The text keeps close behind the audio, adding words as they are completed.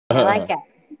I like it.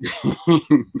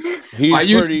 I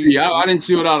used to be. I didn't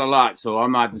chill out a lot, so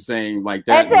I'm not the same like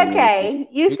that. That's okay.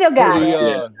 You still got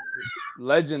it.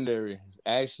 Legendary,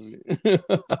 actually.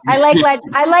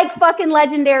 I like fucking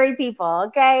legendary people.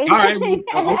 Okay. All right.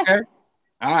 Okay.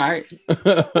 All right.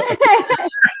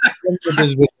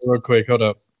 This video real quick. Hold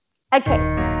up.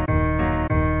 Okay.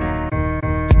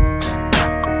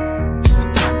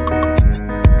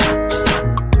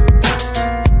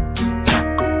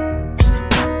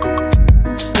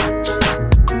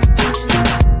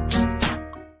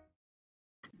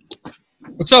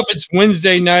 What's up? It's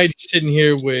Wednesday night. Sitting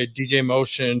here with DJ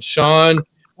Motion. Sean,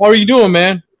 how are you doing,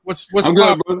 man? What's I'm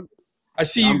good, brother. I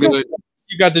see you good.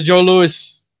 You got the Joe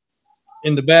Louis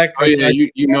in the back. Oh yeah,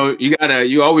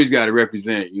 you always gotta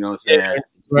represent. You know what I'm saying?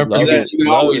 Represent. You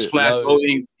can always flash old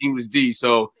English D.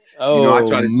 So I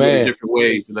try to do it in different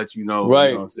ways to let you know.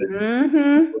 Right. You know what I'm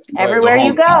saying? Everywhere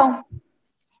you go.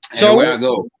 So everywhere I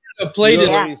go. Play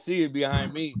this. You see it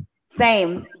behind me.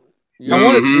 Same. I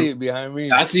want to see it behind me.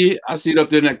 I see it. I see it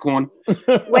up there in that corner.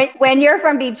 when you're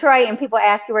from Detroit and people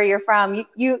ask you where you're from,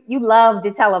 you love to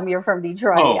tell them you're from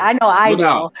Detroit. Oh, I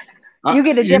know. You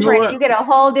get a different, you get a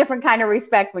whole different kind of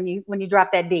respect when you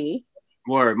drop that D.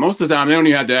 Word. Most of the time, they don't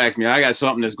even have to ask me. I got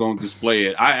something that's going to display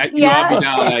it. I'll be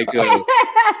down like.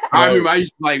 I remember I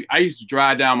used to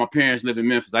drive down. My parents live in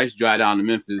Memphis. I used to drive down to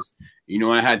Memphis. You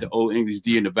know, I had the old English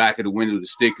D in the back of the window, the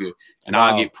sticker, and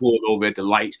I'll get pulled over at the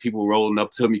lights. People rolling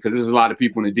up to me because there's a lot of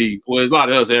people in the D. Well, there's a lot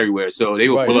of us everywhere, so they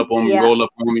would pull up on me, roll up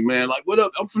on me, man. Like, what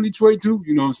up? I'm from Detroit too.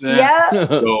 You know what I'm saying? Yeah.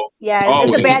 So,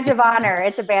 it's a badge of honor.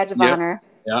 It's a badge of honor.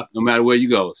 Yeah, no matter where you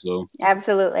go. So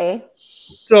absolutely.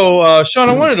 So, Sean,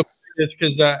 I wanted to play this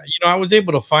because I was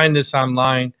able to find this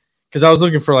online because I was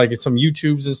looking for like some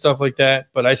YouTubes and stuff like that,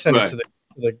 but I sent it to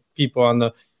the people on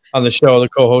the show, the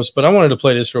co-host. But I wanted to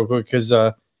play this real quick because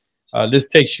this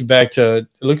takes you back to, it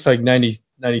looks like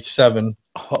 97.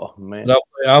 Oh, man.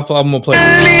 I'm going to play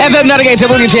this. FM 98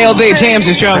 WJLB, James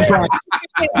is John.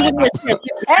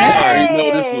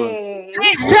 Hey!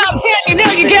 It's top 10, you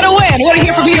know you get a win. Want to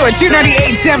hear from you at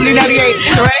 298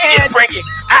 7098. Go ahead. Frankie,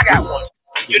 I got one.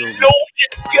 You know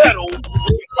it's ghetto.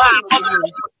 I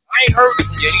ain't heard it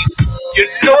yet. You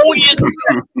know you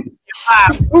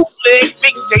bootleg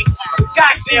mixtape from a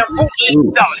goddamn bootleg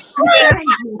dollar.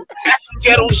 That's some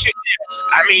ghetto shit there.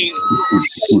 I mean,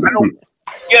 I know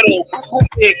ghetto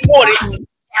bootleg 40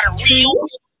 got a real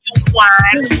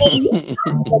wine.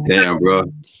 Damn, bro.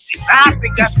 I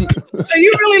think that's. So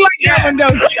you really like that one,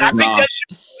 don't you? I think that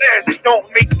shit there don't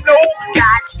make no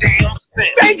goddamn sense.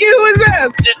 Thank you. Who is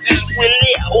that? This is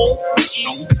Willie. Oh,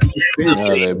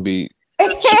 that beat.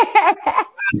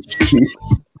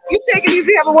 You take it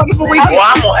easy. Have a wonderful weekend. Well,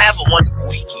 I'm gonna have a wonderful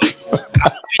weekend.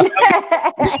 I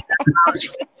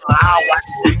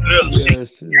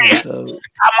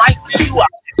might see you out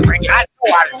there, Frankie. I know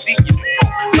I done seen you before.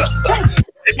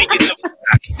 Let me get the.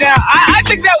 Now, I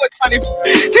think that was funny.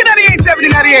 298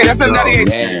 7098. FM 98.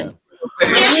 Damn.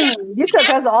 You took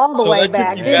us all the way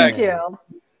back, didn't you?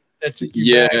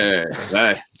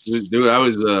 Dude,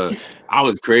 I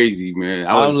was crazy, man.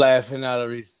 I'm laughing out of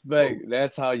respect.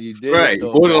 That's how you did it.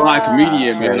 Though, borderline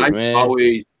comedian, man.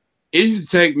 It used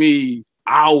to take me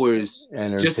hours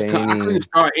just to I couldn't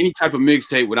start any type of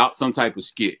mixtape without some type of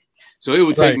skit. So it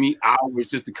would take me hours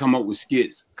just to come up with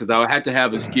skits because I would have to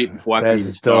have a skit before I could even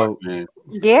start, man.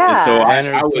 Yeah. And so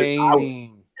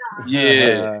entertaining.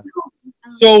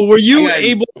 So were you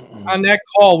able on that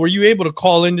call? Were you able to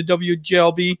call into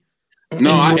WJLB?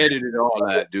 No, I edited all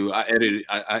that, dude. I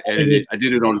edited. I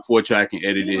did it on the 4-track and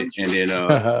edited it, and then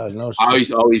I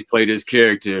used to always play this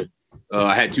character.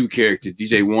 I had two characters,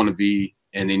 DJ Wannabe,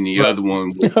 and then the other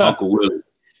one was Uncle Willie.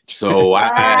 So I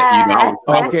had,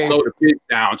 I would slow the pitch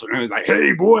down, so I was like,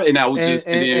 "Hey, boy," and I was just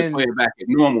then play it back at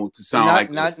normal to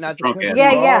sound not drunk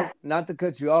ass. Not to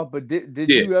cut you off, but did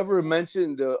you ever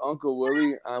mention the Uncle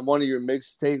Willie on one of your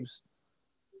mixtapes?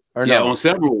 Or no? On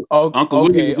several. Uncle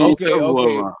Willie was on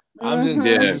several. I'm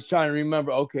just trying to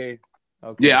remember. Okay.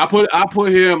 Yeah, I put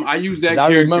him. I used that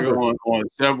character on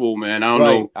several, man. I don't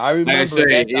know. I remember.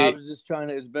 I was just trying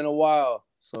to. It's been a while,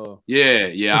 so yeah.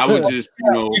 I would just,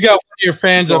 you got one of your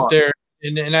fans up there,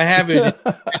 and I have it.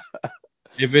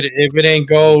 if it ain't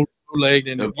gold bootleg,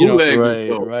 then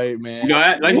right, man.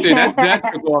 Like I said, that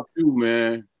took off too,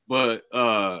 man. But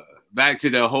back to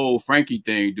the whole Frankie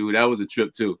thing, dude. That was a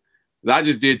trip too. I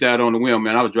just did that on the whim,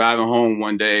 man. I was driving home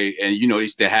one day, and they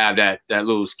used to have that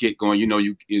little skit going.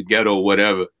 You ghetto or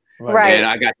whatever, right? And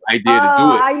I got the idea to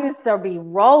do it. I used to be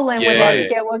rolling when that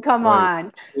skit would come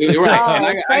on. Right, and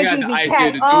I got the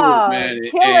idea to do it, man.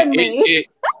 Killing me.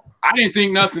 I didn't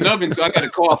think nothing of it until I got a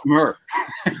call from her.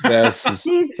 That's just,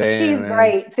 she's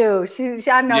great too.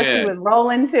 I know she was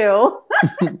rolling too.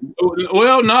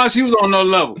 Well, no, she was on another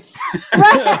level.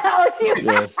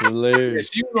 That's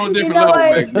hilarious. Yeah, she was on a different level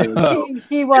back then.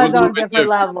 She was on a different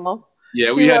level.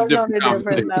 Yeah, we had different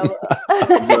conversations. But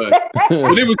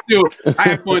it was still, I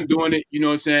had fun doing it. You know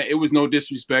what I'm saying? It was no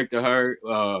disrespect to her.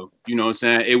 You know what I'm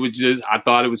saying? It was just, I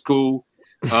thought it was cool.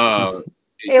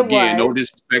 Again, no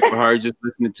disrespect for her, just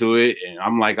listening to it. And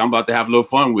I'm like, I'm about to have a little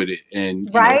fun with it. And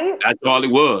you know, that's all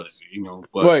it was, you know.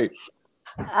 But,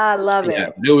 I love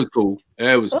it. It was cool.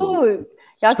 It was cool. Ooh,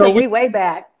 y'all took me way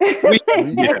back. We had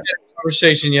a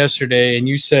conversation yesterday, and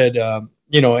you said,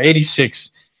 you know,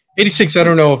 86. I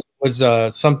don't know if it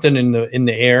was something in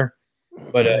the air,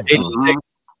 but 86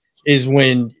 is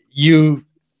when you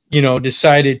know,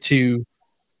 decided to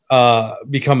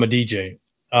become a DJ.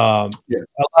 A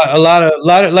lot of,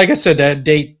 like I said, that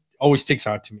date always sticks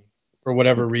out to me for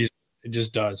whatever reason. It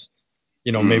just does.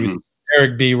 You know, maybe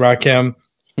Eric B, Rakim,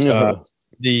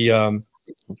 the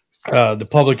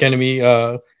Public Enemy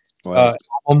album,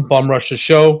 Bum Rush the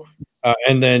Show,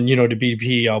 and then, you know, the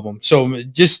BP album. So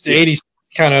just the 80s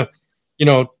kind of, you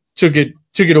know, took it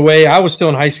away. I was still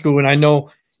in high school, and I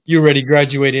know you already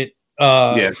graduated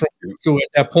from school at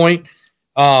that point.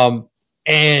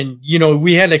 And, you know,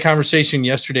 we had a conversation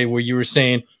yesterday where you were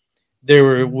saying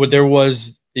there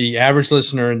was the average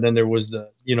listener, and then there was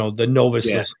the, you know, the novice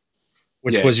listener,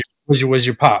 which was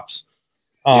your pops.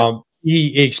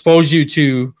 He exposed you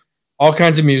to all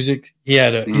kinds of music. He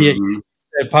had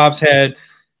Pops had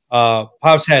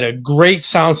a great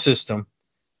sound system,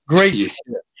 and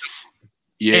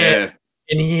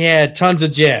he had tons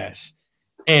of jazz,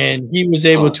 and he was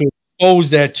able to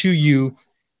expose that to you.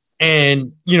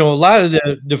 And, you know, a lot of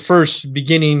the first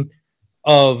beginning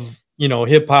of, you know,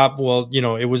 hip hop, well, you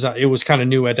know, it was kind of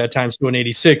new at that time, still in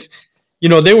 86. You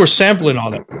know, they were sampling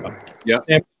all that stuff. Yeah.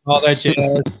 All that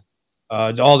jazz,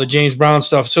 all the James Brown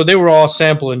stuff. So they were all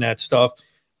sampling that stuff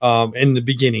in the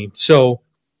beginning. So,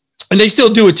 and they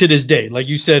still do it to this day. Like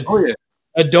you said,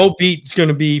 a dope beat is going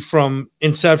to be from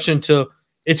inception to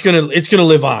it's going to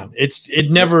live on.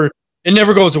 It never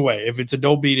goes away. If it's a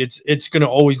dope beat, it's going to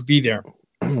always be there.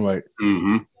 Right.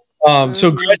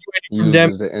 So graduating from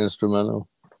Denby, the instrumental.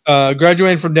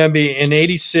 Graduating from Denby in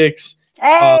 86.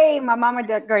 Hey, my mama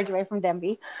graduated from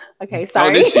Denby. Okay,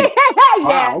 sorry. Oh, did she? Yeah.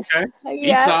 Wow, okay.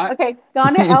 Yeah. East side. Okay,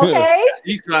 gone to okay.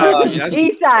 East side.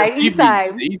 East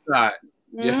side. East side.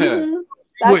 Yeah.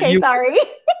 Okay, sorry. I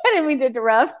didn't mean to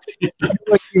interrupt.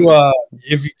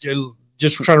 If you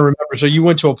just trying to remember, so you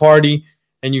went to a party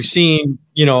and you seen,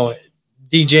 you know,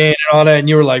 DJing and all that, and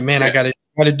you were like, man, I gotta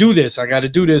do this. I gotta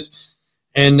do this.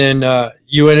 And then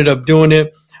you ended up doing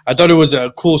it. I thought it was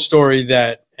a cool story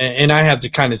that, and I have the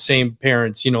kind of same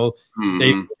parents, you know,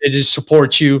 they just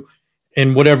support you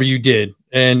in whatever you did.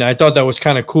 And I thought that was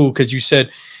kind of cool because you said,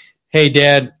 hey,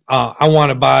 Dad, I want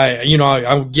to buy, you know,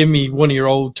 I'll give me one of your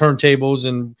old turntables.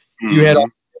 And you had all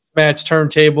Matt's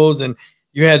turntables, and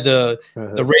you had the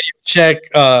Radio Check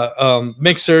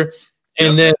mixer.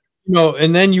 And then, you know,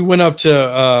 and then you went up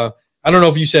to, I don't know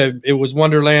if you said it was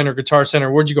Wonderland or Guitar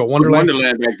Center. Where'd you go? Wonderland?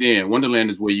 Wonderland back then.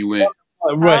 Wonderland is where you went.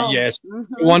 Right, yes.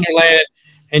 Wonderland.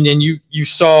 And then you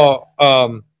saw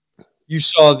the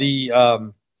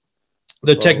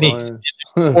Techniques,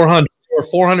 $400 or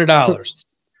 $400,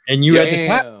 and you at the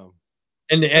time,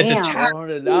 and at the time,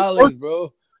 $400,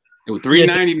 bro. It was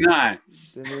 $399.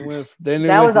 Then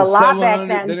that was a lot back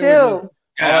then too.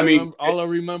 I mean, all I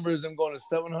remember is them going to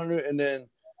 700 and then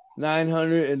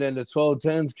 900, and then the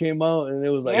 1210s came out, and it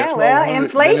was like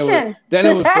inflation. Then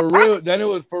it was for real. Then it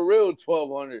was for real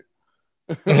 1200.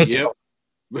 Yep.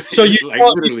 So you, like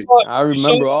literally, I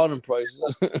remember all them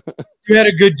prices. You had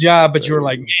a good job, but you were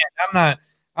like, man,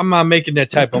 I'm not making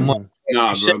that type of money.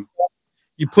 Nah, bro.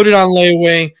 You put it on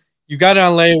layaway. You got it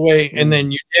on layaway, and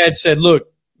then your dad said,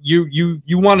 "Look, you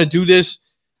want to do this?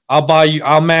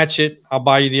 I'll match it. I'll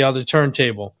buy you the other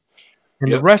turntable."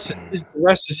 And the rest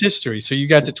is history. So you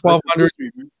got the 1200.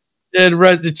 The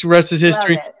rest is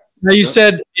history. Now you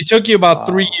said it took you about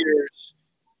 3 years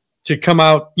to come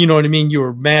out. You know what I mean? You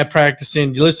were mad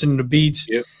practicing. You listening to beats.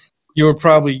 Yep. You were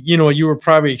probably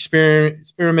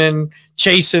experimenting,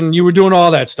 chasing. You were doing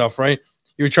all that stuff, right?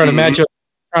 You were trying to match up,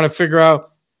 trying to figure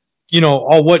out, you know,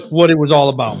 what it was all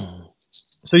about.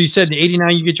 So you said in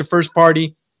 '89 you get your first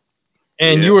party,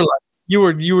 and you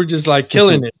were just like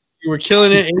killing it. You were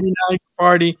killing it. '89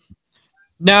 party.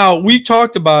 Now we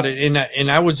talked about it, and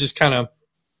I was just kind of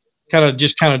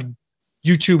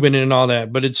YouTubing it and all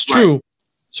that, but it's true. Right.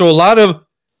 So a lot of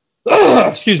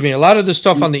a lot of the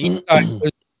stuff on the east side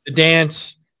was the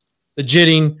dance, the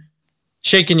jitting,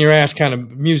 shaking your ass kind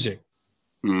of music.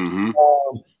 Mm-hmm.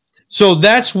 So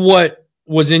that's what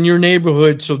was in your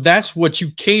neighborhood. So that's what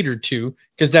you catered to,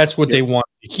 because that's what they want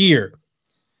to hear.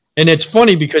 And it's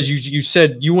funny because you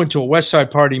said you went to a West Side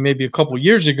party maybe a couple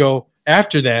years ago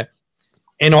after that,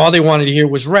 and all they wanted to hear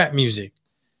was rap music.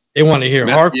 They wanted to hear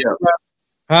hardcore rap.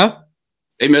 Huh?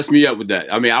 They messed me up with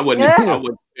that. I mean, I wasn't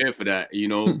prepared for that, you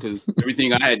know, because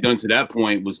everything I had done to that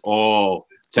point was all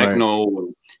techno.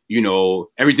 Right. You know,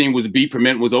 everything was beat per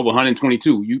minute was over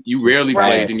 122. You rarely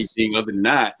played anything other than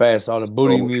that. Fast, all the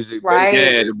booty music. Right.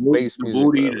 Yeah, the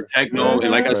booty, the techno.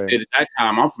 And like I said, at that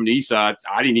time, I'm from the East Side.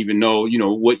 I didn't even know, you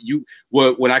know,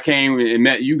 when I came and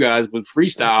met you guys with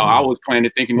freestyle, I was playing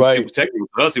it thinking it was techno.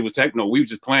 For us, it was techno. We were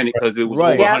just playing it because it was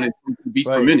over 122 beats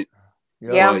per minute.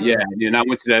 Yeah. And then I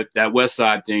went to that West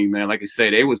Side thing, man. Like I say,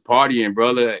 they was partying,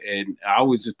 brother, and I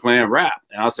was just playing rap.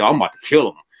 And I said, I'm about to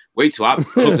kill them. Wait till I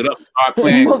hook it up and start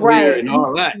playing clear and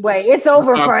all that. Wait, it's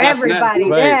over for everybody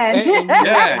then. You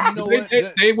know what?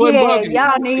 They wasn't bugging.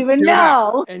 Y'all don't even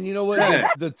know. And you know what?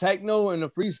 The techno and the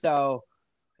freestyle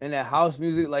and that house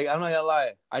music, like, I'm not gonna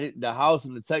lie, the house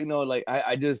and the techno, like,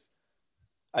 I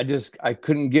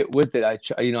couldn't get with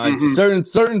it.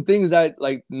 Certain things I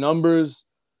like, numbers,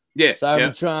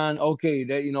 Cybertron, okay,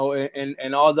 that, you know,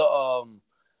 and all the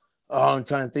I'm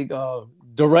trying to think,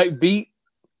 direct beat.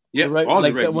 Yeah, right.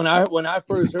 Like that, when I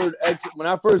first heard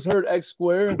X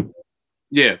Square,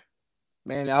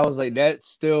 man, I was like, that's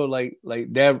still like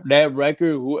that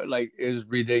record, like, is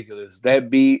ridiculous. That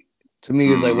beat to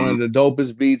me is like one of the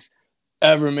dopest beats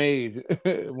ever made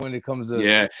when it comes to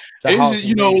to house. Just,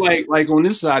 you know, like on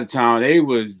this side of town,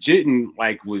 Jittin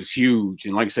was huge,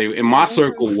 and like I say, in my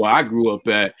circle where I grew up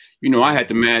at, you know, I had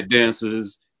the Mad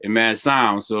Dancers and Mad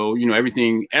Sound, so you know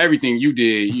everything you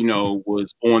did, you know,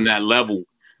 was on that level.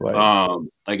 Right.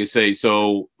 Like I say,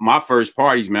 so my first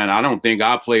parties, man, I don't think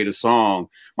I played a song.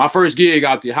 My first gig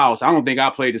out the house, I don't think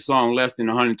I played a song less than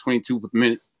 122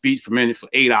 beats per minute for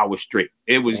 8 hours straight.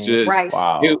 It was just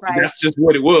that's just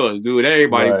what it was, dude.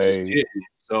 Everybody was just hitting it.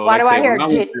 So why do I hear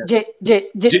jit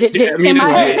in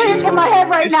my head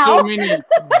right now? So many,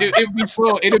 it'd be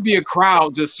slow. It'd be a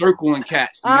crowd just circling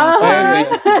cats. You know what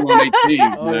I'm saying? On their team,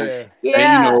 and, you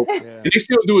know, and they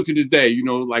still do it to this day. You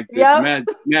know, like the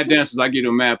mad dancers, I give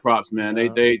them mad props, man.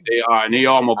 They are, and they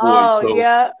are my boys. So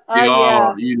they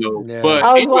are, you know. Yeah. But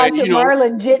I was watching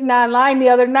Marlon jitting online the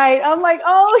other night. I'm like,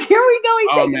 oh, here we go.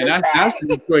 Oh man, that's the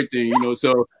Detroit thing, you know.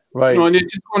 So. Right. You know, and then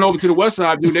just going over to the West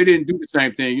Side, dude, they didn't do the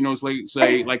same thing. You know, it's like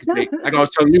I was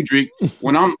telling you, Drake,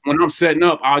 when I'm setting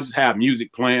up, I'll just have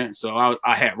music playing. So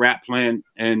I had rap playing,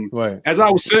 and as I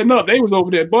was setting up, they was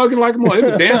over there bugging like a mother.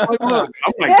 They was dancing like a mother.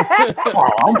 I'm like,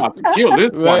 I'm about to kill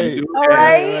this one, dude. All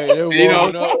right. You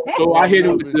know, so I hit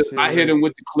him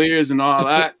with the clears and all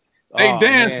that. They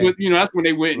danced, but you know, that's when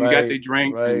they went and got their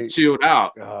drink and chilled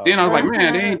out. Then I was like,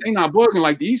 man, they not bugging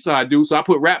like the East Side do. So I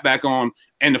put rap back on,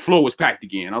 and the floor was packed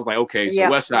again. I was like, okay, so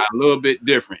West Side a little bit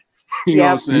different. You know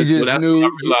what I'm saying? You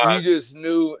just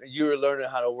knew you were learning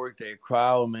how to work that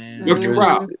crowd, man. Work the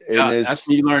crowd. That's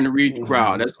when you learn to read the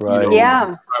crowd. That's right. You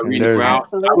know, read the crowd.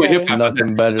 I went hip-hop.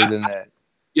 Nothing better than that.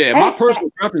 Yeah, my personal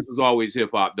preference was always hip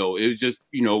hop, though. It was just,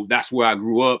 you know, that's where I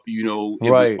grew up. You know, it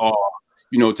was all,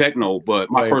 you know, techno, but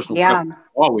my personal preference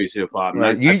was always hip hop. And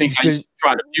I think I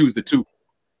try to fuse the two.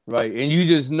 Right, and you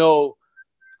just know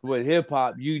with hip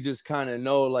hop, you just kind of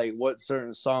know like what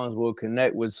certain songs will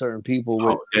connect with certain people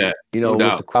with, you know,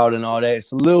 with the crowd and all that.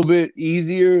 It's a little bit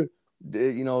easier,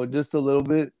 you know, just a little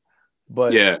bit.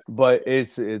 But but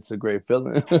it's a great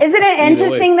feeling. Isn't it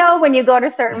interesting though when you go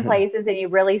to certain places and you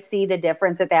really see the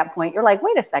difference at that point? You're like,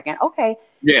 wait a second, okay,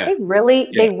 they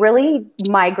really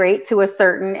migrate to a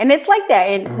certain, and it's like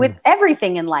that with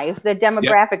everything in life. The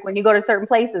demographic when you go to certain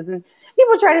places, and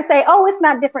people try to say, oh, it's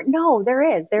not different. No, there's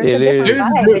a different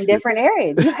vibe in different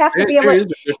areas. You have to be able,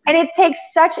 and it takes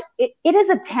it is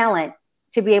a talent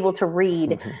to be able to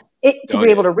read. To be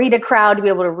able to read a crowd, to be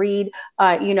able to read,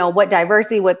 you know, what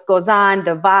diversity, what goes on,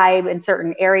 the vibe in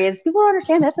certain areas. People don't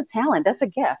understand that's a talent, that's a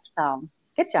gift. So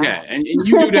good job. Yeah, and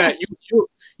you do that.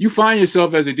 You find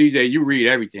yourself as a DJ. You read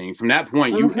everything from that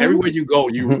point. You everywhere you go,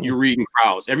 you're reading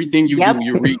crowds. Everything you do,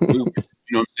 you're reading movies.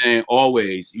 You know what I'm saying?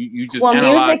 Always. You just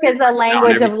music is a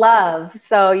language of love.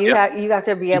 So you have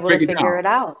to be able to figure it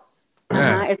out.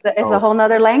 It's a whole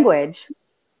nother language.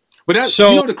 But that's you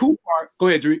know the cool part. Go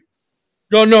ahead, Drew.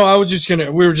 No, we were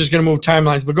just gonna move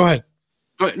timelines, but go ahead.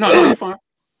 No, that's fine.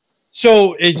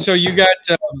 So you got,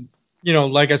 you know,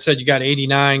 like I said, you got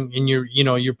 89 and you're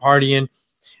partying.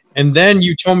 And then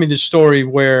you told me the story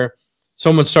where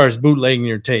someone starts bootlegging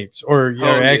your tapes or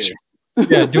doing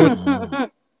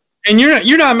and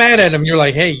you're not mad at them. You're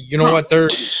like, hey, you know what? They're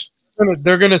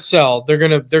they're gonna sell. They're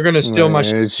gonna steal my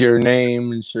shit. It's your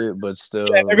name and shit, but still,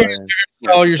 they're gonna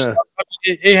sell your stuff. I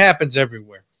mean, it happens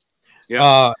everywhere.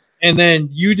 Yeah. And then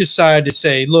you decide to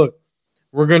say, look,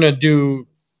 we're gonna do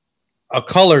a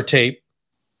color tape,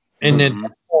 and then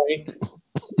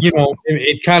you know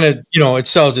it kind of it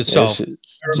sells itself.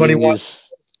 Everybody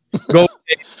wants to go.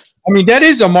 I mean, that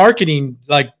is a marketing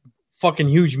fucking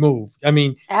huge move. I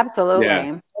mean, absolutely.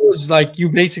 Yeah. It was like you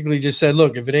basically just said,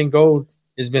 look, if it ain't gold,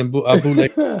 it's been a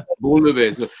bootleg.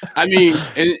 Bootleg. So, I mean,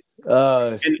 and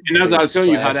as I was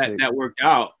telling you how that worked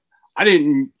out, I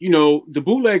didn't, the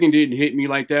bootlegging didn't hit me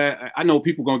like that. I know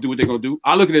people gonna do what they're gonna do.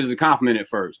 I look at it as a compliment at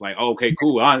first, like, okay,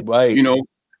 cool.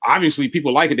 Obviously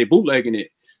people like it, they bootlegging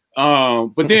it.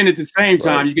 But then at the same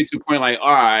time, you get to a point like,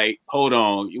 all right, hold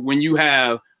on. When you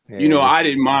have I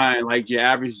didn't mind like your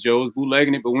average Joe's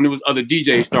bootlegging it, but when it was other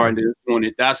DJs starting to doing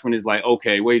it, that's when it's like,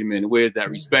 okay, wait a minute, where's that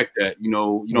respect at? We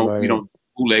don't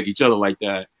bootleg each other like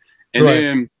that. And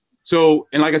then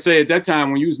and like I said, at that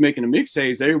time when you was making the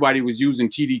mixtapes, everybody was using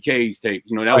TDK's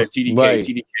tapes. That was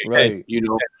TDK, TDK,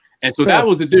 and so that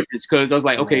was the difference because I was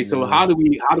like, okay, so how do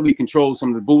we control some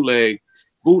of the bootlegging?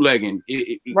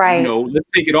 Let's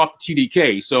take it off the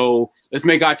TDK. So let's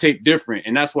make our tape different.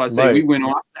 And that's why I say we went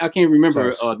on. I can't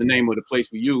remember the name of the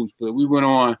place we used, but we went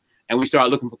on and we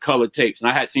started looking for colored tapes. And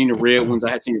I had seen the red ones,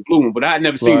 I had seen the blue one, but I had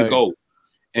never seen the gold.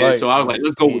 And so I was like,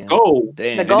 let's go with gold.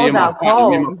 The and gold's out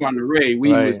cold. My partner Ray,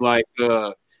 we was like,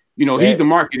 he's the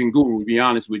marketing guru, to be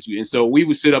honest with you. And so we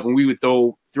would sit up and we would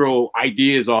throw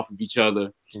ideas off of each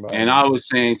other. And I was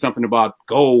saying something about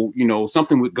gold,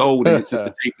 something with gold, and since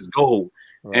the tape is gold.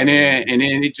 And then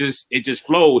it just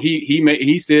flowed.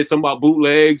 He said something about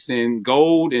bootlegs and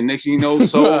gold, and next thing you know,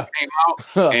 soul came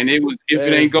out, and it was if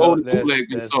it ain't gold, bootleg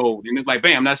been sold, and it's like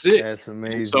bam, that's it. That's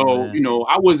amazing. So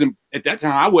I wasn't at that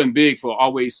time. I wasn't big for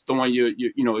always throwing your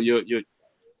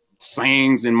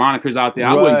sayings and monikers out there.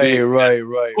 I wasn't big. Right.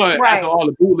 But after all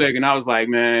the bootlegging, I was like,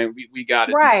 man, we got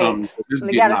to do something. This is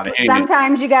getting out of hand.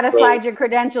 Sometimes you got to slide your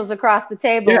credentials across the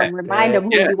table and remind them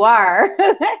who you are.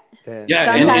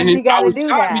 Yeah, and you got to do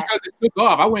that because it took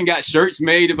off. I went and got shirts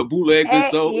made of a bootleg,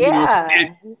 so you know what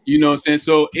I'm saying.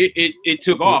 So it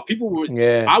took off. People would,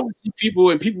 I would see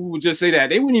people, and people would just say that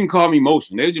they wouldn't even call me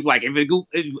motion. They would just be like, if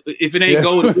it ain't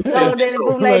gold,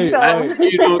 bootleg.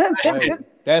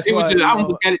 That's why I would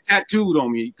look at it tattooed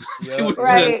on me. But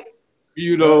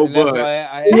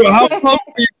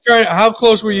how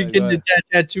close were you getting that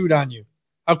tattooed on you?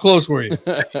 How close were you?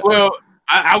 Well,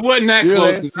 I wasn't that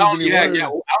close because I only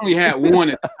had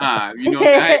one at the time.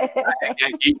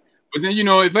 But then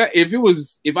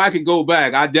if I could go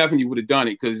back, I definitely would have done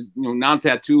it because now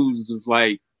tattoos is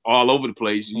like all over the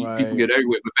place. People get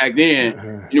everywhere. But back then,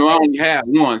 I only had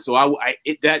one, so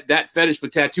that fetish for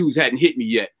tattoos hadn't hit me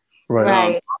yet.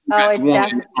 I got the one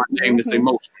in my name to say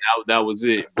motion. That was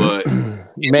it. But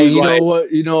man, you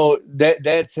know what?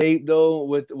 That tape though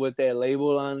with that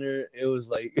label on there, it was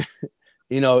like.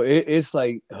 It's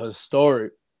like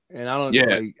historic, and I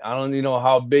don't know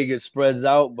how big it spreads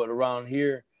out, but around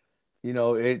here,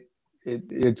 it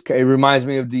reminds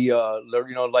me of the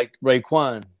like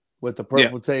Raekwon with the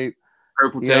purple tape.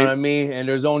 You know what I mean? And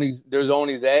there's only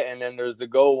that, and then there's the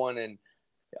gold one, and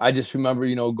I just remember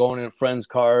going in friends'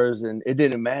 cars, and it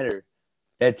didn't matter.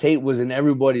 That tape was in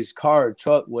everybody's car,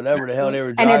 truck, whatever the hell they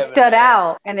were driving. And it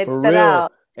stood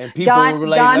out. And people were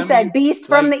like, Don said, "Beast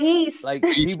from the East." Like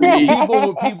people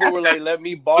were like, "Let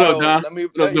me borrow."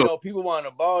 People want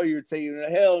to borrow your tape.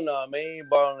 Hell no, man, ain't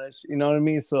borrowing that shit. You know what I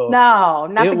mean? So no,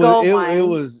 not the gold one. It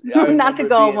was not the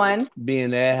gold one.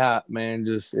 Being that hot, man,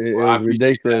 just it was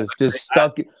ridiculous. Just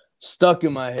stuck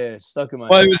in my head. It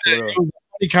was a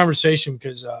funny conversation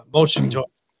because Motion told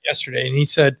me yesterday, and he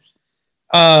said,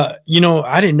 I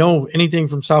didn't know anything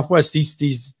from Southwest. These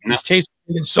tapes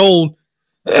were being sold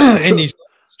in these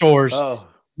stores.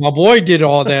 My boy did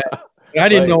all that. I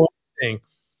didn't know anything.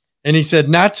 And he said,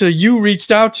 not till you reached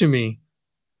out to me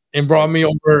and brought me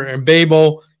over, and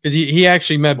Babel, because he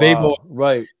actually met Babel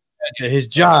at his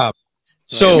job.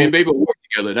 So me and Babel worked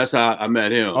together. That's how I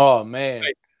met him. Oh man.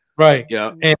 Right.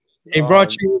 Yeah. And he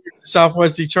brought you over to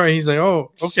Southwest Detroit. He's like,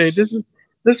 oh, okay, this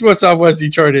is what Southwest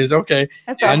Detroit is. Okay.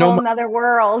 That's a whole nother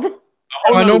world. A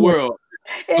whole other world.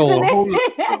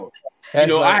 And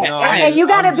you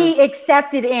got to be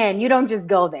accepted in. You don't just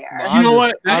go there. You know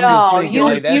what? No,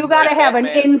 you got to have an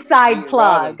inside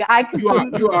plug.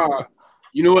 You are.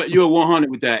 You know what? You're 100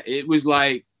 with that. It was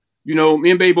like, me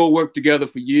and Babo worked together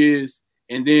for years,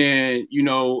 and then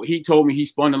he told me he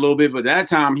spun a little bit, but at that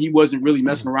time he wasn't really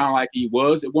messing around like he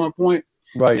was at one point.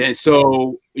 Right. And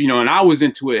so and I was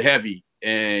into it heavy.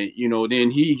 And you know,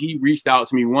 then he reached out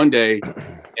to me one day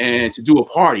and to do a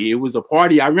party. It was a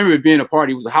party. I remember it being a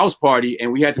party. It was a house party,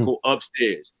 and we had to go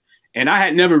upstairs. And I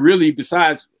had never really,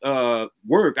 besides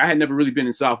work, I had never really been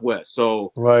in Southwest.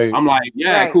 So I'm like,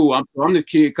 yeah, cool. I'm this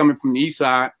kid coming from the East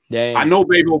Side. Dang. I know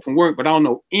Baby from work, but I don't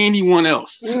know anyone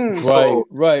else. So,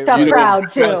 Tough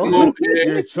crowd too.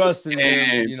 You're trusting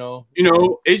him, you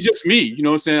know, it's just me. You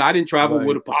know what I'm saying? I didn't travel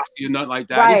with a posse or nothing like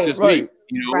that. It's just me.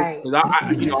 You know, because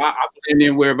I blend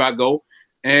in wherever I go.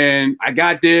 And I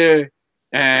got there,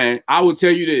 and I will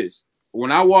tell you this: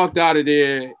 when I walked out of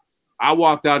there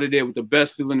with the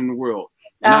best feeling in the world.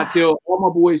 And I tell all my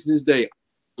boys to this day,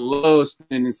 I love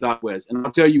spending in Southwest. And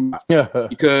I'll tell you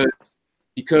why.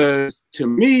 because to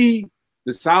me,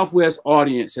 the Southwest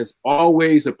audience has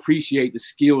always appreciated the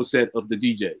skill set of the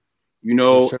DJ. You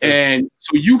know, and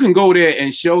so you can go there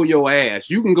and show your ass.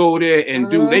 You can go there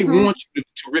and do. They want you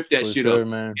to rip that shit up.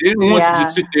 Man. They didn't want you to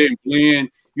just sit there and blend.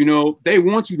 You know, they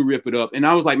want you to rip it up. And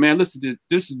I was like, man, listen,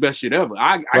 this is the best shit ever.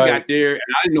 I got there and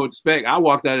I didn't know what to expect. I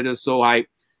walked out of there so hyped.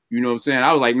 You know what I'm saying?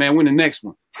 I was like, man, when the next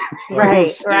one?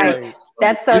 Right.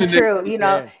 That's so true. You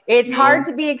know, it's hard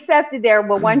to be accepted there,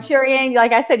 but once you're in,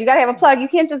 like I said, you got to have a plug. You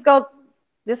can't just go.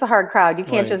 This is a hard crowd. You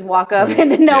can't just walk up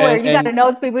into nowhere. You got to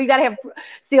know people. You got to have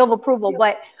seal of approval.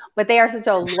 But they are such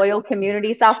a loyal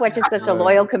community. Southwest is such a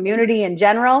loyal community in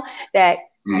general that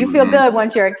you feel good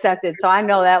once you're accepted. So I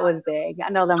know that was big. I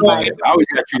know them. I always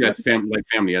got treated like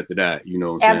family after that. You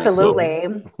know what I'm saying? So,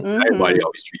 everybody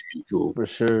always treated me cool. For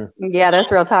sure. Yeah,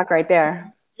 that's real talk right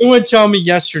there. You would tell me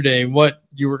yesterday what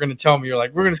you were going to tell me. You're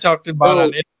like, we're going to talk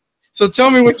about it. So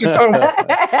tell me what you're talking about.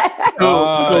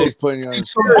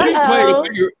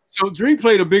 So Drake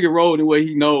played a bigger role in what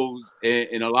he knows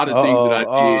and a lot of things that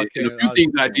I did and a few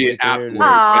things that I did afterwards.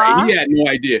 Right? He had no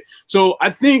idea. So I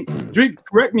think, Drake,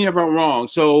 correct me if I'm wrong.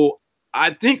 So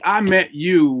I think I met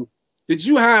you. Did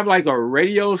you have like a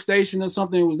radio station or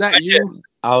something? Was that you?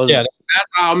 That's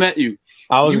how I met you.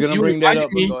 I was going to bring that up,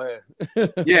 but go ahead.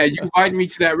 Yeah, you invited me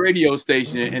to that radio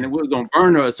station, and it was on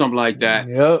Burner or something like that.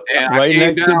 Yep, and right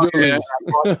next to Billy's.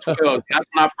 That's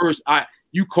when I first.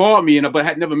 You called me, but I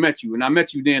had never met you, and I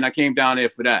met you then. I came down there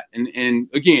for that, and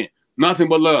again, nothing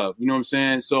but love. You know what I'm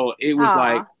saying? So it was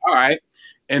like, all right.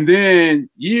 And then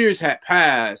years had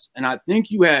passed, and I think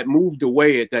you had moved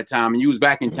away at that time, and you was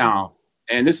back in town.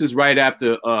 And this is right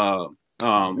after,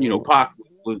 Pac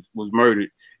was murdered,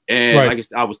 and I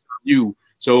guess I was you.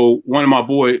 So one of my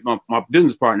boys, my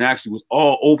business partner, actually was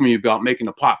all over me about making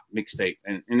a Pac mixtape,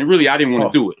 and really I didn't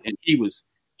want to do it, and he was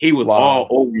all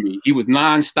over me. He was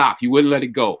nonstop. He wouldn't let it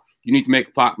go. You need to make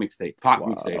a Pac mixtape,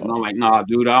 mixtape. And I'm like, nah,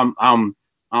 dude, I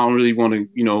don't really want to,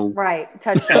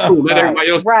 touch that's cool. Let everybody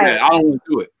else do that. I don't want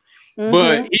to do it.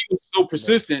 But he was so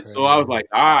persistent, so I was like,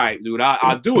 all right, dude,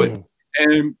 I'll do it.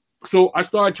 And so I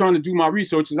started trying to do my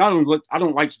research, because I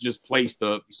don't like to just play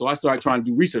stuff. So I started trying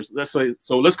to do research. Let's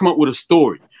come up with a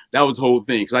story. That was the whole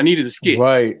thing, because I needed a skit.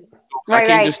 So I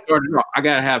can't just start it off. I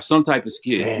gotta have some type of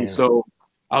skit. And so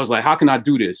I was like, how can I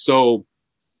do this? So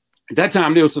at that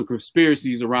time there was some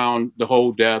conspiracies around the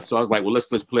whole death. So I was like, well, let's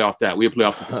play off that. We'll play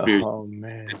off the conspiracy. Oh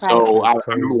man. And so I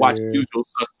remember watching Usual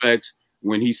Suspects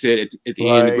when he said at the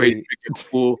end, the greatest trick ever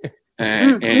pulled.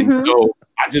 And so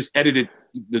I just edited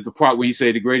the part where he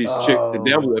said the greatest trick the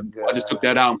devil ever pulled. I just took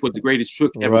that out and put the greatest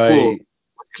trick ever pulled.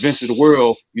 Convinced the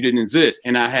world you didn't exist.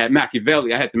 And I had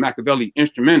Machiavelli. I had the Machiavelli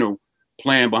instrumental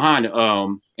playing behind it,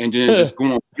 and then just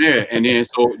going from there. And then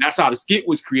so that's how the skit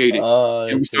was created.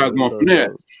 And we started going from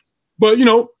there. But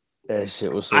that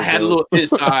shit was so I had a little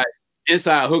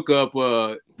inside hookup.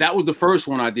 That was the first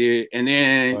one I did, and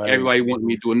then everybody wanted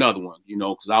me to do another one,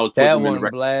 because I was that one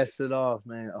blasted off,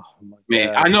 man. Oh my god,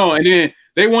 man, I know. And then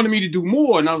they wanted me to do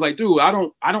more, and I was like, dude, I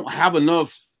don't have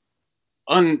enough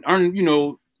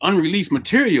unreleased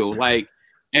material, like.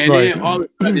 And then all of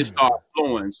a sudden it started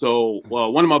flowing. So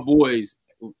one of my boys,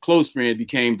 close friend,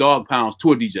 became Dog Pound's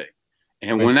tour DJ,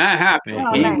 and when that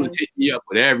happened, he was hitting me up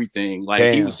with everything.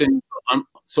 Like he was sending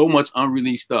so much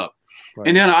unreleased stuff,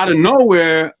 and then out of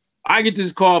nowhere, I get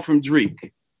this call from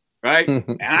Drake, right?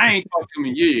 And I ain't talked to him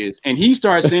in years, and he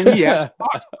starts saying he has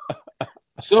spots.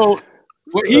 So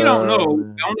what he don't know, I don't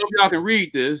know if y'all can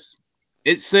read this.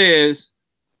 It says,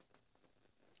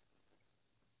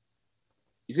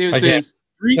 you see, it says.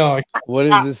 What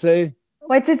does it say?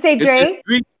 What's it say, Drake?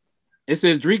 It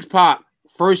says Drake's Pop,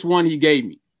 first one he gave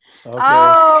me. Okay.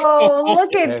 Oh,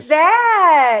 look at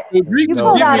that. So you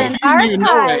pulled out an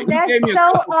archive. That's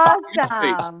so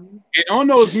awesome. And on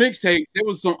those mixtapes, there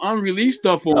was some unreleased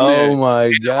stuff on there. Oh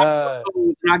my god.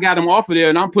 I got them off of there,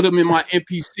 and I put them in my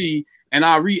MPC, and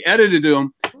I re-edited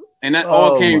them, and that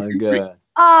all came from Drake.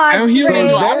 Oh,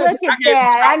 look at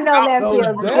that. I know that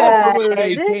feels good. That's where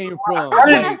they came from.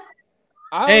 Like,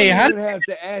 I don't even have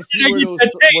to ask you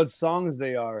what songs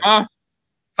they are. How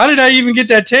did I even get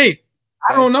that tape?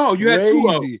 I don't know. You had 2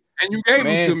 of them, and you gave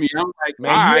them to me. I'm like, all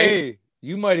right.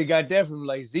 You might have got that from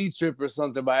like Z-Trip or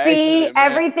something by See, accident.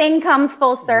 everything comes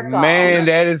full circle. Man,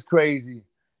 that is crazy.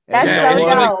 That's so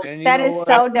dope. That is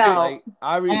so dope.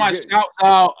 On my shouts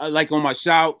out, like on my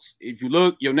shouts, if you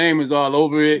look, your name is all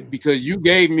over it because you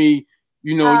gave me,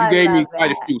 you gave me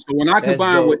quite a few. So when I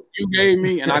combine what you gave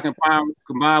me and I can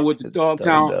combine with the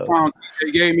Dogtown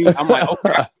they gave me, I'm like,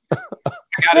 okay.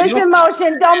 Listen,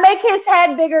 Motion, don't make his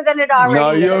head bigger than it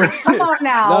already is. Come on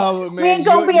now. We ain't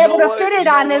going to be able to fit it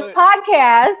on this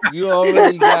podcast. You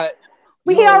already got...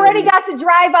 He already got to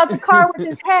drive out the car with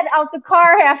his head out the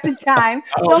car half the time.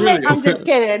 I'm just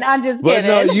kidding. I'm just kidding.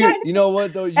 No, you know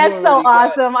what though? That's so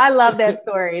awesome. I love that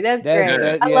story. That's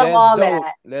great. I love all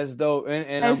that. That's dope.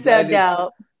 And I'm glad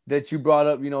that you brought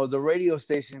up, the radio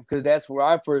station because that's where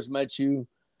I first met you.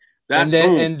 And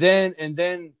then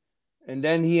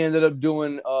he ended up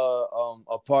doing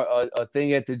a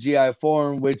thing at the GI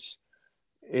Forum, which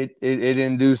it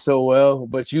didn't do so well.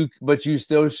 But you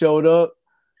still showed up.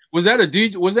 Was that a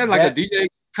DJ? Was that like a DJ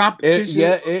competition?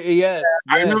 Yes.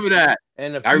 I remember that.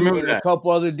 And a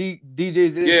couple other DJs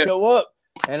didn't show up.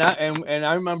 And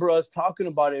I remember us talking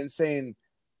about it and saying,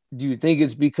 do you think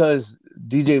it's because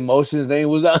DJ Motion's name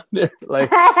was out there?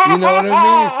 Like, you know what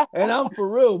I mean? And I'm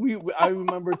for real. I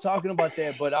remember talking about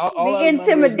that, but the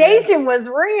intimidation was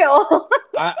real.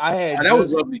 I had that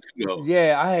was lovely too, though.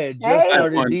 Yeah, I had just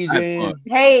started DJing.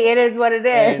 Hey, it is what it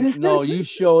is. And, no, you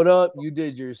showed up. You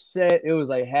did your set. It was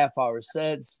like half-hour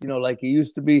sets, like it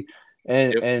used to be.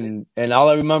 And all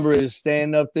I remember is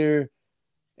standing up there,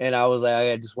 and I was like,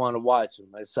 I just want to watch them.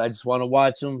 I just want to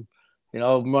watch them.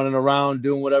 Running around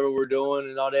doing whatever we're doing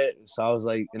and all that. And so I was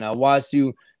like, and I watched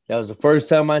you. That was the first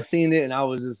time I seen it, and I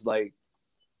was just like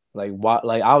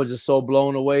I was just so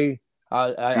blown away.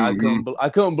 I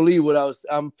couldn't believe what I was.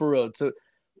 I'm for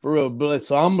real. But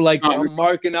so I'm like I'm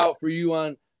marking out for you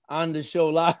on the show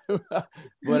live. But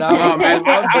I loved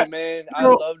it, man. I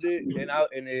loved it, and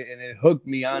it hooked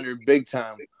me on there big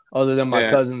time. Other than my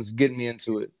cousins getting me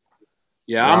into it.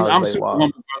 Yeah, I'm super humble,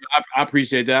 brother. I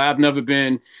appreciate that. I've never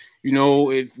been.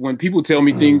 When people tell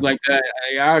me things like that,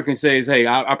 all I can say is, hey,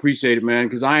 I appreciate it, man,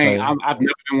 because I've never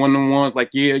been one of them ones like,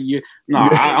 no,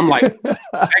 I'm like,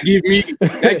 that give me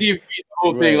the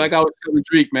whole thing. Like I was telling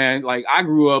Drake, man, like I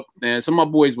grew up, man, some of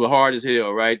my boys were hard as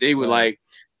hell, right? They were like,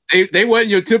 they wasn't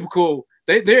your typical,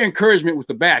 their encouragement was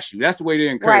to bash you. That's the way they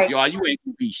encourage y'all. You ain't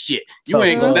gonna be shit. You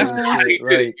ain't gonna, that's how they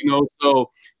did it,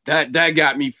 so that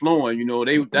got me flowing,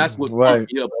 that's what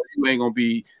pumped me up. You ain't gonna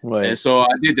be, and so I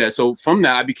did that. So from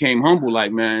that, I became humble.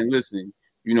 Like, man, listen,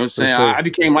 what I'm saying? Sure. I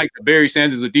became like the Barry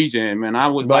Sanders of DJing, man. I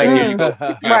was like, I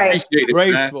appreciate it,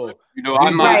 graceful. Man.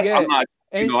 I'm not,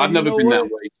 I've never been that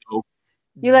way. So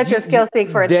you let your skill speak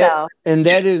for itself. And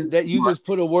that you just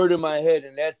put a word in my head,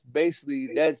 and that's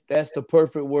basically that's the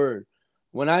perfect word.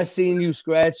 When I seen you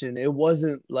scratching, it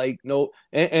wasn't like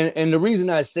and the reason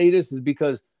I say this is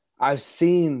because I've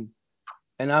seen.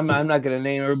 And I'm not gonna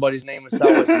name everybody's name in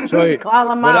Southwest Detroit,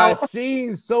 but I've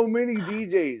seen so many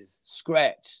DJs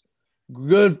scratch,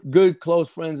 good close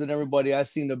friends and everybody. I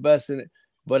seen the best in it,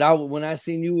 but when I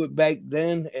seen you back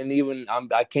then, and even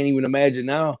I can't even imagine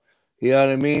now. You know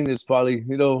what I mean? It's probably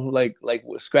like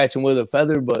scratching with a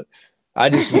feather, but I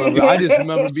just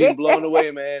remember being blown away,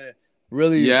 man.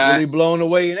 Really blown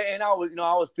away. And I was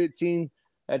I was 15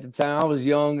 at the time. I was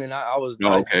young, and I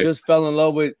just fell in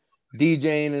love with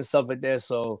DJing and stuff like that.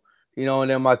 So, and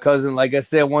then my cousin, like I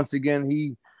said, once again,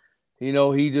 he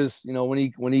just,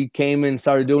 when he came in and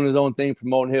started doing his own thing,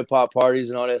 promoting hip hop parties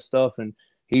and all that stuff. And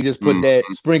he just put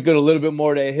sprinkled a little bit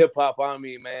more of that hip hop on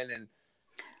me, man. And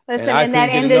listen, in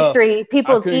that industry,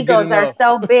 people's egos are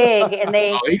so big, and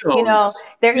they,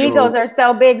 their egos are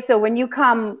so big. So when you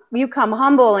come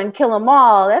humble and kill them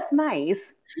all, that's nice.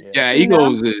 Yeah,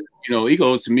 egos is,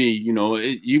 egos to me,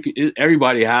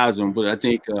 everybody has them, but I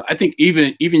think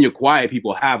even your quiet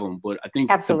people have them, but I think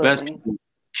the best people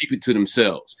keep it to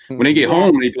themselves. When they get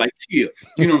home, they be like, you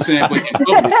know what I'm saying? But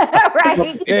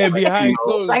right? Yeah, behind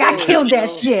closed like I killed that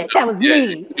shit. That was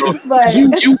me.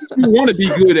 You want to be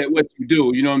good at what you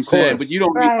do, you know what I'm saying? But you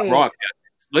don't need to broadcast.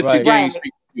 Let your game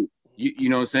speak. You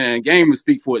know what I'm saying? Game will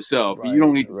speak for itself. You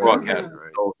don't need to broadcast.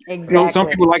 So, some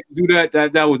people like to do that.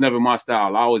 That was never my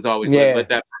style. I always let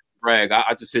that brag.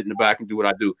 I just sit in the back and do what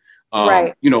I do.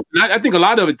 And I think a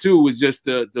lot of it too was just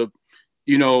the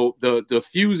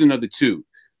fusion of the two,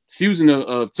 fusion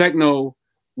of techno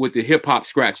with the hip hop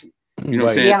scratching. You know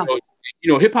what I'm saying? So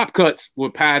you know, hip hop cuts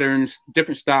with patterns,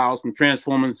 different styles, from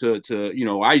transforming to you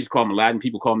know, I used to call them Latin,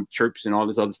 people call them chirps and all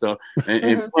this other stuff,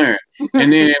 and flaring.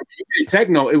 And then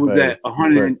techno, it was at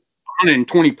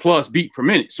 120 plus beat per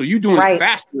minute. So you're doing it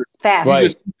faster. You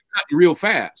just cutting real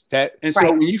fast. And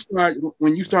so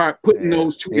when you start putting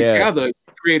those two together, you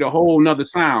create a whole nother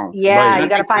sound. Yeah, you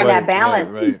got to find that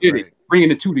balance. Bringing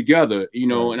the two together, you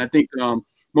know, and I think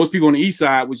most people on the east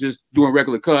side was just doing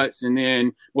regular cuts, and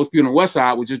then most people on the west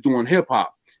side was just doing hip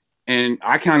hop. And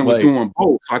I kind of was doing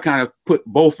both. So I kind of put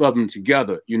both of them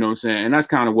together, you know what I'm saying? And that's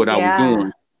kind of what I was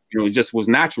doing. You know, it just was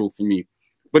natural for me.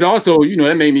 But also, you know,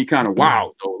 that made me kind of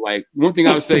wild though. Like one thing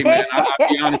I would say, man, I'll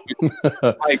be honest with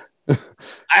you, like I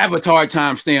have a hard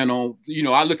time staying on, you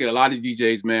know, I look at a lot of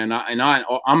DJs, man, I'm in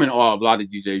awe of a lot of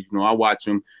DJs, you know, I watch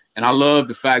them. And I love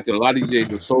the fact that a lot of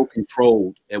DJs are so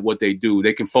controlled at what they do.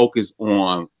 They can focus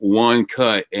on one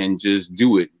cut and just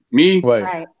do it. Me,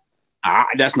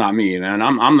 that's not me, man.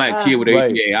 I'm that kid with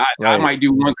ADHD. I might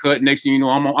do one cut. Next thing you know,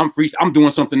 I'm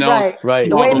doing something else.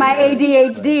 The way my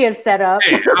ADHD is set up,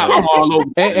 I'm all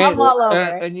over. I'm all over.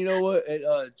 And you know what?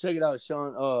 Check it out,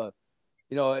 Sean.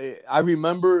 You know, I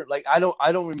remember, like, I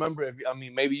don't remember if, I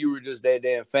mean, maybe you were just that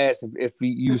damn fast if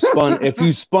you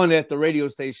spun at the radio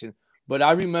station. But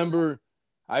I remember,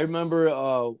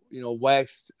 you know,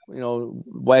 Wax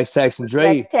Tax and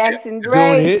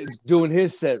Dre doing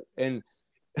his set, and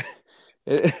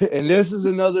this is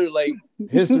another like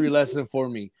history lesson for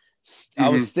me. I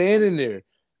was standing there,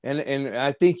 and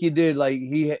I think he did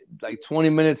he had like 20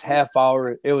 minutes, half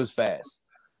hour. It was fast.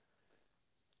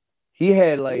 He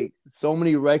had like so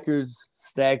many records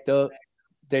stacked up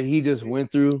that he just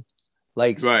went through,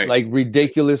 like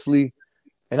ridiculously.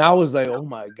 And I was like, oh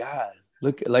my God,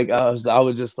 look, like I was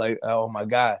just like, oh my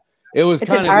God. It was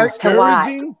kind of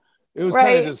discouraging. It was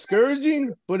kind of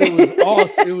discouraging, but it was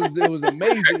awesome. It was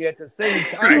amazing at the same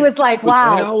time. He was like,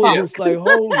 wow. And I was just like,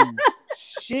 holy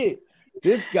shit.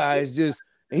 This guy's just,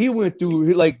 he went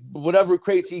through like whatever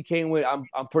crates he came with,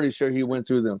 I'm pretty sure he went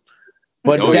through them.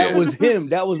 But that was him.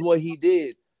 That was what he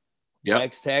did.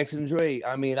 X Tax and Dre.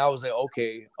 I mean, I was like,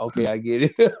 okay, I get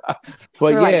it.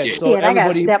 But so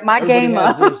everybody, step my game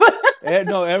up.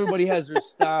 Everybody has their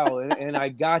style, and I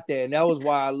got that, and that was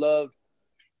why I loved,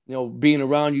 you know, being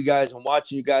around you guys and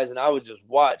watching you guys, and I would just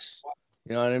watch.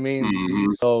 You know what I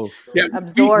mean? So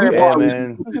absorb.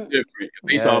 Man. Different.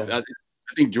 Based off, I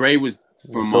think Dre was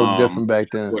from so different back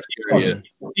then.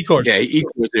 East Coast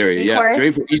area. Yeah, Dre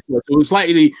from East Coast. So it was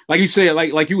slightly, like you said,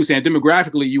 like you were saying,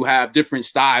 demographically, you have different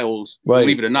styles,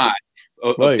 believe it or not,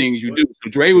 of things you do. So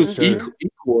Dre was East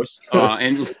Coast,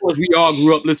 and of course we all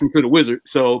grew up listening to the Wizard.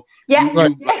 So you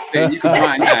can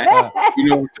find that, you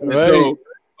know. So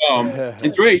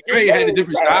and Dre had a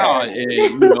different style, and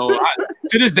you know,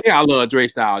 to this day I love Dre's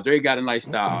style. Dre got a nice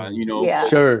style, and you know,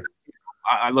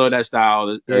 I love that style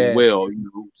as well.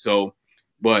 You know, so.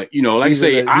 But you know, like I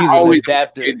say, I always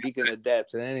adapter. He can adapt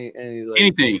to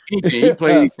anything. He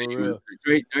plays.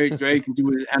 Dre can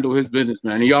handle his business,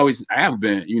 man. He always have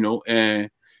been, you know,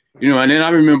 and then I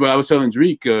remember I was telling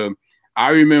Drake, I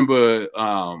remember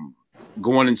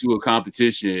going into a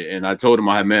competition, and I told him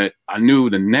I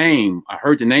knew the name, I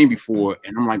heard the name before,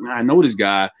 and I'm like, man, I know this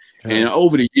guy. And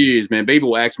over the years, man, Baby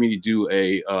will ask me to do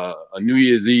a New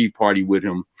Year's Eve party with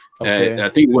him. I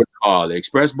think what's called the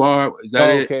Express Bar. Is that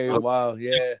it? Okay, wow,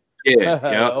 yeah.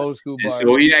 Old school bar.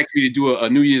 So he asked me to do a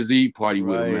New Year's Eve party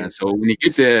with him, man. So when he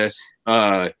get there,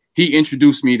 he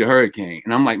introduced me to Hurricane,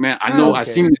 and I'm like, man, I know I've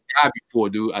seen this guy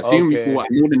before, dude. I've seen him before. I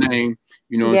know the name.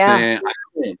 You know what I'm saying? I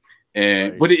know him.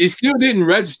 And but it still didn't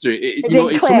register. It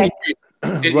didn't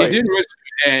register.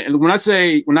 And when I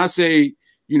say,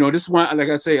 you know, this one, like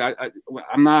I say,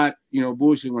 I'm not, you know,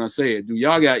 bullshit when I say it, dude.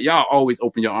 Y'all always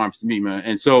open your arms to me, man.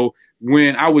 And so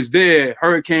when I was there,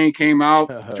 Hurricane came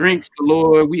out, drinks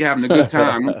galore, we having a good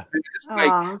time. It's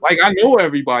like I know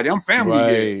everybody. I'm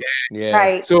family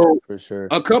here. So for sure,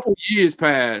 a couple years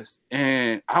passed,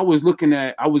 and I was in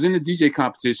the DJ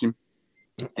competition,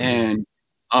 and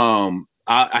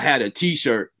I had a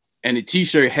T-shirt, and the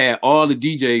T-shirt had all the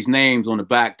DJs' names on the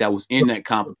back that was in that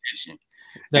competition.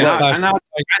 And I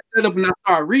set up and I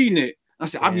started reading it. I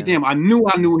said, I'll be damn, I knew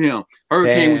him.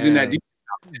 Hurricane was in that.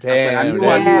 I knew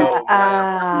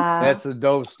that's a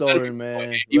dope story,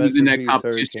 man. He was in that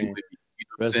competition with me. You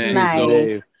know what I'm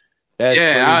saying?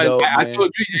 So, I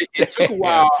told you it took a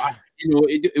while. You know,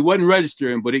 it wasn't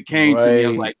registering, but it came to me. I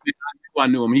was like, I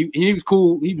knew him. He was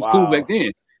cool. He was cool back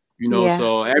then. You know,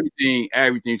 so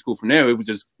everything's cool from there. It was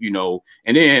just, you know,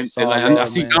 and then I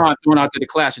see Don throwing out to the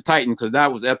Clash of Titans because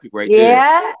that was epic right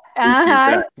there.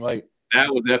 Yeah. Like That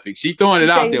was epic. She throwing it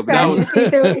out there, but that was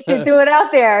she threw it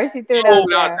out there. She threw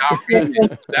it out there.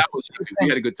 That was epic. We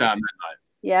had a good time that night.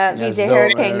 Yeah, DJ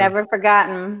Hurricane, never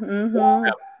forgotten.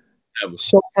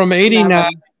 So from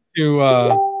 89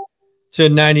 to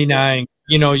 99,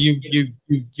 you know,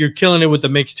 you're killing it with the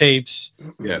mixtapes.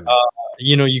 Yeah.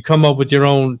 You know, you come up with your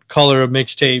own color of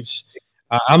mixtapes.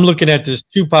 I'm looking at this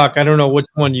Tupac. I don't know which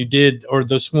one you did or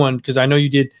this one, because I know you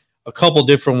did a couple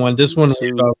different ones. This one was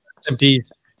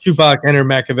Tupac Enter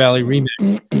Machiavelli remix.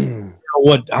 I don't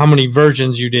know how many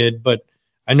versions you did, but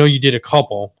I know you did a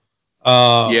couple.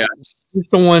 Yeah. Is this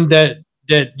the one that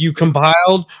you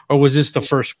compiled, or was this the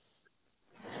first one?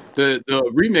 The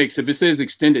remix, if it says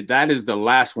extended, that is the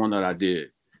last one that I did.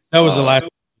 That was the last one.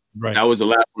 Right. That was the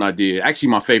last one I did. Actually,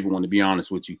 my favorite one, to be honest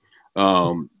with you.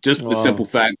 Just the simple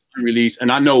fact, release,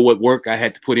 and I know what work I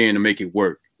had to put in to make it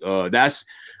work.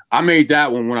 I made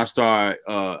that one when I started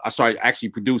actually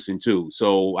producing too.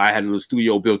 So I had a little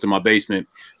studio built in my basement.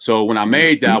 So when I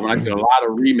made that one, I did a lot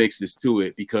of remixes to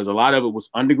it because a lot of it was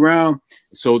underground.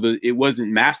 So it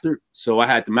wasn't mastered. So I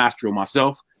had to master it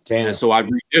myself. Damn. And so I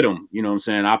redid them. You know what I'm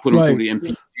saying? I put them through the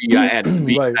MPD. I added the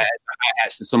beat. I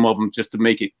added to some of them just to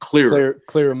make it clearer.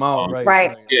 Clear them out.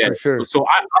 Right. Yeah. For sure. So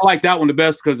I like that one the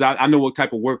best because I know what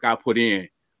type of work I put in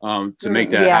to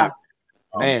make that happen.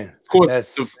 Man, of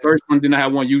course, the first one didn't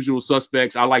have one Usual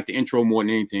Suspects. I like the intro more than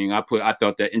anything. I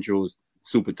thought that intro was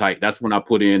super tight. That's when I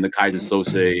put in the Kaiser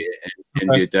Sose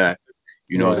and did that.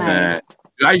 You know what I'm saying?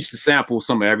 I used to sample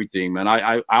some of everything, man.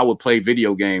 I would play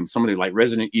video games, somebody like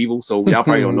Resident Evil. So y'all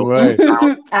probably don't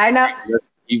know. I know.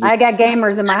 I got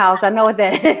gamers in my house. I know what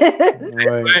that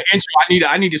is. Intro,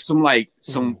 I needed some like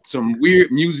some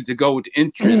weird music to go with the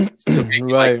entrance to make it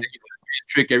like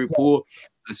trick every pull.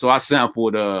 So I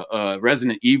sampled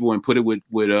Resident Evil and put it with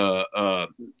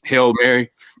Hail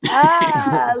Mary.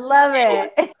 I love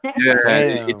it.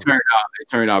 Yeah, it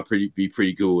turned out pretty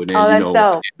good. And then,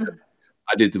 dope.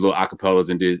 I did the little acapellas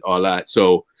and did all that.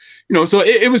 So, so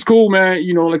it was cool, man.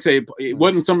 Like I say, it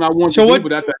wasn't something I wanted to do,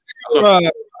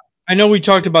 but I know we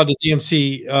talked about the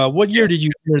DMC. What year did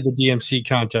you enter the DMC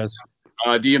contest?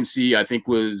 DMC, I think,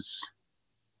 was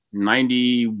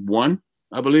 91,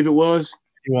 I believe it was.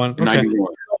 91. Okay.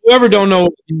 91. Whoever don't know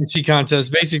the DMC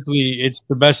contest, basically it's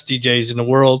the best DJs in the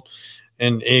world,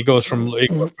 and it goes from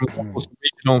local to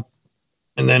regional,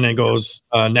 and then it goes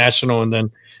national, and then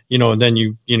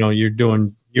you're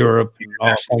doing Europe. And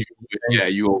all yeah,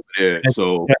 you over there. And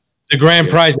so the grand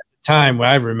prize at the time, what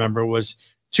I remember, was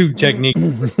 2 techniques.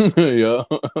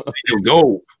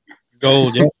 Gold.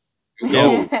 Gold. Yeah.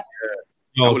 Gold. Yeah.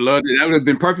 I would love it. That would have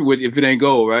been perfect if it ain't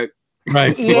gold, right?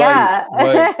 Right. Yeah.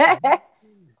 Right.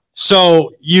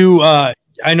 So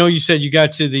I know you said you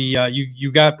got to the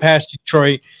you got past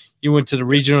Detroit, you went to the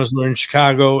regionals in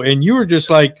Chicago, and you were just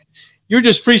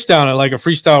freestyling like a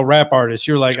freestyle rap artist.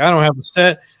 You're like, I don't have a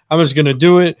set, I'm just gonna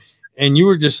do it, and you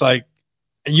were just like,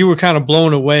 you were kind of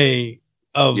blown away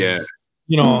of in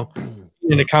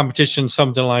a competition,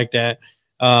 something like that.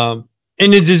 And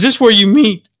is this where you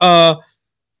meet?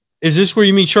 Is this where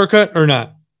you meet Shortcut or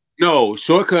not? No,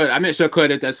 Shortcut. I met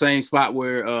Shortcut at that same spot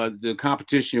where the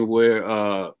competition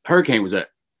where Hurricane was at.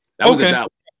 That was at that one.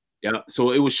 Yeah.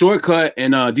 So it was Shortcut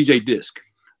and DJ Disc.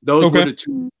 Those were the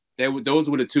two.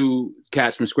 Those were the two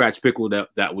cats from Scratch Pickle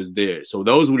that was there. So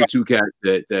those were the two cats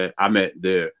that I met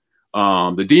there.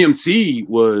 The DMC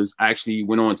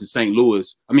went on to St.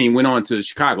 Louis. Went on to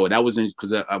Chicago. That was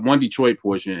because I won Detroit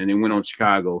portion and then went on to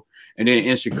Chicago. And then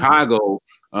in Chicago,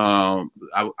 I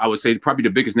would say probably the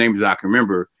biggest names that I can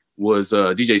remember was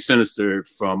DJ Sinister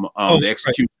from the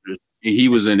Executioners. He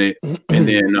was in it. And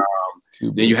then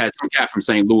you had some cat from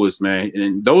St. Louis, man.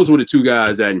 And those were the two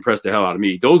guys that impressed the hell out of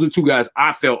me. Those are two guys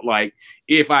I felt like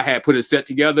if I had put a set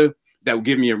together, that would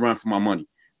give me a run for my money.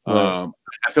 Right.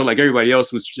 I felt like everybody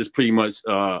else was just pretty much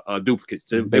duplicates.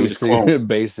 They were just clones.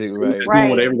 Basic, right? Doing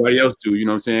what everybody else do. You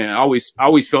know what I'm saying? I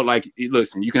always felt like,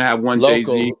 listen, you can have one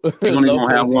Jay-Z, you're only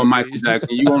gonna have one Michael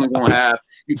Jackson, you only gonna have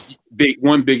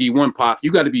one Biggie, one Pac.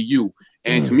 You got to be you.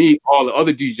 And to me, all the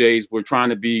other DJs were trying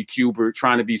to be Cubert,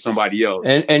 trying to be somebody else.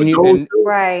 And I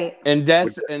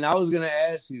was gonna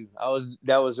ask you.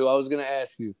 That was who I was gonna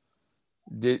ask you.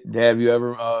 Did you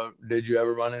ever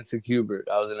run into Cubert?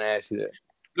 I was gonna ask you that.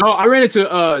 No, I ran into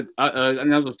and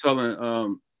I was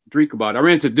telling Drake about it. I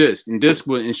ran into Disc, and Disc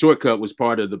and Shortcut was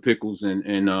part of the Pickles and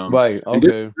right.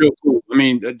 Okay. And real cool.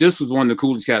 Disc was one of the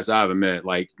coolest cats I ever met.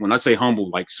 Like when I say humble,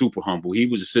 like super humble. He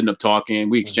was just sitting up talking.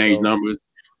 We exchanged numbers.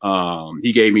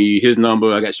 He gave me his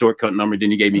number. I got Shortcut number.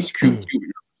 Then he gave me his Cubert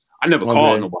number. I never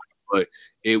called nobody, but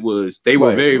they were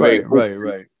very, very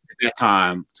right. that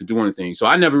time to do anything. So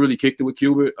I never really kicked it with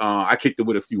Qbert. I kicked it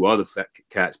with a few other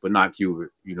cats, but not Qbert.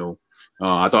 You know,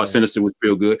 I thought Sinister was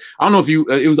real good. I don't know if you.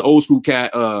 It was an old school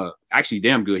cat. Actually,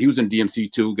 damn good. He was in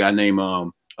DMC too. Guy named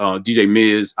DJ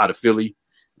Miz out of Philly.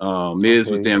 Miz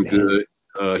was damn good.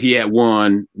 He had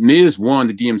won. Miz won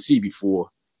the DMC before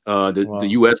the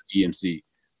US DMC.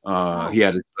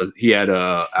 He had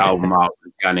a album out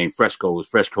with a guy named Fresh Codes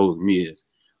Miz.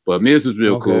 But Miz was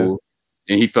real cool,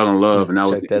 and he fell in love, and that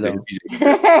was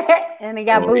and he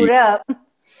got booed up.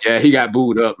 Yeah, he got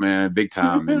booed up, man, big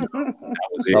time. And,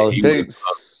 he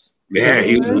was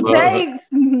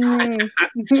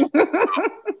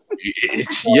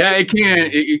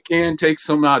it can take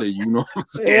some out of you, know what I'm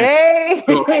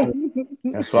saying?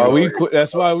 That's why we quit.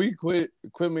 That's why we quit.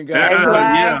 Equipment got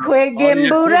I quit getting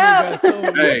booed up.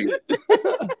 Hey,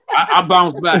 I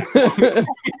bounced back.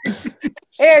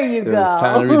 There you go. It's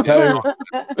time to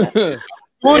retire.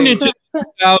 Going into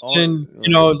 2000, you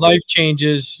know, life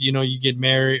changes. You know, you get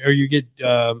married, or you get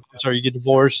you get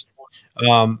divorced.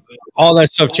 All that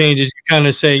stuff changes. You kind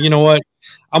of say, you know what,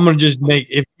 I'm gonna just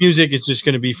if music is just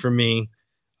gonna be for me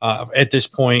at this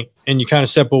point, and you kind of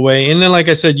step away. And then, like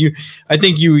I said, I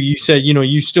think you said, you know,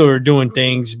 you still are doing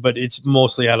things, but it's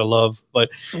mostly out of love. But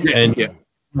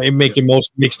making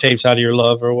most mixtapes out of your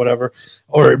love or whatever,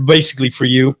 or basically for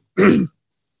you.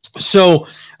 So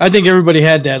I think everybody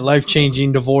had that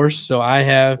life-changing divorce. So I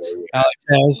have, Alex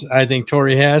has, I think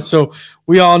Tori has. So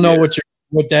we all know what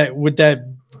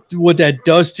that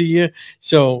does to you.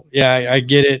 So yeah, I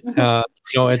get it. You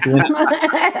know, at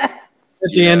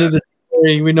the end of the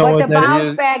story, we know what that is. The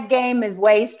bounce back game is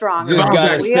way stronger. Just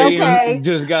gotta stay.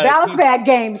 Just gotta bounce back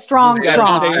game strong.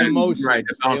 Stay in motion. Right.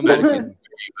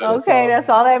 Okay, that's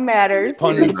all that matters.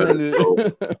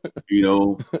 You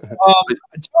know,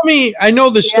 tell me, I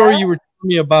know the story you were telling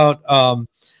me about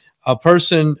a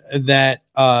person that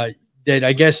I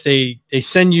guess they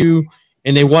send you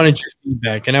and they wanted your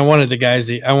feedback, and I wanted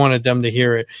them to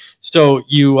hear it. So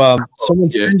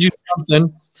someone sends you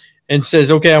something and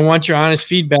says, okay, I want your honest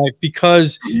feedback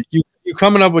because you're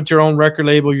coming up with your own record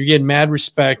label, you're getting mad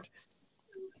respect,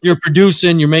 you're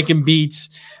producing, you're making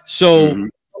beats. So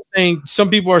some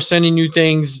people are sending you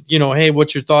things, you know, hey,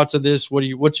 what's your thoughts of this? What's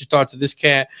your thoughts of this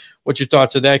cat? What's your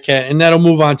thoughts of that cat? And that'll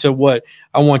move on to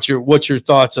what's your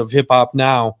thoughts of hip hop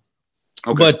now.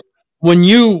 Okay. But when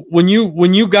you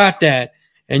got that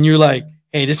and you're like,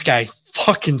 hey, this guy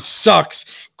fucking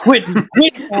sucks. Quit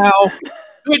now.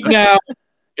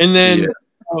 And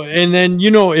then,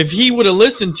 you know, if he would have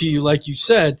listened to you, like you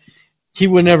said, he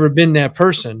would never been that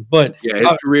person. But his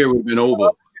career would have been over.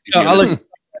 I'll let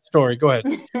story. Go ahead.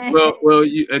 Well,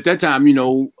 at that time, you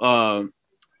know,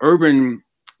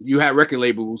 you had record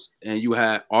labels and you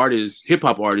had artists, hip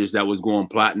hop artists that was going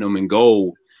platinum and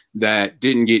gold that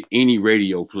didn't get any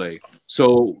radio play.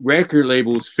 So record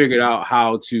labels figured out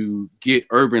how to get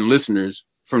urban listeners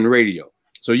from the radio.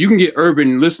 So you can get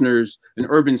urban listeners and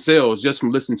urban sales just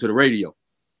from listening to the radio.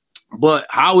 But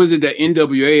how is it that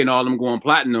NWA and all them going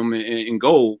platinum and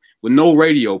gold with no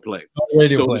radio play?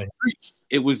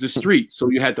 It was the street. So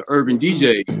you had the urban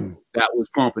DJ that was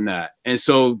pumping that. And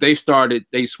so they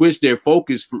switched their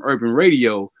focus from urban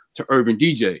radio to urban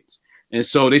DJs. And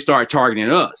so they started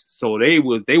targeting us. So I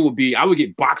would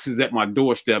get boxes at my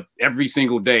doorstep every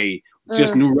single day,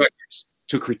 just new records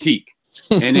to critique.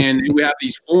 And then we have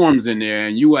these forums in there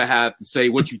and you would have to say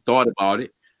what you thought about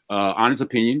it, honest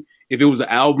opinion. If it was an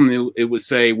album, it would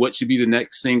say what should be the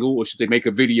next single or should they make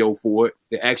a video for it?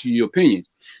 They ask you your opinions.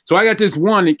 So I got this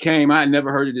one that came. I had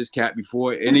never heard of this cat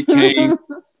before. And it came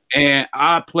and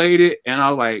I played it and I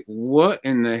was like, what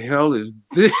in the hell is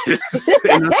this?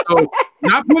 And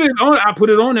I put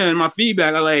it on there in my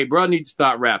feedback. I was like, bro, I need to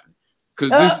stop rapping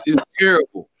because this is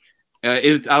terrible.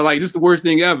 This is the worst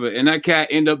thing ever. And that cat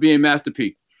ended up being Master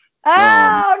P.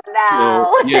 Oh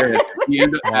no! So, yeah, he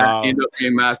ended up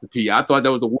being Master P. I thought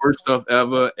that was the worst stuff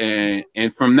ever, and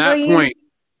from that point,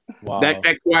 that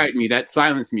quieted me, that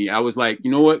silenced me. I was like, you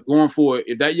know what? Going forward,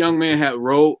 if that young man had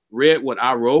read what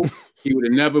I wrote, he would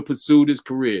have never pursued his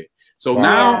career. So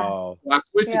now I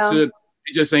switched it to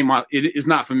it just ain't it's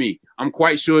not for me. I'm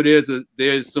quite sure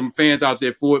there's some fans out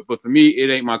there for it, but for me,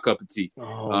 it ain't my cup of tea.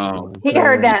 He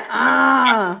heard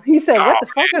that. He said, "What the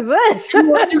fuck is this?"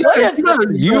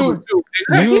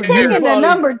 You came in the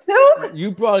number 2.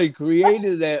 You probably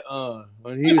created that.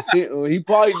 When he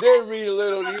probably did read a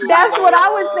little. That's what I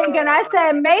was thinking. I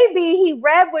said maybe he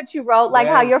read what you wrote, like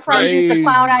how your friends used to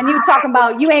clown on you, talking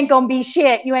about you ain't gonna be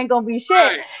shit, you ain't gonna be shit.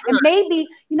 Right. And maybe,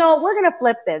 you know, we're gonna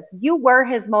flip this. You were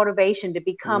his motivation to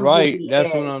become right.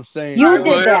 That's what I'm saying. You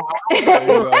did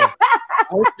that.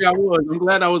 Hopefully I was. I'm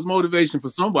glad I was motivation for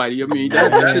somebody. I mean,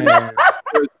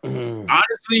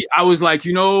 honestly, I was like,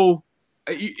 you know,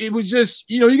 it was just,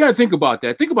 you know, you got to think about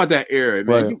that. Think about that era,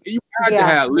 man. Right. You had to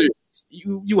have lyrics.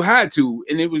 You had to,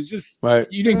 and it was just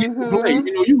you didn't get to play. You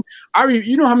know,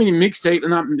 you know how many mixtape,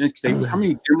 not mixtape, how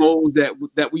many demos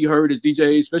that we heard as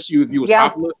DJs, especially if you was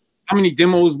popular. How many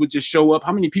demos would just show up?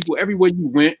 How many people everywhere you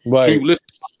went? Can you listen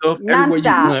to stuff everywhere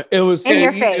you went?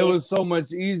 It was so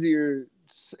much easier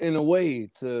in a way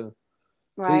to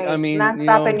I mean,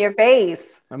 non-stop in your face.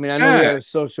 I mean, I know we have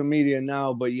social media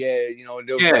now, but you know,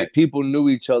 there was like people knew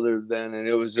each other then, and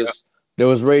it was just there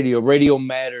was radio. Radio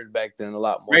mattered back then a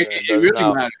lot more. Than it does really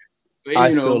now. mattered. I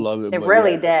still love it. It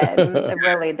really did. It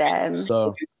really did.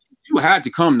 So you had to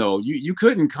come though. You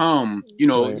couldn't come. You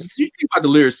know, you think about the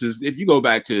lyricists. If you go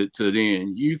back to the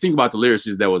end, you think about the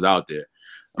lyricists that was out there.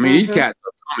 I mean, these cats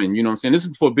are coming. You know what I'm saying? This is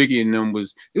before Biggie and them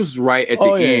was. It was right at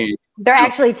the end. They're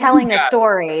actually telling a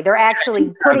story. They're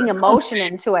actually putting emotion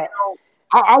into it.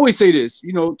 I always say this,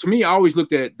 you know, to me, I always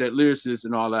looked at that lyricists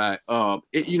and all that.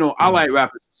 You know, I like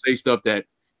rappers who say stuff that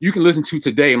you can listen to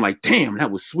today. I'm like, damn,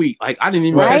 that was sweet. Like, I didn't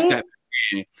even catch that.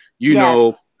 You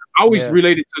know, I always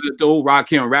related to the old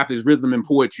Rakim rappers, rhythm and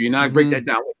poetry. And I break that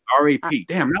down with R.A.P.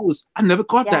 Damn, I never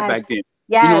caught that back then.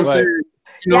 You know what I'm saying?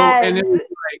 You know, and it was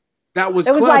like, that was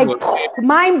clever. It was like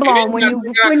mind blown when you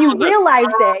realized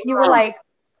it. You were like,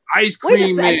 Ice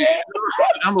Cream Man.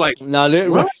 I'm like, no,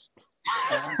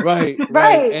 right.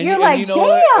 And you're like, you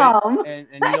know damn. And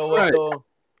you know what though?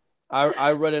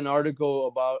 I read an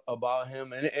article about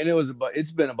him, and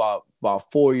it's been about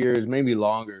 4 years, maybe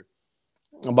longer,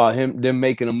 about them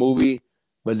making a movie.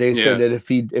 But they said that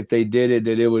if they did it,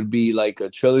 that it would be like a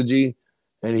trilogy,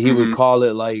 and he would call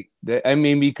it like that. I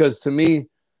mean, because to me,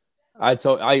 I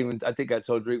think I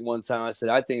told Drake one time, I said,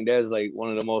 I think that's like one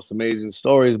of the most amazing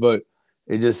stories, but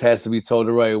it just has to be told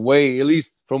the right way, at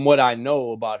least from what I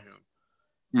know about him.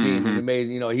 Being an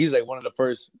amazing, you know, he's like one of the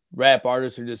first rap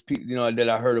artists who just, you know, that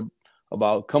I heard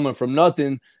about coming from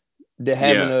nothing to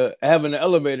having an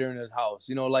elevator in his house.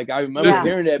 You know, like I remember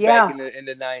hearing that back in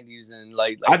the 90s, and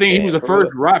like I think he was the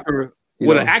first rapper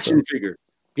with an action figure.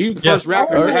 He was the first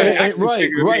rapper. Right.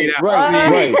 Exactly.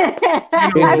 I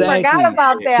forgot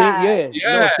about that. You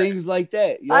know, things like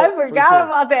that. I forgot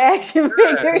about the action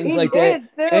figure. Things like that.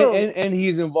 And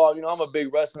he's involved. You know, I'm a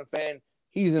big wrestling fan.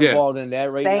 He's involved in that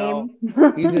right now.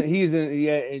 He's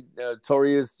in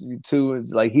Notorious too.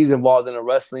 It's like he's involved in a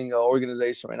wrestling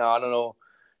organization right now. I don't know.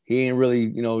 He ain't really,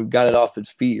 you know, got it off his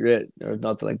feet yet or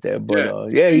nothing like that.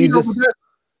 But he's just.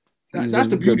 That's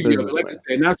the beauty of it. Like I said,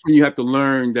 and that's when you have to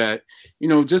learn that, you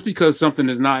know, just because something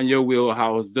is not in your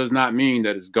wheelhouse does not mean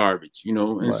that it's garbage, you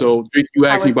know. And so you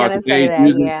asked me about today's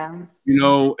music. You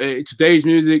know, today's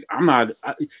music, I'm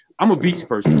a beats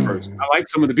person first. I like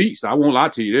some of the beats. I won't lie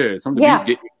to you there. Some of the beats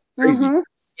get me crazy.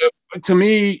 But to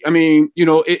me, I mean, you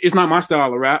know, it's not my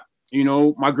style of rap. You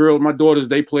know, my daughters,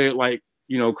 they play it like,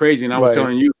 you know, crazy. And I was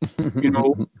telling you, you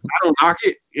know, I don't knock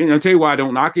it. And I'll tell you why I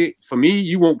don't knock it. For me,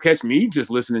 you won't catch me just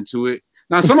listening to it.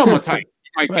 Now, some of them are tight.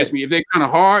 You might catch me. If they're kind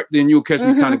of hard, then you'll catch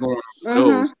me kind of going on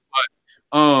those.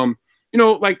 But, you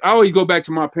know, like I always go back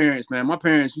to my parents, man. My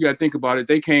parents, you got to think about it.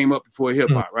 They came up before hip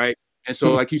hop, right? And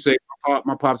so, like you say,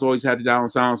 my pops always had the down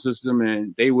sound system,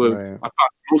 and they were my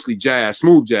pops mostly jazz,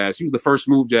 smooth jazz. He was the first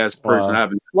smooth jazz person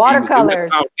I've been.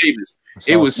 Watercolors.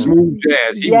 It was smooth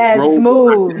jazz.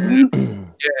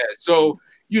 Smooth. So,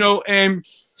 you know, and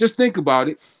just think about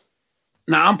it.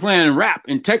 Now I'm playing rap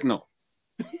and techno.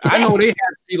 I know they have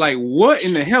to be like, what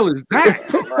in the hell is that?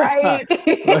 Right.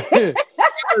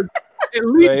 At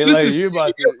least this is hip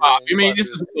hop. I mean, this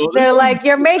is. They're like,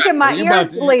 you're making my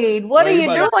ears bleed. What are you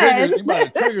doing? You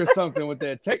about to trigger something with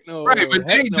that techno, right? But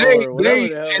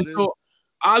so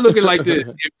I look at it like this: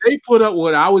 if they put up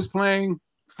what I was playing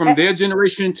from their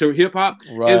generation to hip hop,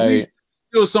 at least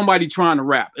still somebody trying to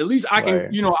rap. At least I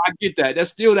can, you know, I get that. That's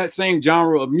still that same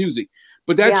genre of music.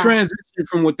 But that transition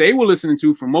from what they were listening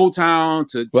to, from Motown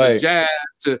to jazz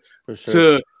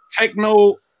to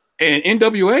techno and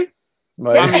NWA.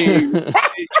 I mean,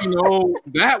 you know,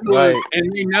 that was,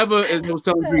 and they never, as I was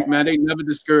telling Greek, man, they never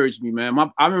discouraged me, man.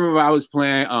 I remember I was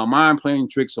playing Mind Playing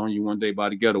Tricks on You one day by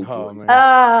the Ghetto Boys. Man.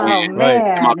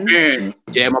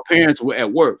 My parents were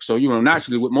at work. So, you know,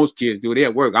 naturally what most kids do, they're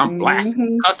at work. I'm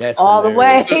blasting. That's all the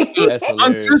way. That's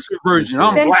uncensored version.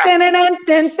 I'm blasting.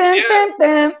 So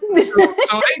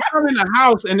they come in the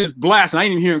house and it's blasting. I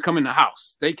didn't even hear them come in the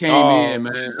house. They came in,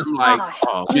 man. I'm like,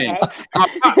 oh, man. My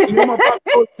pop, you know,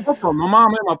 my mom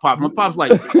and my pop. My pop's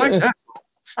like, I like that.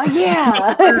 Oh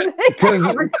yeah.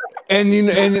 and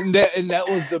that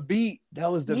was the beat.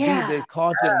 That was the beat that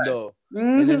caught them though.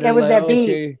 That was that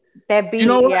beat. That beat, you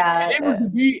know, yeah. It was the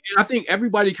beat, and I think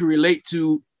everybody can relate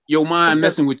to your mind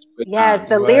messing with you. Yes,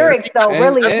 the lyrics though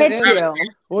really hit you.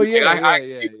 Well, yeah, I can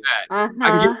get that. I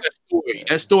can get that story.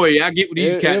 That story, I get what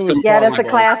these cats come. Yeah, that's a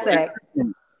classic.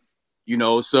 You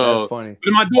know, so that's funny.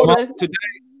 But my daughters today,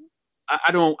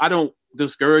 I don't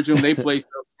discourage them. They play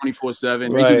stuff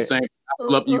 24/7. They do the same.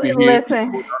 You can hear.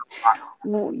 Listen,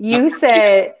 you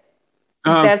said.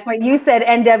 That's what you said,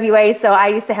 NWA. So I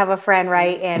used to have a friend,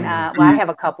 right? And well, I have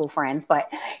a couple friends, but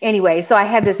anyway, so I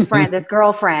had this friend, this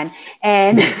girlfriend,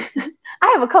 and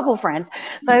I have a couple friends.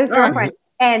 So I had this girlfriend,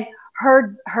 and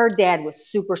her dad was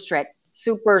super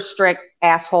strict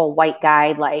asshole white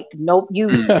guy. Like, nope,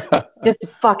 you just a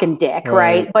fucking dick,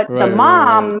 right? But the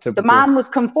mom was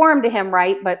conformed to him,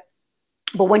 right? But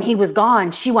when he was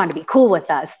gone, she wanted to be cool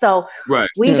with us. So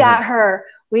we got her.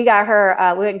 We went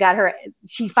and got her.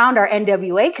 She found our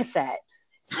NWA cassette,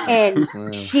 and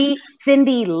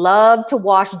Cindy loved to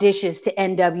wash dishes to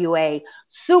NWA.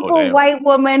 Super white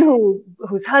woman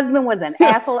whose husband was an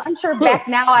asshole. I'm sure back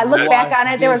now, I look back on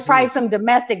it, there was probably some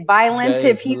domestic violence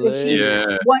if she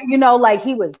you know, like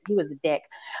he was a dick,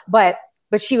 but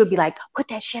she would be like, put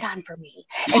that shit on for me.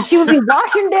 And she would be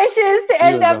washing dishes to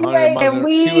NWA, and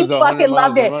we fucking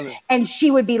loved it. And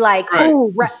she would be like,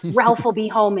 ooh, Ralph will be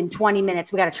home in 20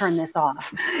 minutes. We got to turn this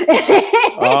off.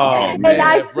 And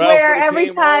I swear,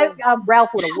 every time,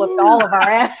 Ralph would have whooped all of our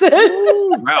asses.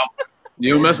 Ralph.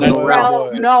 You don't mess with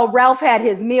Ralph. No, Ralph had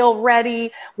his meal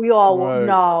ready. We all,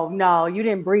 no, you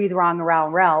didn't breathe wrong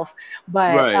around Ralph.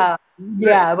 But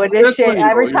yeah, but this shit, funny,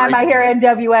 every time I hear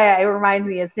NWA, it reminds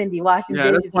me of Cindy washing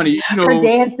dishes. That's funny. You know, her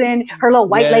dancing, her little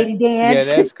white lady dance. Yeah,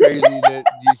 that's crazy that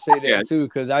you say that too,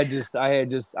 because I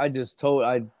just told,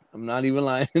 I'm not even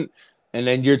lying. And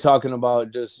then you're talking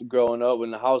about just growing up in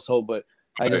the household, but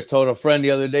I just told a friend the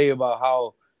other day about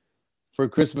how for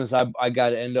Christmas I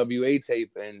got an NWA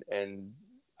tape, and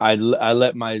I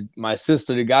let my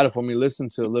sister that got it for me listen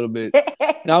to a little bit.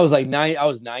 And I was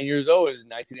 9 years old. It was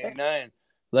 1989.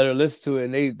 Let her listen to it,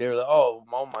 and they were like,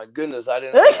 oh my goodness, I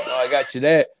didn't know I got you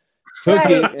that. Took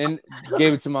it and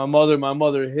gave it to my mother. My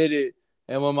mother hid it,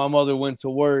 and when my mother went to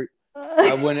work,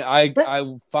 I found it.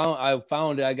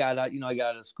 I got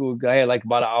out of school. I had like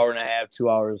about an hour and a half, 2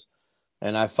 hours,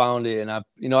 and I found it. And I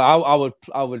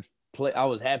would play. I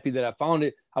was happy that I found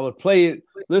it. I would play it,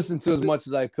 listen to as much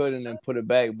as I could, and then put it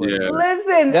back. But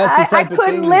listen, I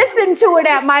couldn't listen to it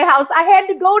at my house. I had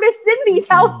to go to Cindy's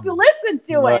house to listen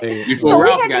to it.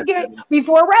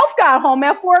 Before Ralph got home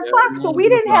at 4 o'clock, so we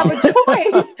didn't have a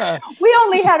choice. We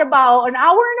only had about an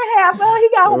hour and a half. Well, he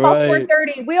got home about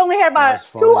 4:30. We only had about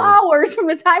 2 hours from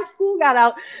the time school got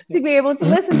out to be able to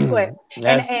listen to it.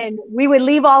 And we would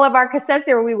leave all of our cassettes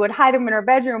there. We would hide them in our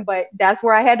bedroom, but that's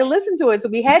where I had to listen to it. So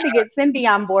we had to get Cindy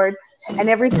on board. And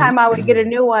every time I would get a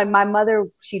new one, my mother,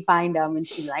 she'd find them and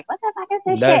she'd be like, what the fuck is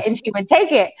this shit? And she would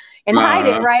take it and hide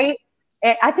it, right?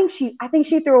 And I think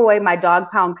she threw away my Dog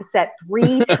Pound cassette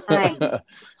 3 times.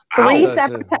 3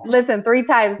 separate times. Listen, 3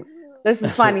 times. This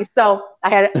is funny. So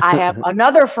I have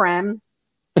another friend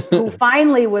who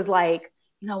finally was like,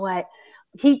 you know what?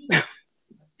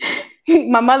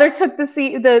 My mother took the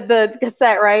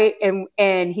cassette, right?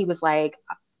 And he was like,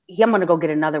 I'm going to go get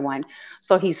another one.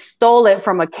 So he stole it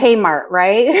from a Kmart,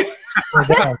 right?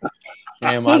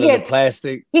 Damn, out of the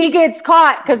plastic. He gets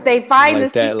caught because they find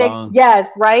like this. Yes,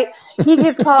 right? He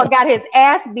gets caught, got his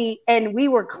ass beat, and we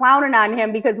were clowning on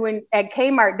him because when at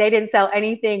Kmart, they didn't sell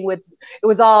anything it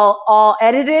was all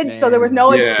edited. Damn. So there was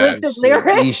no explicit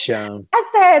lyrics. I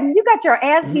said, you got your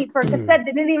ass beat for a cassette that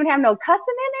didn't even have no cussing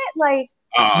in it? Like,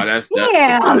 oh, that's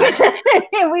damn.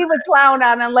 We would clown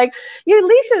on him like, you at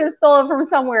least should have stolen from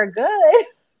somewhere good.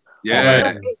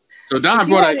 Yeah. So Don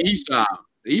brought out Esau.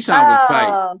 Esau was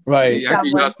tight. Right.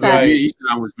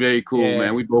 Esau was very cool,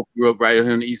 man. We both grew up right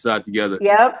here in the East Side together.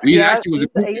 Yep. Actually was a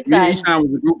group. Me and Esau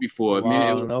was a group before.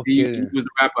 Wow, he was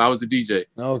a rapper. I was a DJ.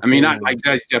 I mean, not like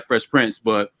Jazzy Jeff Fresh Prince,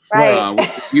 but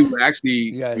we were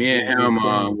actually, me and him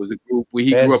was a group.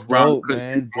 He grew up around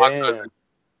my cousin.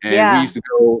 And we used to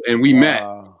go, and we met.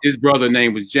 His brother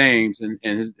name was James, and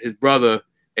his brother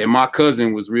and my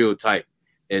cousin was real tight.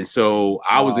 And so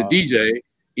I was a DJ.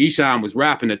 Eshawn was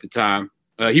rapping at the time.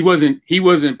 He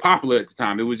wasn't popular at the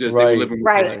time. It was just they were living with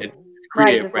right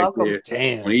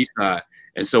there on the East Side.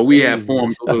 And so we had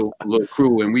formed a little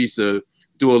crew, and we used to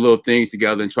do a little things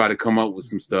together and try to come up with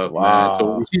some stuff, man.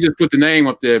 So she just put the name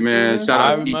up there, man. Shout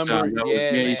out to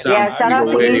Eshawn. Shout out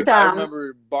to Eshawn. I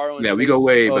remember borrowing we go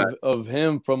way back of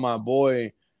him from my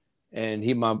boy, and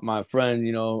he my friend,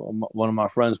 one of my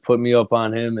friends put me up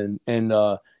on him, and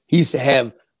he used to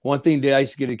have one thing that I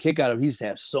used to get a kick out of. He used to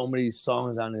have so many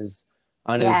songs on his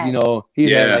on his, you know,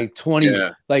 he had like 20,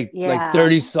 like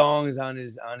 30 songs on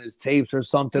his tapes or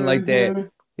something like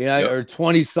that. Yeah, or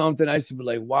 20 something. I used to be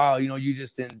like, wow, you know, you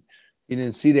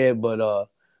didn't see that, but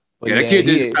that kid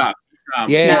didn't stop.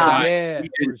 He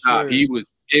didn't stop. He was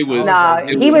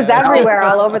everywhere,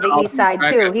 all over the east side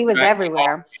too. He was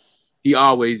everywhere. He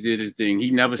always did his thing. He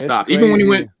never stopped. Even when he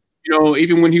went, you know,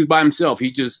 even when he was by himself,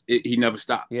 he never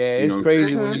stopped. Yeah, it's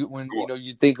crazy when you know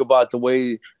you think about the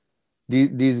way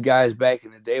these guys back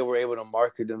in the day were able to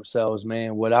market themselves,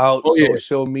 man, without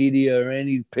social media or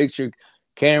any picture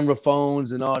camera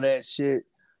phones and all that shit.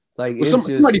 Like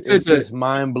it's just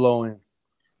mind blowing.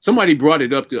 Somebody brought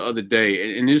it up the other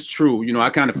day, and it's true. You know,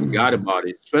 I kind of forgot about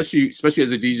it, especially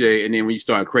as a DJ. And then when you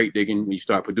start crate digging, when you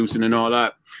start producing and all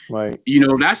that, right? You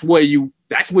know, that's where you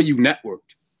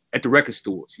networked at the record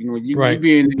stores. You know, you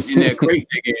be in that crate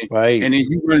digging, right? And then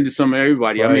you run into some of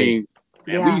everybody. Right. I mean,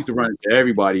 man, we used to run into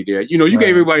everybody there. You know, you gave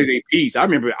everybody their piece. I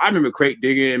remember crate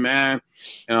digging, man,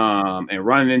 and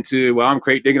running into. Well, I'm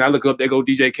crate digging. I look up, they go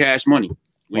DJ Cash Money.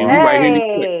 We right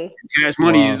here. Cash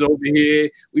Money is over here.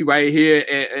 We right here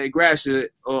at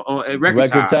Gratiot at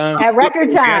record time. At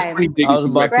record time. I was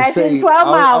about to say 12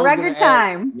 Mile record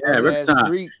time. Yeah, record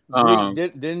time.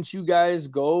 Didn't you guys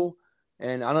go?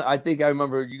 And I think I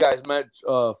remember you guys met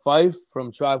Fife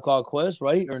from Tribe Called Quest,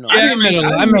 right? Or no?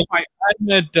 Yeah, I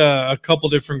met a couple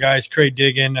different guys, Craig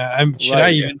Diggin. Not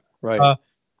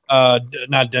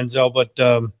Denzel, but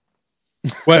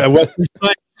Wesley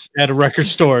Snipes at a record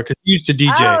store because he used to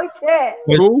DJ. Oh shit!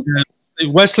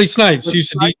 Wesley Snipes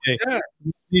used to DJ.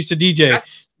 He used to DJ.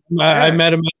 I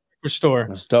met him at a record store.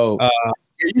 That's dope.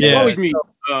 You always meet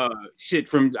shit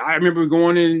from. I remember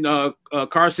going in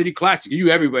Car City Classic. You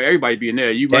everybody being there.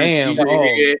 You damn.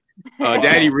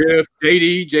 Daddy Riff,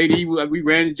 JD. We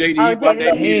ran to JD.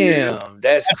 Damn,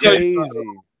 that's crazy.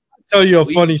 Tell you a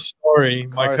funny story.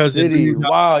 My cousin. City.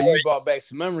 Wow, you brought back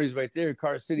some memories right there.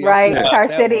 Car City. Right, Car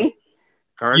City.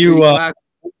 You at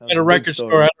a record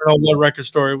store. I don't know what record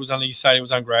store. It was on the east side. It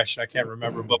was on Gratiot. I can't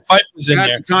remember. But Fife was in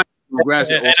there. We lived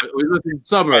in the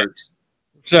suburbs.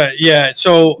 So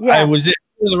I was in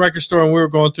the record store and we were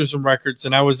going through some records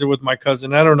and I was there with my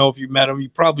cousin. I don't know if you met him. You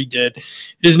probably did.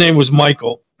 His name was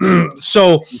Michael.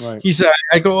 He said,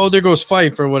 I go, oh, there goes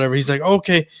Fife or whatever. He's like,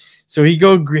 okay. So he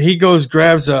goes,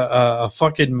 grabs a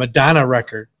fucking Madonna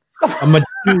record. A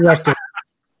Madonna record.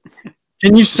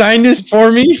 Can you sign this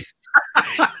for me?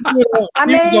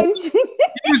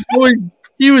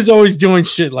 He was always doing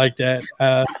shit like that.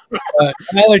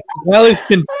 Alex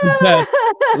can see that.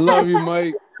 Love you,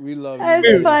 Mike. We love you.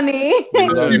 That's funny. We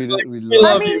love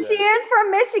you. She is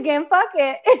from Michigan. Fuck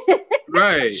it.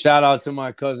 Right. Shout out to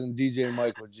my cousin DJ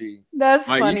Michael G. That's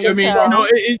funny. I mean, you know,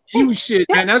 you shit,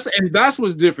 man. That's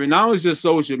what's different. Now it's just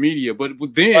social media, but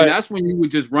then that's when you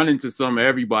would just run into some of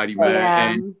everybody,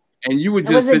 man. And you would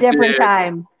just sit there. It was a different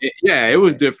time. Yeah, it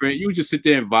was different. You would just sit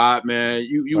there and vibe, man.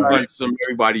 You run some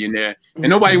everybody in there, and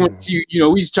nobody wants to. You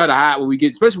know, we just try to hide what we get,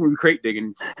 especially when we crate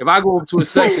digging. If I go over to a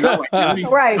section, I'm like, I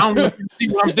don't want to see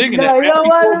what I'm digging at.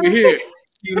 Over here.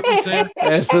 You know what I'm saying?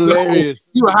 That's hilarious.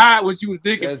 You hide what you was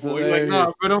digging for. You're like,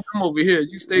 nah, bro, don't come over here.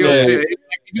 You stay over there.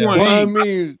 You want to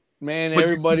leave. Man,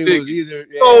 everybody was either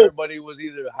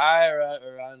high or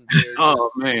on. Oh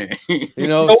man, you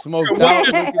know, smoked out,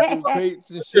 looking through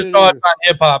crates and shit. On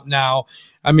hip hop now.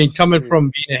 I mean, coming from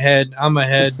being ahead, I'm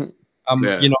ahead. I'm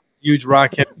you know, huge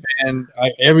Rakim fan.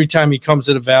 Every time he comes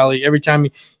to the Valley, every time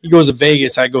he goes to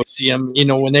Vegas, I go see him. You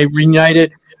know, when they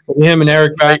reunited with him and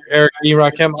Eric E.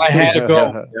 Rakim, I had to go.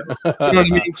 You know what I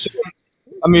mean? So,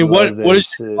 I mean, what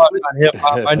is your thought on hip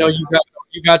hop? I know you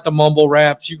got the mumble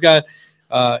raps, you got.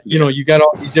 You know, you got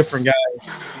all these different guys.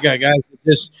 You got guys that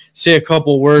just say a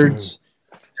couple words.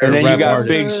 And then you got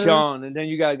Big Sean. And then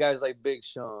you got guys like Big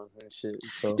Sean and shit.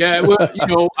 So. Yeah, well, you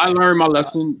know, I learned my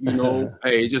lesson. You know,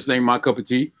 hey, it just ain't my cup of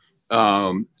tea.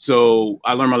 So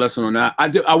I learned my lesson on that.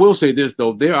 I will say this,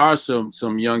 though. There are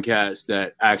some young cats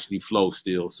that actually flow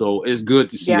still. So it's good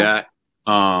to see that.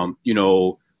 You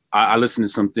know, I listen to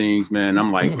some things, man.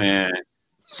 I'm like, man.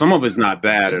 Some of it's not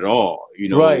bad at all, you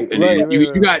know.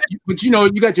 You got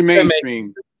your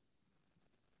mainstream.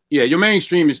 Yeah, your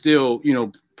mainstream is still, you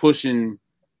know, pushing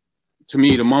to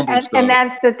me the mumble stuff. And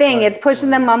that's the thing; it's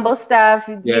pushing the mumble stuff.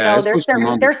 You know,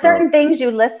 there's certain things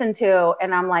you listen to,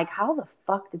 and I'm like, how the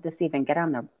fuck did this even get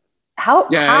on the How?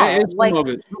 Some of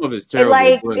it's terrible.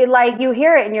 Like you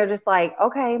hear it and you're just like,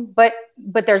 okay, but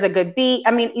there's a good beat.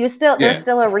 I mean, there's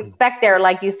still a respect there,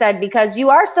 like you said, because you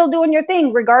are still doing your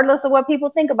thing, regardless of what people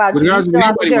think about you. You still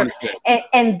have to do it.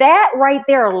 And that right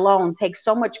there alone takes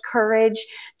so much courage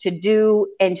to do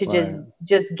and to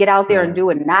just get out there and do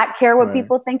and not care what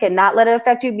people think and not let it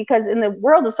affect you, because in the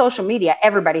world of social media,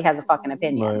 everybody has a fucking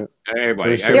opinion.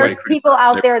 There's people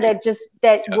out there that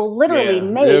will literally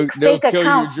make fake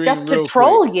accounts just to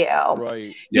troll you.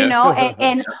 You know,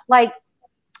 and like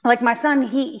my son,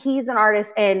 he's an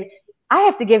artist, and I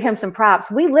have to give him some props.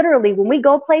 We literally, when we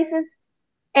go places,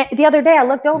 and the other day I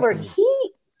looked over,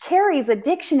 he carries a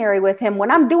dictionary with him when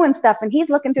I'm doing stuff, and he's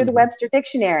looking through the Webster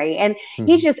dictionary, and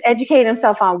he's just educating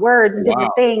himself on words and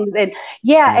different things. And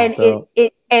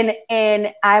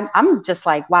and I'm just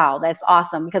like, wow, that's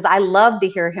awesome, because I love to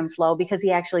hear him flow, because he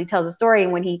actually tells a story,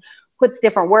 and when he puts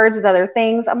different words with other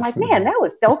things, I'm like, man, that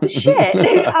was dope as shit.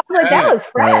 I'm like, that was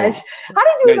fresh. How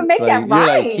did you even make that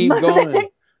rhyme? Like, keep going.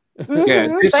 But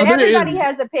everybody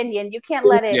has opinion. You can't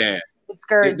let it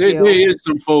discourage you. There is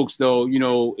some folks, though,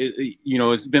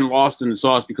 it's been lost in the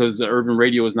sauce because the urban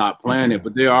radio is not playing it,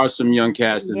 but there are some young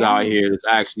casters out here that's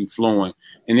actually flowing.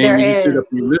 And then when you sit up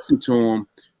and you listen to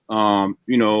them,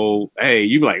 hey,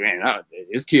 you be like, man,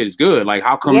 this kid is good. Like,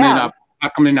 how come they're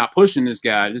not pushing this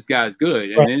guy? This guy's good.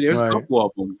 And then there's a couple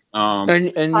of them.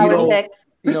 That's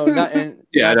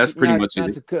pretty much it.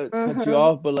 Not to cut you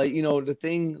off, but like, the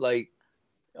thing, like,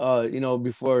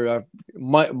 before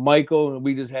Michael,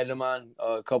 we just had him on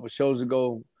a couple shows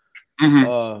ago.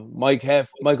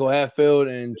 Michael Hatfield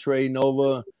and Trey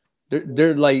Nova,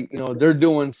 they're like, they're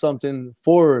doing something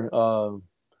for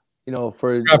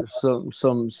for some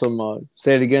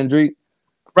say it again, Drake.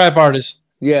 Rap artists.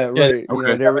 Yeah, right.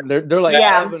 Okay. They're like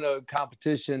having a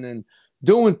competition and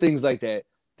doing things like that.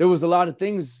 There was a lot of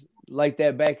things like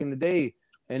that back in the day,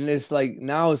 and it's like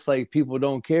now it's like people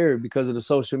don't care because of the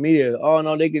social media. Oh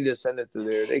no, they can just send it to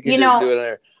there. They can just do it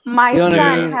there. My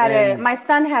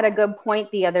son had a good point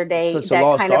the other day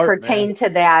that kind of pertained to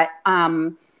that.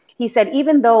 He said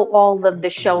even though all of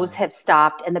the shows have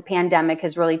stopped and the pandemic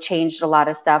has really changed a lot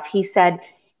of stuff, he said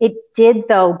it did,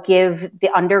 though, give the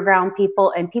underground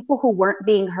people and people who weren't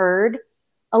being heard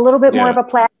a little bit more of a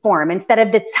platform, instead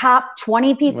of the top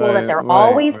 20 people that they're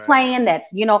always playing. That's,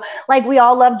 like, we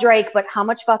all love Drake, but how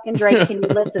much fucking Drake can you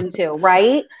listen to,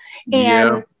 right?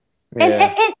 And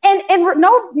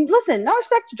no, listen, no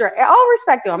respect to Drake. All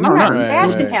respect to him. I'm not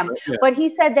bashing him. But he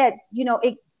said that,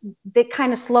 they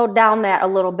kind of slowed down that a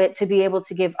little bit to be able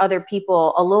to give other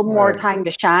people a little more time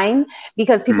to shine,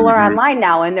 because people are online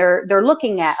now and they're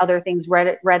looking at other things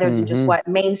rather than just what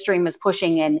mainstream is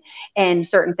pushing and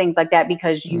certain things like that,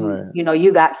 because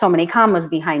you got so many commas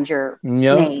behind your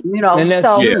name, and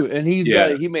that's true. And he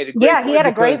made a great point. He had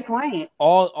a great point.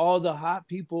 All the hot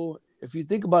people, if you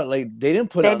think about it, like, they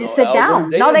didn't put out no sit album.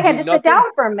 Down. They had to sit down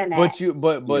for a minute.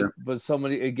 But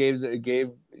somebody, it gave it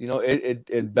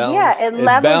balanced. Yeah, it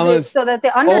leveled it so that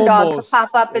the underdog could pop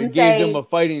up and gave them a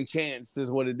fighting chance,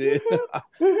 is what it did.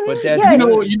 But that's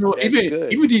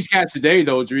even these cats today,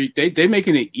 though, Drake, they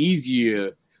making it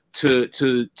easier I'll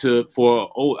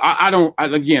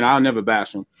never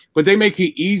bash them, but they make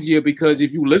it easier because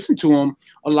if you listen to them,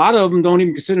 a lot of them don't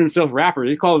even consider themselves rappers.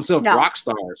 They call themselves rock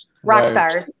stars.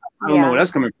 Stars. I don't know where that's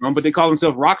coming from, but they call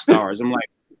themselves rock stars. I'm like,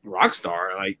 rock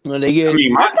star? Like, well, they get,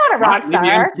 I'm not a rock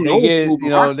star. They get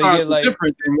like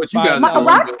different than what you guys. A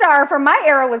rock star from my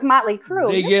era was Motley Crue.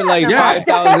 They get like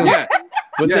 5,000.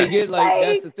 But they get like,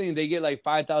 that's the thing. They get like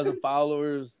 5,000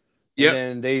 followers. Yeah,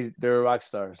 and they're a rock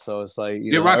star, so it's like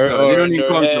they're rock star. They don't even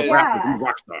call themselves rappers.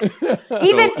 Rock star.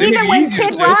 Even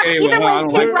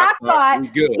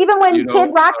when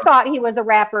Kid Rock thought he was a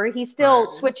rapper, he still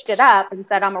switched it up and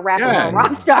said, "I'm a rapper, I'm a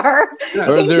rock star."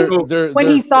 They're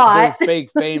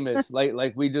fake famous,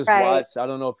 like we just watched. I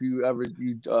don't know if you ever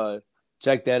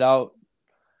check that out.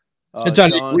 It's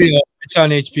on HBO. It's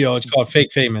on HBO. It's called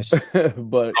Fake Famous.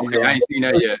 But I ain't seen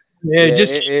that yet. Yeah,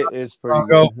 it's pretty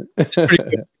good. It's pretty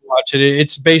good. Watch it.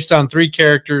 It's based on 3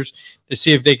 characters to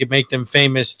see if they could make them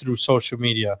famous through social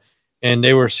media, and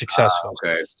they were successful.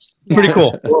 Okay, pretty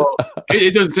cool. Well,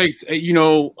 it doesn't take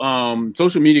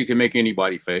social media can make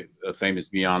anybody famous.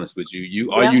 To be honest with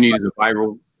you, all you need is a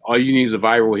viral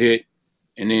hit,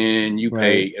 and then you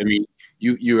pay. I mean,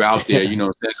 you're out there. A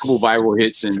couple viral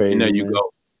hits, and there you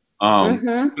go.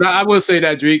 But I will say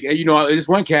that, Drake. This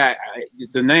one cat.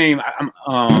 The name.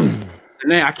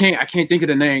 I can't think of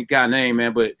the guy name,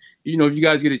 man. But if you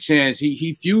guys get a chance,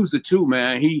 he fused the two,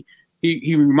 man. He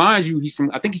reminds you.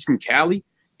 I think he's from Cali.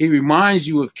 He reminds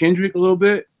you of Kendrick a little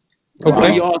bit.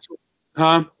 Okay. He also,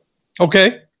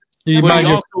 Okay.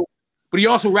 but he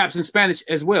also raps in Spanish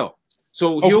as well.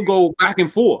 So he'll go back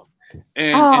and forth.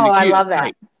 And the kid I love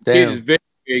that. The kid is very,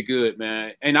 very good,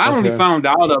 man. And I only found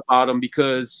out about him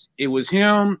because it was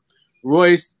him,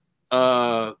 Royce,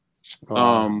 damn,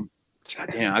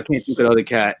 I can't think of the other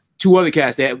cat. 2 other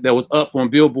cats that was up on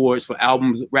billboards for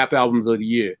rap albums of the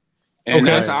year. And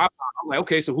that's how I'm like,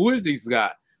 okay, so who is this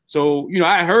guy? So, you know,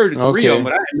 I heard it's 3 of them,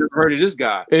 but I had never heard of this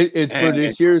guy. It's for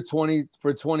this year, 2021?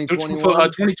 For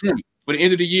 2020. For the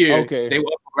end of the year, they were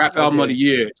up for rap album of the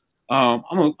year. I'm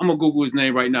gonna Google his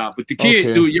name right now. But the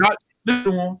kid, dude, y'all listen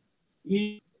to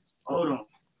him. Hold on.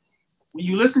 When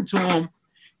you listen to him,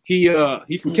 he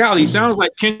from Cali. He sounds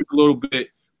like Kendrick a little bit,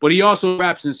 but he also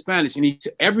raps in Spanish. And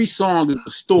every song is a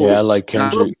story. Yeah, I like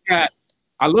Kendrick.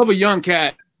 I love a young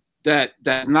cat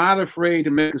that's not afraid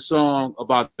to make a song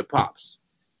about the pops.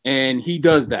 And he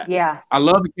does that. Yeah. I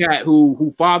love a cat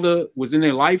who father was in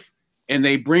their life and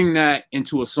they bring that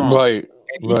into a song. Right.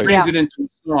 And he brings it into a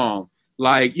song.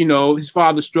 Like, you know, his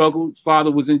father struggled. His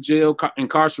father was in jail,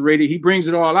 incarcerated. He brings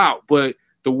it all out. But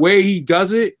the way he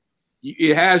does it,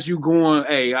 it has you going,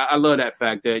 hey, I love that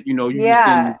fact that, you know, you just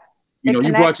didn't, you know,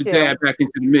 you brought your dad back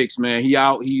into the mix, man. He's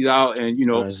out. And, you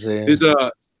know,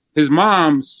 his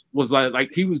mom's was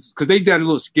like he was, because they did a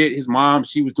little skit. His mom,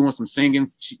 she was doing some singing.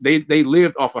 They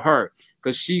lived off of her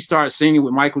because she started singing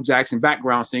with Michael Jackson,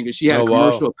 background singer. She had a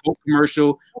commercial, a Coke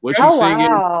commercial where she's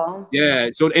singing. Wow.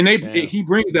 Yeah. So, and he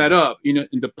brings that up, you know,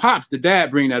 and the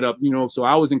dad bring that up, you know. So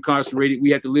I was incarcerated.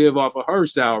 We had to live off of her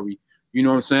salary. You know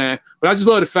what I'm saying? But I just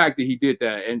love the fact that he did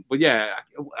that. But yeah,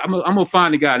 I'm gonna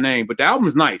find the guy's name. But the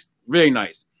album's nice, very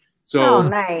nice. So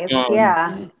nice.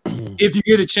 Yeah. If you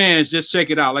get a chance, just check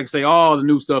it out. Like I say, all the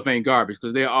new stuff ain't garbage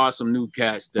because there are some new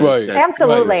cats.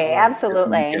 Absolutely. That's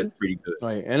pretty good.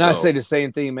 Right. And I say the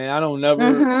same thing, man. I don't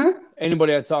never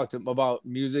anybody I talk to about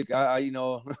music. I you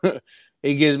know,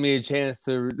 it gives me a chance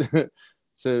to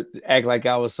act like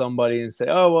I was somebody and say,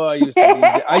 oh well, I used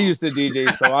to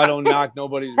DJ, so I don't knock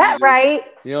nobody's music. Right.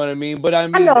 You know what I mean? But I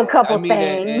mean, I know a couple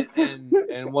things.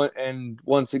 And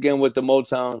once again with the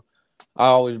Motown, I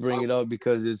always bring it up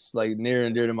because it's like near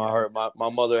and dear to my heart. My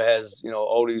mother has, you know,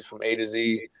 oldies from A to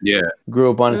Z. Yeah.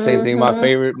 Grew up on the same thing. My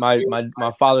favorite, my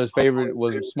father's favorite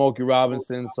was Smokey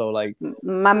Robinson. So like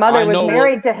my mother was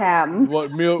married to him.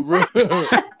 What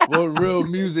real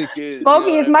music is.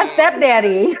 Smokey is my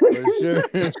stepdaddy. For sure.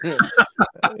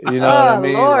 You know what I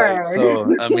mean? Like,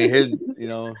 so I mean you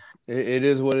know, it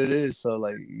is what it is. So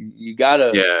like you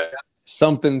gotta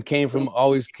something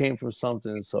always came from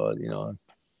something. So, you know.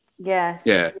 Yeah.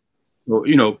 Yeah. Well,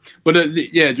 you know, but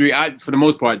Dre, for the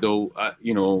most part though,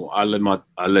 you know, I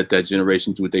let that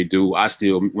generation do what they do. I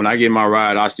still, when I get my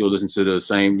ride, I still listen to the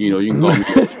same, you know, you can call me.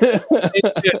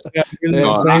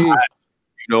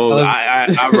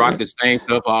 I rock the same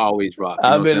stuff I always rock.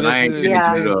 I've been listening to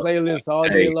the same playlists all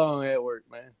day long at work,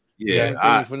 man.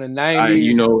 Yeah. From the 90s.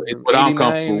 You know, it's what I'm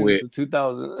comfortable with.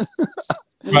 2000.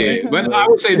 Yeah, but I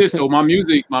would say this though, my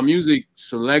music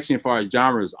selection as far as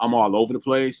genres, I'm all over the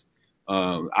place.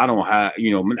 I don't have,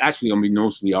 you know, actually I'm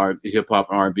mostly hip hop,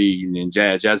 R&B, and then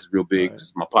jazz. Jazz is real big. Right.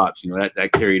 My pops, you know,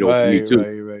 that carried over me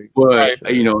too. But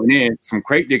you know, and then from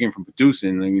crate digging, from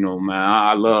producing, you know, man,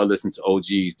 I love listening to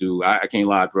OGs, dude. I can't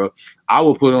lie, bro. I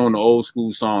will put on the old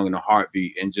school song in a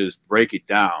heartbeat and just break it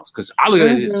down because I look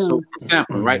at it as so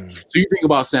sampling, right? So you think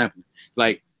about sampling,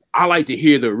 like I like to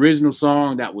hear the original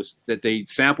song that they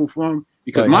sampled from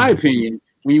because my opinion.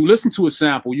 When you listen to a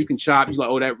sample, you can chop. You're like,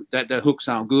 oh, that hook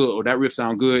sound good, or that riff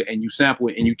sound good, and you sample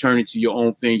it and you turn it to your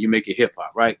own thing. You make it hip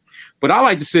hop, right? But I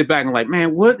like to sit back and like,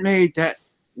 man, what made that?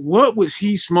 What was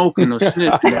he smoking or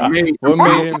sniffing? What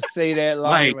made him say that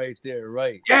line right there?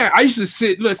 Right? Yeah, I used to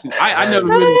sit. Listen, I never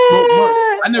really smoked much.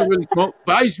 I never really smoked,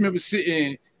 but I used to remember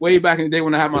sitting way back in the day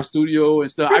when I had my studio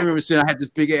and stuff. I remember sitting. I had this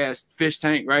big ass fish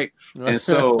tank, right? And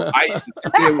so I used to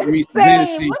sit there with me some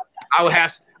Hennessy.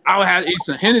 I would have eat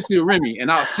some Hennessy or Remy,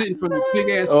 and I was sitting from the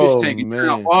big ass fish tank and turn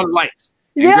off all the lights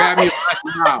and grab me a Black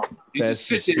and Mild and just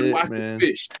sit there and watch the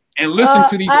fish and listen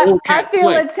to these old cats I feel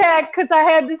attacked because I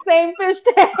had the same fish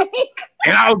tank.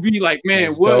 And I would be like, man,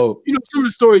 that's what? Dope. You know, some of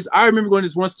the stories, I remember going to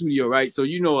this one studio, right? So,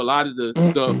 you know, a lot of the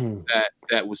stuff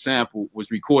that was sampled was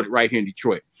recorded right here in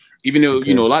Detroit. Even though,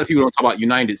 you know, a lot of people don't talk about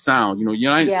United Sound. You know,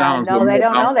 United Sounds. No, they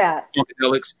don't know that.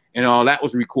 Funkadelics and all that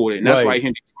was recorded. And that's right here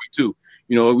in Detroit, too.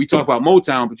 You know, we talk about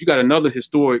Motown, but you got another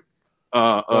historic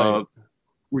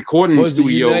recording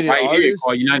studio right here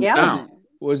called United Sound.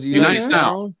 Was United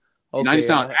Sound? Okay, United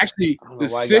Sound. Actually, the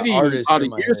city, about a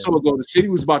year or so ago, the city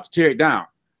was about to tear it down.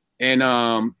 And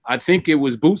I think it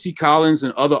was Bootsy Collins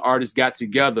and other artists got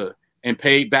together and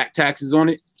paid back taxes on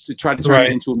it to try to turn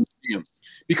it into a museum.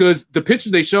 because the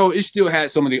pictures they show, it still had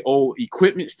some of the old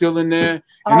equipment still in there,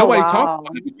 and nobody talks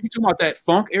about it. But you talk about that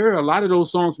funk era, a lot of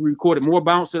those songs were recorded, More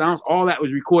Bounce It Ounce, all that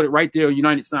was recorded right there on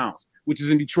United Sounds, which is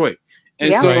in Detroit.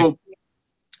 And so,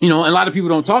 you know, a lot of people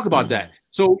don't talk about that.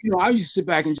 So, you know, I used to sit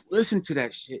back and just listen to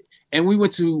that shit. And we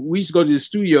used to go to the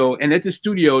studio, and at the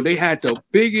studio, they had the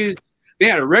biggest, they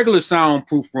had a regular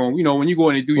soundproof room. You know, when you go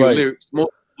in and do your lyrics,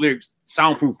 most lyrics,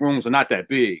 soundproof rooms are not that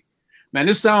big. Man,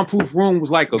 this soundproof room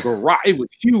was like a garage. It was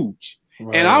huge.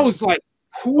 And I was like,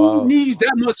 who needs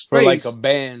that much space? For like a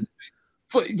band.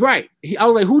 I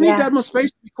was like, who needs that much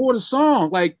space to record a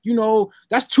song? Like, you know,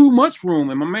 that's too much room.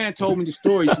 And my man told me the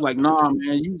story. He's like, nah,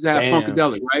 man, you used to have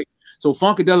Funkadelic, right? So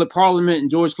Funkadelic Parliament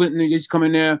and George Clinton, they just come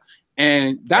in there.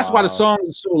 And that's why the songs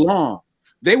are so long.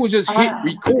 They would just hit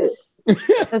record.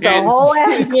 The whole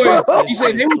he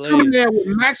said they would come in there with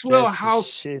Maxwell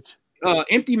House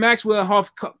empty Maxwell House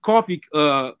coffee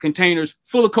containers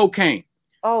full of cocaine.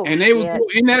 And they would go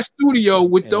in that studio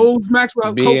with those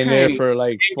Maxwell be cocaine. In there for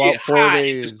like 4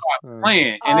 days.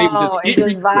 Playing. And they would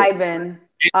just vibing.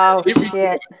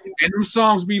 Shit. And them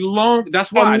songs be long.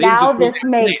 That's why. And now this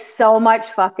makes so much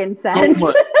fucking sense.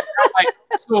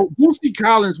 So Bootsy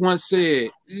Collins once said,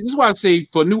 this is why I say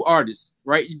for new artists,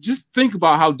 right? You just think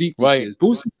about how deep this is.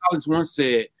 Bootsy Collins once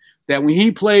said that when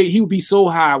he played, he would be so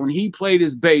high. When he played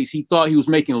his bass, he thought he was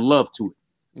making love to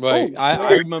it. Right.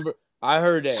 I remember. I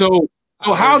heard that. So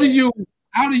how do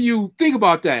you think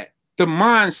about that? The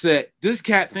mindset, this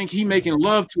cat think he making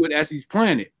love to it as he's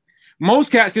playing it.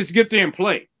 Most cats just get there and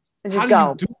play. How do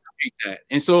you duplicate that?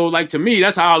 And so, like, to me,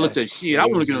 that's how I looked at shit. I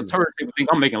want to get on turn and think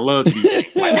I'm making love to you.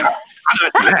 Like, how do I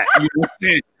do that? You know what I'm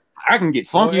saying? I can get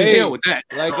funky as hell with that.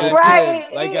 Like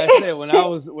I said, when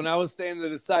I was standing to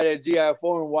the side at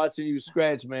GI4 and watching you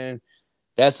scratch, man,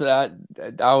 that's I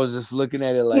was just looking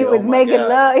at it like he was making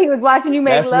love. He was watching you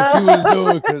make love. That's what you was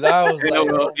doing, because I was like, oh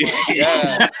my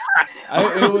God.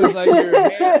 It was like your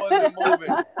hand wasn't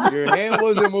moving. Your hand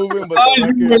wasn't moving, but as long as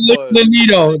you were licking the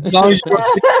needle. As long as you were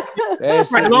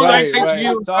That's right.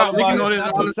 It's all about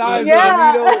not the size of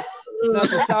the needle. It's not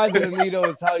the size of the needle,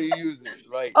 it's how you use it.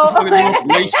 Right.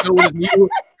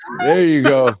 There you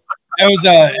go. That was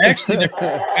actually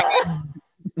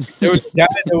there was a guy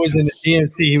that was in the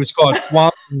DNC. He was called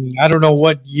Swamp. I don't know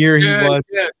what year he was.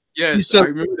 Yes, I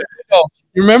remember that.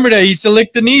 You remember that? He used to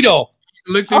lick the needle.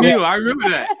 Lick the needle. I remember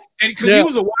that. And because he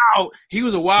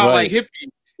was a wild like hippie.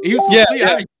 He was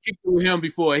I kicked with him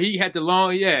before. He had the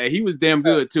long, he was damn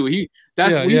good too. We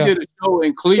did a show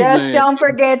in Cleveland. Just don't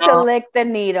forget to lick the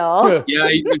needle. Yeah,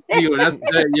 he licked the needle.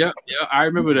 I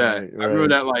remember that. I remember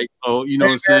that, like, oh, you know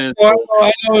what I'm saying? Well,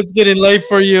 I know it's getting late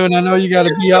for you, and I know you got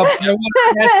to be up.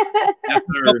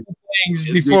 Things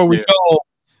before we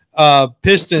go.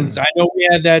 Pistons. I know we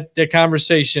had that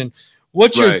conversation.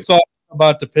 What's your thought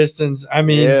about the Pistons? I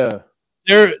mean,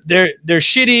 they're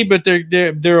shitty, but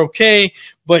they're okay.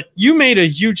 But you made a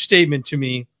huge statement to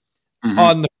me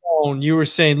on the phone. You were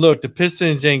saying, "Look, the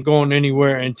Pistons ain't going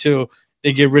anywhere until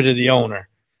they get rid of the owner."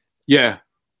 Yeah.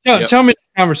 Tell me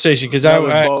the conversation, because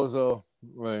Bozo.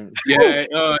 Right.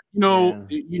 Yeah.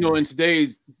 You know, in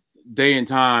today's day and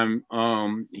time,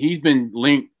 he's been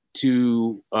linked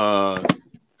to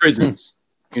prisons.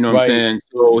 You know what I'm saying?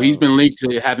 So he's been linked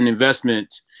to having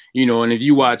investment. You know, and if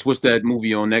you watch, what's that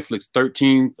movie on Netflix,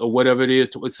 13 or whatever it is,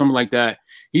 something like that,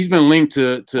 he's been linked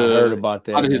to heard about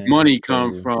that, how does his money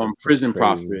come from prison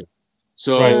profit.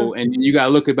 So, and you got to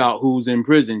look about who's in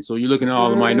prison. So you're looking at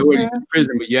all the minorities in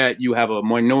prison, but yet you have a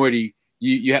minority,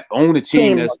 you own a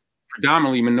team that's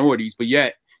predominantly minorities, but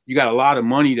yet you got a lot of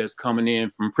money that's coming in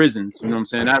from prisons. You know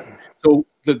what I'm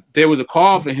saying? There was a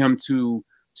call for him to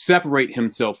separate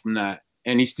himself from that.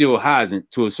 And he still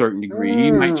hasn't, to a certain degree.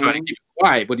 He might try to keep it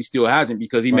quiet, but he still hasn't,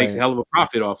 because he makes a hell of a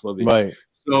profit off of it. Right.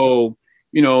 So,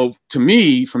 you know, to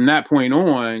me, from that point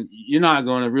on, you're not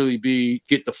going to really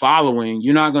get the following.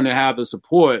 You're not going to have the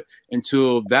support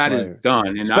until that is done.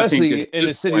 And especially I think in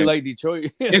a city like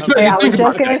Detroit. I was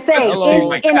just going to say,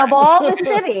 in of all the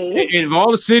cities. In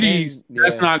all the cities,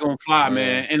 that's not going to fly,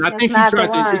 man. And I think he tried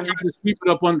to sweep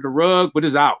it up under the rug, but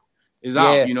it's out. It's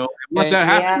out, you know. And once that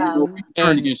happens, we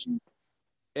turn against you.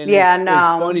 And it's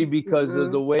funny because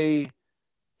of the way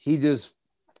he just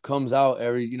comes out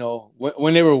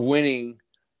when they were winning,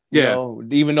 you know,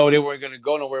 even though they weren't going to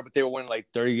go nowhere, but they were winning like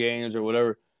 30 games or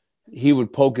whatever, he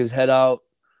would poke his head out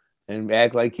and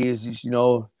act like he's just,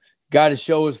 got to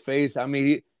show his face. I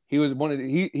mean, he was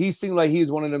he seemed like he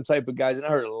was one of them type of guys, and I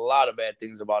heard a lot of bad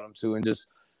things about him too, and just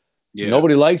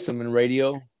nobody likes him in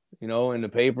radio, in the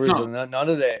papers, and none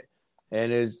of that.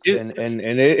 And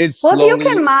it's slowly, you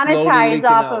can monetize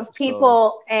off of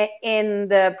people in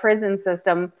the prison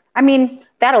system. I mean,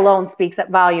 that alone speaks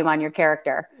volume on your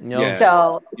character. Yeah.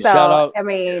 So shout out, I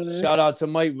mean, shout out to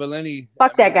Mike Valeni.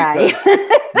 Fuck that guy.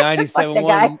 97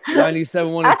 won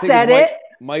the tickets.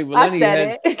 Mike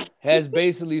Valeni has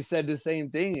basically said the same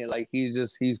thing. Like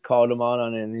he's called him out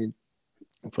on it. And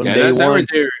from day one,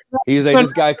 he's like,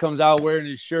 this guy comes out wearing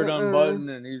his shirt unbuttoned,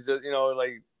 and he's just,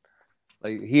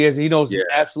 he knows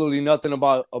absolutely nothing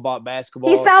about basketball.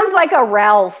 He sounds like a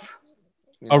Ralph.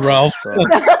 A Ralph.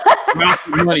 Ralph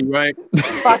money, right?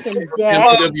 Fucking dick.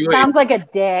 Sounds like a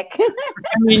dick.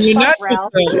 I mean, you're not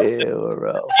Ralph.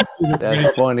 Ralph.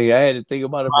 That's funny. I had to think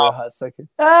about it for a hot second.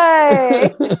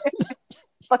 Hey.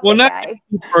 Well, not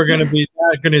people are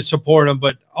going to support him,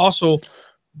 but also,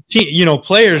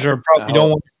 players are probably don't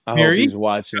want to hear. I hope he's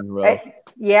watching, Ralph.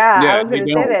 I was going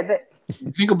to say that.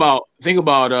 Think about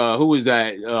who was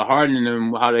that? Harden and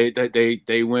them, how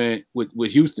they went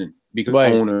with Houston because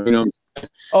owner,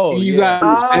 Oh, you got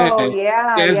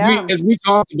as we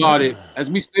talked about it, as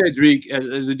we said, Drake,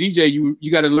 as a DJ,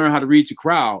 you got to learn how to read your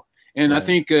crowd, and I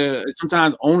think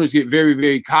sometimes owners get very,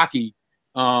 very cocky,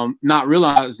 not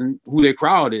realizing who their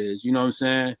crowd is. You know what I'm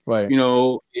saying? Right.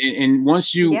 And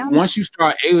once you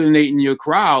start alienating your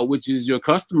crowd, which is your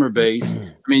customer base,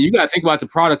 I mean, you got to think about the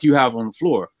product you have on the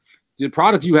floor. The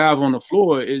product you have on the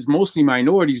floor is mostly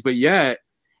minorities, but yet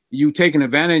you take an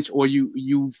advantage, or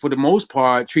you for the most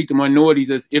part treat the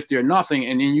minorities as if they're nothing,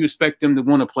 and then you expect them to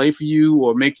want to play for you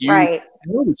or make you deal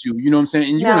with you. You know what I'm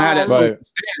saying? And you're gonna have that at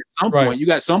some point. You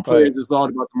got some players that's all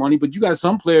about the money, but you got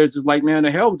some players that's like, man,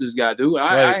 the hell with this guy, dude.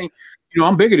 I ain't,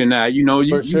 I'm bigger than that. You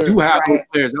do have those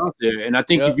players out there, and I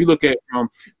think if you look at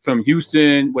from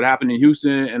Houston, what happened in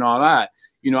Houston and all that,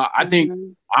 I think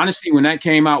honestly, when that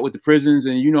came out with the prisons,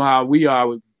 and you know how we are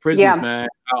with prisons, man,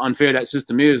 how unfair that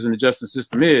system is and the justice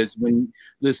system is.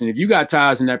 If you got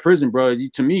ties in that prison, bro,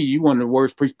 to me, you one of the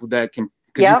worst people that can,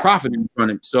 because you profit in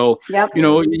front of it. So,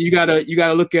 you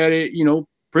gotta look at it,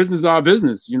 prisons are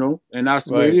business, and that's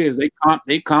the way it is.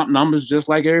 They comp numbers just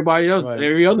like everybody else,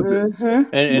 every other business.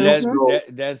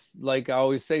 And that's like I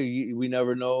always say, we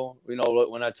never know.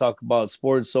 When I talk about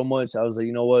sports so much, I was like,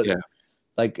 you know what? Yeah.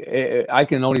 Like I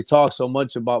can only talk so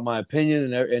much about my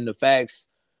opinion and the facts.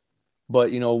 But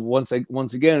once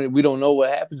again, we don't know what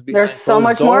happens behind. There's so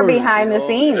much more behind the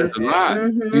scenes.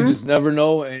 You just never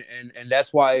know, and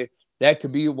that's why that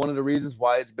could be one of the reasons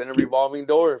why it's been a revolving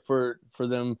door for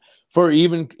them, for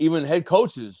even head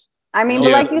coaches. I mean,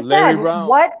 but like you said,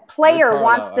 what player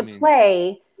wants to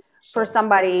play for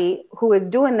somebody who is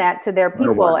doing that to their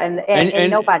people, and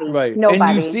nobody, nobody,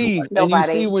 and you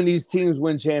see when these teams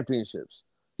win championships.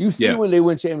 You see when they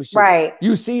win championships. Right.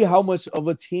 You see how much of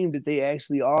a team that they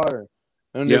actually are.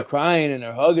 And they're crying and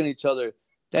they're hugging each other.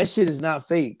 That shit is not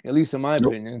fake, at least in my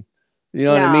opinion. You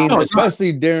know what I mean?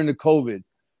 Especially during the COVID,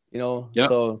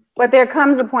 So, but there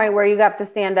comes a point where you have to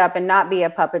stand up and not be a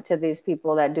puppet to these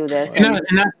people that do this. And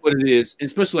that's what it is.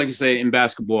 Especially like you say in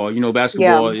basketball.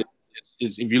 Basketball is,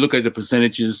 if you look at the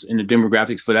percentages and the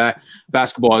demographics for that,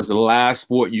 basketball is the last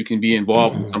sport you can be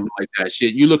involved in something like that.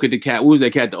 Shit, you look at the cat. What was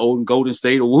that cat? The old Golden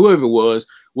State or whoever it was,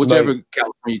 whichever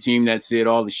California team that said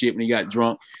all the shit when he got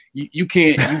drunk. You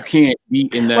can't be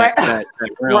in that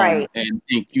realm and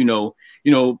think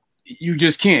you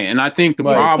just can't. And I think the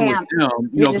problem with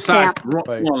them, besides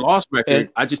the loss record,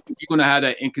 I just think you're going to have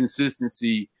that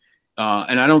inconsistency.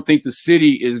 And I don't think the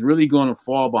city is really going to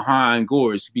fall behind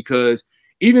Gorge, because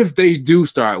even if they do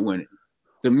start winning,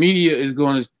 the media is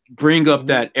going to bring up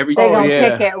that everything. They're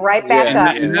going to pick it right back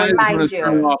up and remind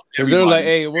you. If they're like,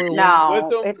 hey, we're winning with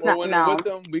them, we're winning with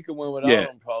them, we can win without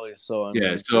them probably. So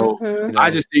I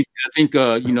just think, I think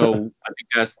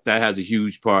that has a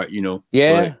huge part,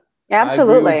 Yeah.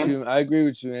 Absolutely. I agree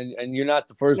with you. And you're not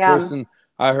the first person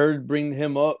I heard bring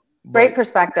him up. Great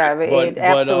perspective. It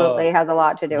absolutely has a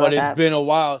lot to do with that. But it's been a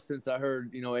while since I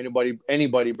heard,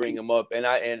 anybody bring him up. And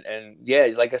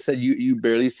like I said, you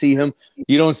barely see him.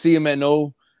 You don't see him at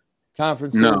no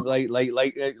conferences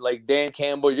like Dan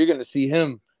Campbell. You're gonna see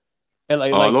him. And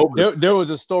there was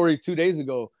a story 2 days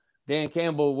ago. Dan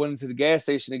Campbell went into the gas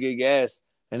station to get gas,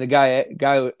 and the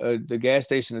the gas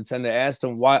station attendant asked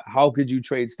him, how could you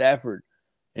trade Stafford?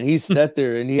 And he sat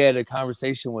there and he had a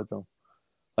conversation with him.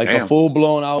 A full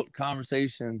blown out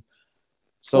conversation.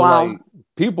 So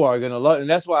people are gonna love, and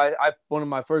that's why I one of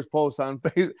my first posts on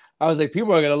Facebook, I was like,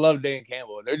 people are gonna love Dan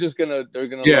Campbell. They're gonna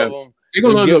love him. They're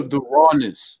gonna love the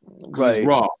rawness. Right.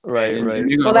 Raw. Right.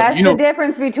 Well, that's the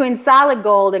difference between solid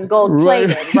gold and gold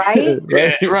plated, right?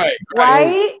 Right.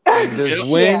 Right. And just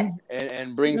win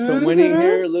and bring some winning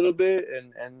here a little bit,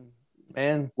 and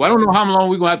man. Well, I don't know how long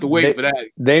we're gonna have to wait for that.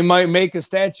 They might make a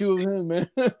statue of him, man.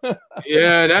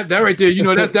 Yeah, that right there.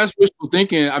 That's wishful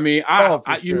thinking. I mean,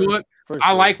 you know what?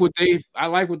 I like what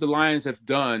the Lions have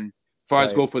done as far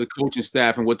as go for the coaching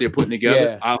staff and what they're putting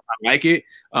together. I like it.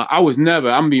 I was never,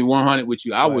 I'm being 100 with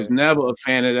you. I was never a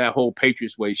fan of that whole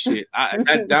Patriots way shit.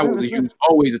 That was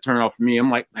always a turnoff for me. I'm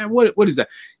like, man, what is that?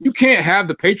 You can't have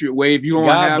the Patriot way if you don't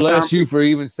have. God bless you for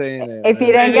even saying that. If you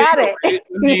didn't got it,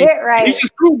 right? He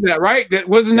just proved that, right? That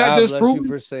wasn't that just proven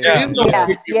for saying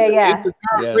It's a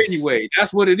Tom Brady way.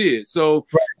 That's what it is. So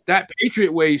that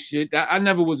Patriot way shit, I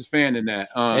never was a fan of that.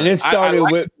 And it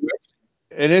started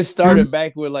And it started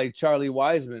back with like Charlie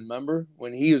Wiseman, remember?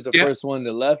 When he was the first one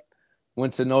that left,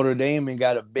 went to Notre Dame and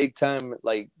got a big time,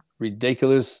 like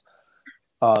ridiculous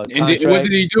contract. What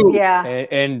did he do? Yeah.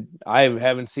 And I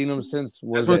haven't seen him since,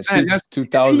 was that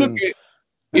 2000?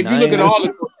 If you look at all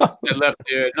the coaches that left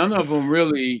there, none of them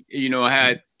really,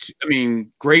 had,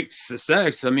 great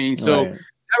success. So that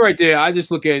right there, I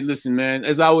just look at, listen, man,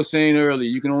 as I was saying earlier,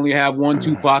 you can only have one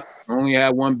Tupac, you can only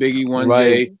have one Biggie, one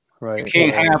Jay. Right. You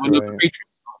can't have another Patriots.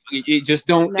 It just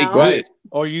don't exist.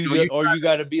 Or you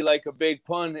got to be like a big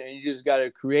pun and you just got to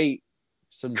create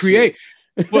some shit.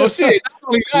 Well, shit, not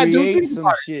only that, dude,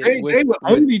 some shit. They would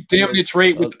only damn near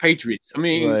trade with the Patriots.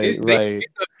 Anybody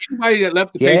that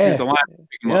left the Patriots alive,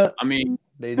 pick them up.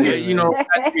 They did.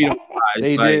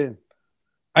 They did.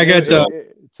 I got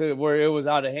to where it was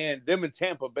out of hand. Them in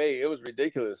Tampa Bay, it was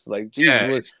ridiculous. Like, Jesus,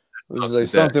 it was like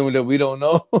something that we don't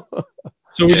know.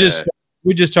 So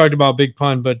we just talked about Big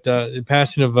Pun, but the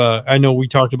passing of I know we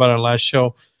talked about it on our last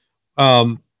show.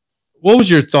 What was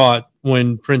your thought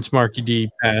when Prince Marky D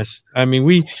passed?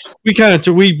 We kind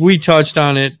of we touched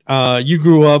on it. You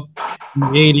grew up in the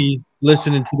 80s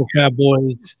listening to the Fat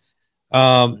Boys.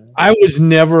 I was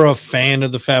never a fan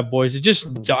of the Fat Boys. I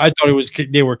thought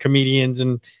they were comedians,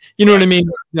 and you know what I mean.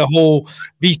 The whole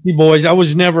Beastie Boys. I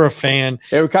was never a fan.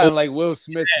 They were kind of like Will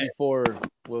Smith before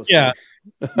Will Smith. Yeah,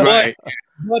 right.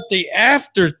 But the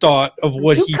afterthought of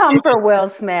what you come for Will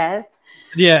Smith.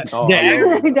 Yeah.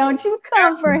 Don't you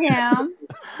come for him.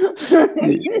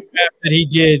 That he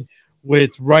did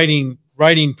with writing,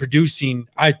 producing,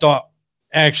 I thought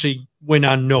actually went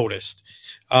unnoticed.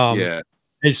 And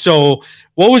so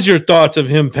what was your thoughts of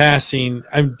him passing?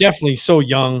 I'm definitely so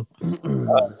young. We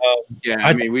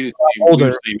just older.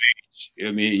 The same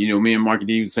age. Me and Marky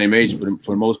D were the same age for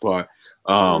the most part.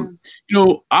 I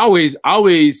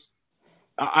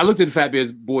looked at the Fat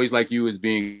Boys like you as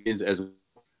being thank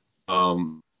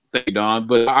you, Don.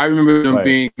 But I remember them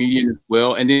being comedians as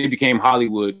well, and then it became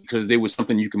Hollywood because they were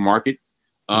something you can market.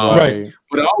 But I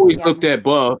always looked at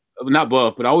I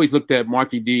always looked at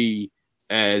Marky D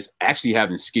as actually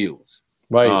having skills.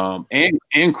 Right.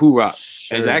 And Kool Rock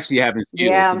as actually having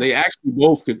skills. Yeah. They actually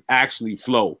both could actually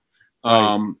flow.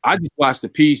 I just watched the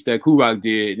piece that Kool Rock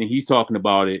did, and he's talking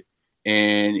about it.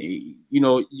 And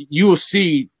you'll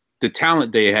see the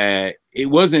talent they had. It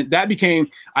wasn't that became.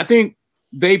 I think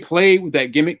they played with that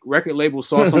gimmick. Record label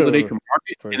saw something they could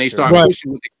market, and they started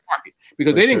pushing what they could market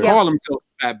because they didn't call themselves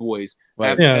Fat Boys.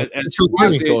 Right.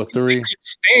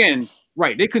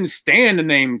 They couldn't stand the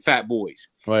name Fat Boys.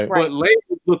 Right. But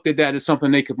labels looked at that as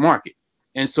something they could market,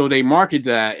 and so they marketed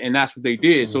that, and that's what they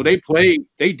did. So they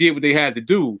did what they had to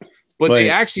do. But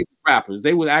they actually were rappers.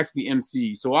 They were actually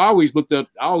MCs. So I always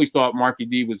thought Marky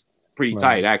D was pretty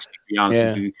tight, actually, to be honest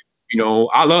with you.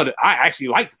 I loved it. I actually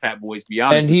liked the Fat Boys, to be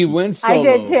honest. And he went solo. I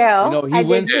did too. He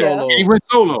went solo.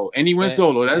 He went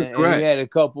solo. That is correct. He had a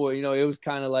couple, it was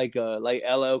kind of like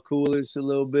LL Coolish a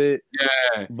little bit.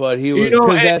 Yeah. But he was,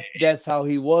 because that's how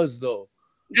he was, though.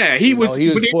 Yeah, he was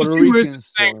Puerto Rican at the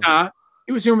same time.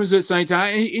 He was humorous at the same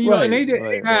time. And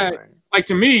they had like,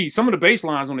 to me, some of the bass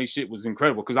lines on this shit was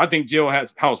incredible because I think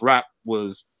Jailhouse Rap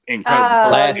was incredible.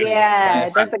 Classic.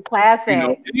 That's a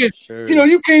classic. You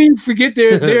can't even forget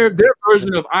their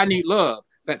version of "I Need Love."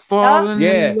 That falling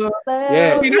in love.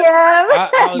 I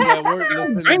was at work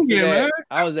listening to that.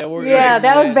 I was at work. Yeah,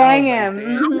 that was banging.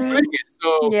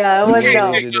 So it was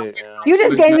dope. You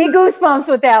just gave me goosebumps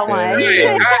with that one.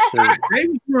 They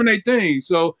were doing their thing.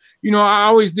 So I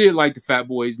always did like the Fat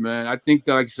Boys, man. I think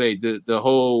that, like I say, the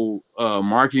whole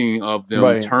marketing of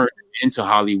them turned into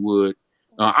Hollywood.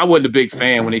 I wasn't a big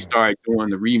fan when they started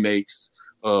doing the remakes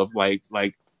of like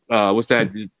what's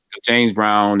that? The James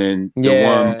Brown and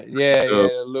the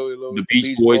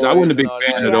Beach Boys. I wasn't a big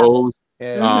fan of those.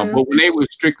 But when they were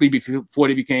strictly before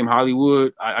they became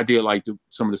Hollywood, I did like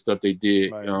some of the stuff they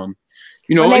did. When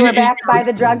they were backed by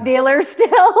the drug dealers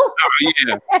still.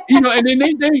 And then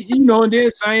they and then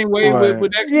same way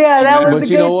with X. Yeah, that was. But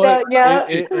you know what?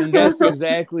 And that's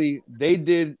exactly, they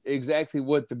did exactly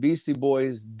what the Beastie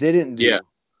Boys didn't do.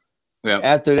 Yeah.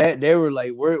 After that, they were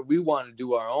like, we want to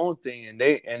do our own thing, and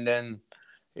then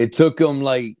it took them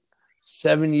like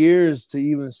 7 years to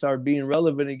even start being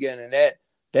relevant again. And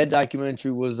that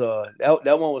documentary was that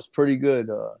one was pretty good.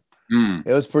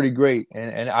 It was pretty great.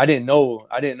 And I didn't know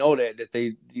that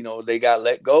they, you know, they got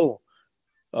let go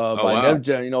by Def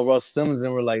Jam, you know, Russ Simmons,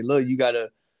 and we're like, look, you gotta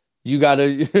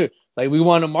like, we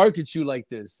want to market you like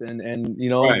this, and you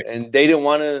know, and they didn't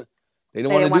want to do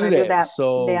that.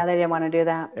 So yeah, they didn't want to do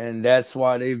that, and that's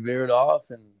why they veered off.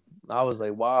 And I was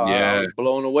like, wow, I was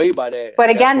blown away by that. But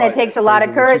again, it takes a lot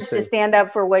of courage to stand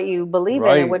up for what you believe in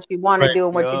and what you want to do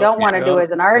and what you don't want to do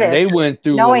as an artist. And they went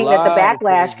through knowing that the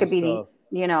backlash could be,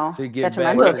 you know,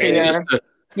 detrimental to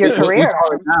your career.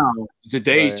 Now,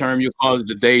 today's term, you call it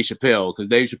the Dave Chappelle, because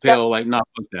Dave Chappelle, like, nah,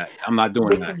 fuck that. I'm not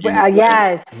doing that.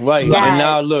 Yes. Right. Yes. And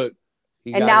now look.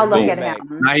 And now look at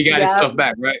him. Now he got his stuff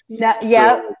back, right?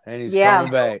 So, and he's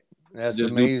coming back. That's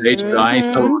amazing. I ain't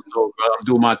so, bro, I'm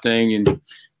doing my thing, and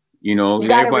you know, you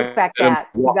gotta respect that.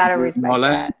 You gotta respect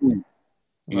that. You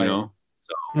know.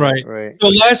 So, right. So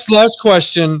last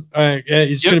question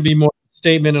is going to be more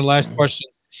statement and last question.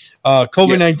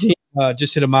 COVID-19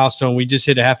 just hit a milestone. We just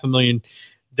hit 500,000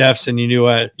 deaths in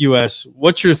the U.S.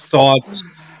 What's your thoughts?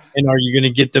 And are you going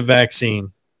to get the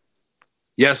vaccine?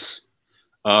 Yes.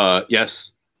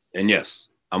 Yes. And yes,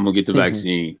 I'm going to get the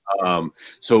vaccine.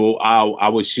 So I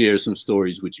will share some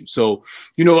stories with you. So,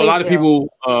 you know, a lot of people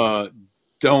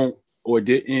don't or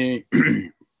didn't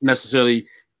necessarily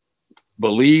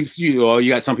believe you, or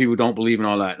you got some people who don't believe in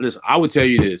all that. Listen, I would tell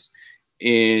you this.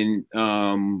 In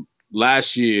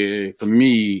last year, for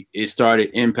me, it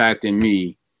started impacting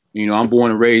me. You know, I'm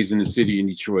born and raised in the city in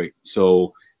Detroit.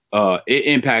 So it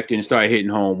impacted and started hitting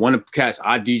home. One of the cats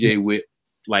I DJ with,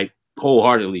 like,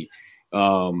 wholeheartedly,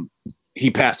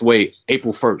 he passed away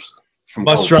April 1st from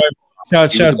bus driver.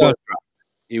 Shout out.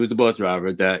 He was the bus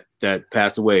driver that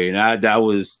passed away, and that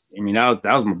was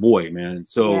my boy, man.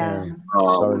 So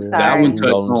that one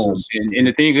touched home. And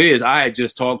the thing is, I had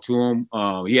just talked to him.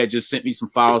 He had just sent me some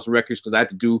files and records, because I had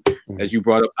to do, as you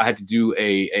brought up, I had to do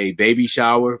a baby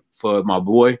shower for my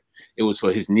boy. It was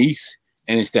for his niece,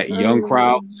 and it's that young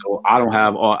crowd. So I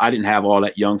didn't have all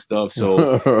that young stuff.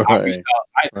 So I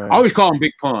always call him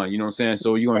Big Pun. You know what I'm saying?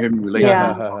 So you're gonna hear me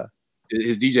relate.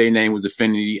 His DJ name was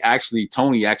Affinity. Actually,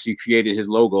 Tony actually created his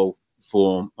logo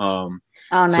for him.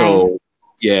 Nice. So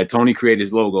yeah, Tony created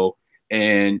his logo,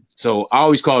 and so I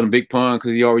always called him Big Pun,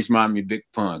 because he always reminded me of Big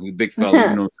Pun. He's a big fella,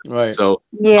 you know. Right. So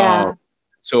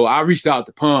so I reached out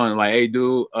to Pun, like, hey,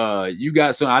 dude, you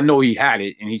got some? I know he had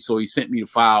it, and he sent me the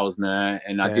files, man.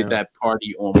 And I did that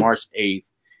party on March 8th,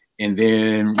 and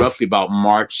then roughly about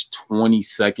March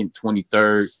 22nd,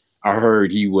 23rd. I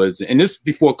heard he was, and this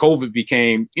before COVID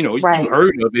became, you know, you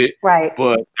heard of it,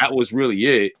 but that was really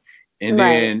it. And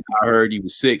then I heard he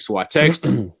was sick, so I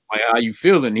texted him, like, how you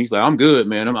feeling? He's like, I'm good,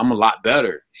 man. I'm a lot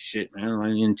better. Shit, man.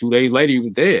 And 2 days later, he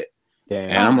was dead. Damn.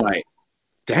 And I'm like,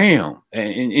 damn.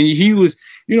 And he was,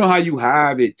 you know how you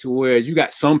have it to where you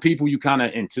got some people you kind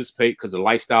of anticipate because of the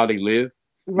lifestyle they live.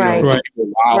 Right.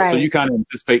 You know, so you kind of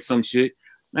anticipate some shit.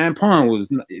 Man, Pun was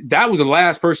the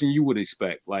last person you would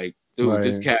expect. Like, dude,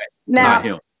 this cat, not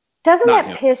him. Doesn't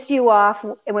that piss you off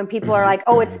when people are like,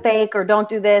 "Oh, it's fake," or "Don't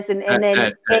do this," and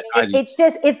then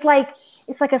it's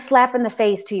like a slap in the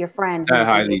face to your friend.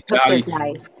 Right.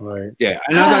 Yeah,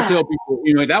 and as I tell people,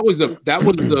 you know, that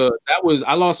was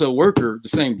I lost a worker the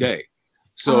same day.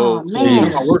 So my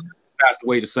worker passed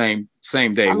away the same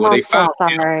day. Well, they found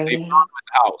him in the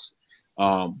house.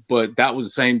 But that was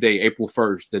the same day, April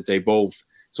 1st, that they both.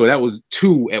 So that was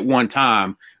 2 at one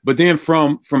time. But then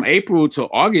from April to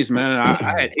August, man, I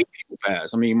had 8 people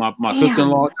pass. I mean, my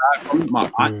sister-in-law died from it. My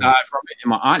aunt died from it. And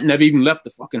my aunt never even left the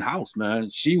fucking house, man.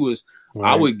 She was,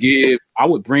 I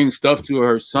would bring stuff to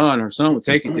her son. Her son would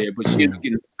take it there, but she ended up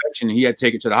getting an infection, and he had to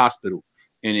take it to the hospital.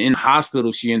 And in the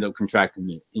hospital, she ended up contracting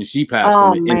it, and she passed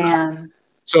from it. Man.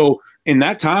 So in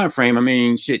that time frame, I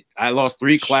mean, shit, I lost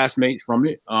 3 classmates from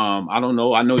it. I don't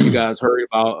know. I know you guys heard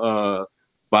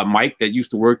about Mike that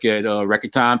used to work at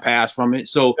Record Time passed from it.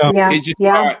 So it just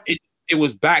it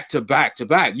was back to back to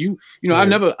back. You know, I've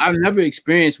never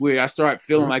experienced where I started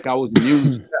feeling like I was immune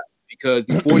to that, because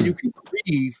before you can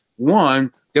grieve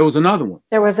one, there was another one.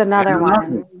 There was another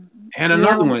one. And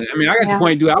another one. I mean, I got to the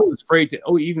point, dude, I was afraid to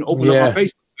even open up my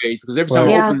Facebook page, because every time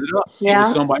I opened it up, it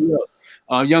was somebody else.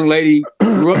 A young lady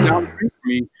grew up down the street from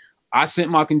me. I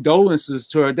sent my condolences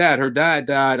to her dad. Her dad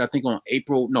died, I think, on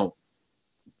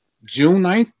June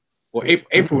 9th or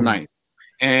April 9th.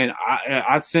 And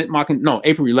I sent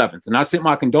April 11th. And I sent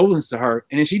my condolences to her.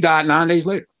 And then she died 9 days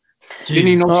later. Didn't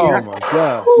even know she had. Oh, my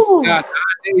God. She died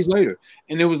 9 days later.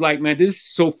 And it was like, man,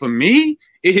 so for me,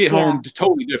 it hit home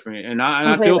totally different. And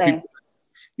I tell people,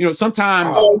 you know,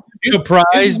 sometimes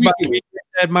surprised by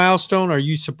that milestone? Are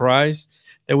you surprised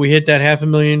that we hit that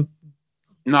 500,000?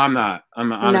 No, I'm not.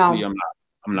 Honestly,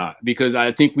 I'm not, because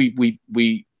I think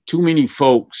we too many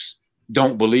folks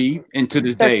don't believe, and to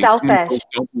this day, selfish. Too many folks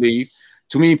don't believe.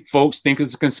 Too many folks think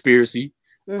it's a conspiracy,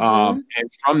 and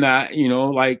from that, you know,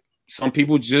 like some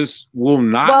people just will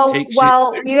not take shit.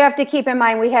 Well, you have to keep in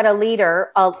mind we had a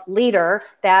leader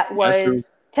that was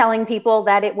telling people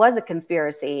that it was a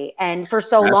conspiracy, and for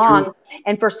so long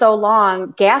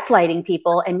gaslighting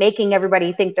people and making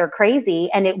everybody think they're crazy.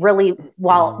 And it really,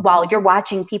 while you're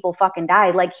watching people fucking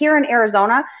die, like here in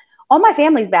Arizona, all my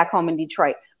family's back home in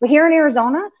Detroit, but here in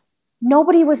Arizona,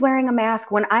 nobody was wearing a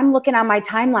mask. When I'm looking on my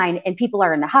timeline and people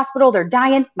are in the hospital, they're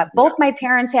dying. Both my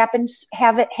parents had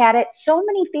it. So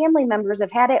many family members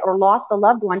have had it or lost a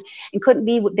loved one and couldn't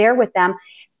be there with them.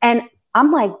 And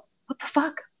I'm like, what the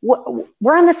fuck?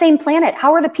 We're on the same planet.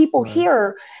 How are the people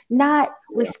here not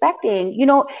respecting? You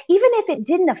know, even if it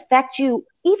didn't affect you,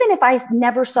 even if I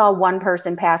never saw one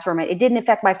person pass from it, it didn't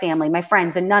affect my family, my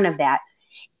friends, and none of that.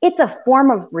 It's a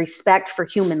form of respect for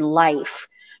human life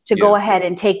to go ahead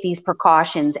and take these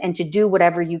precautions and to do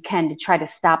whatever you can to try to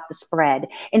stop the spread,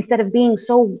 instead of being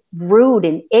so rude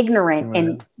and ignorant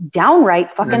and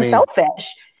downright fucking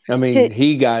selfish. I mean,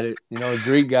 he got it. You know,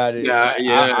 Drake got it.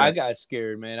 Yeah. I got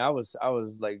scared, man. I was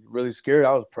like really scared.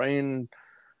 I was praying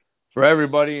for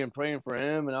everybody and praying for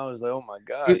him, and I was like, oh my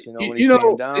gosh, you know, when he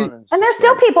came down. And there's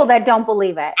still people that don't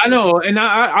believe it. I know, and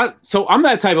so I'm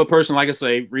that type of person. Like I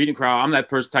say, reading crowd, I'm that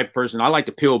type of person. I like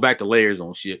to peel back the layers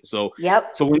on shit. So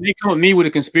So when they come at me with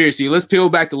a conspiracy, let's peel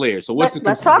back the layers. So what's the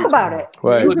conspiracy? Let's talk about it.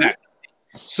 Right.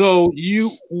 So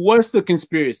what's the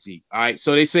conspiracy? All right.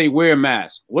 So they say wear a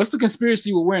mask. What's the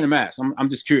conspiracy with wearing a mask? I'm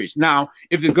just curious. Now,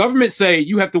 if the government say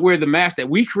you have to wear the mask that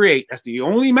we create, that's the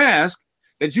only mask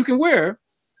that you can wear,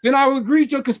 then I would agree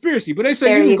to your conspiracy. But they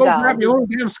say you can go grab your own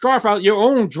damn scarf out your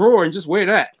own drawer and just wear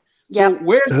that. So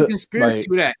where's the conspiracy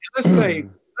with that? Let's say,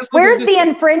 where's the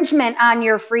infringement on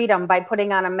your freedom by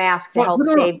putting on a mask to help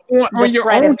save the your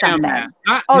spread own of something? mask,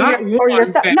 not one that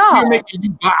we're making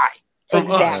you buy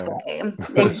from us.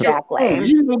 Exactly.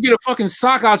 You can go get a fucking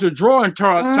sock out your drawer and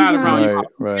tie it around your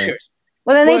mouth.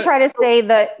 Well, then they try to say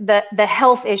the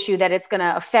health issue that it's going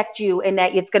to affect you and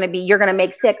that it's going to be, you're going to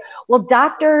make sick. Well,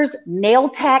 doctors, nail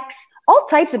techs, all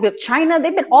types of people, China,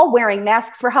 they've been all wearing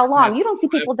masks for how long? You don't see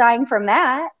people dying from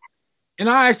that. And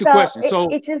I asked the question. So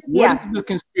what is the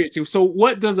conspiracy? So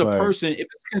what does a person, if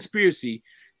it's a conspiracy,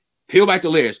 peel back the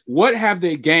layers, what have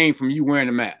they gained from you wearing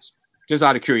a mask? Just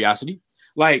out of curiosity.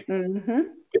 Like, if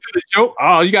it's a joke,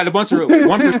 oh, you got a bunch of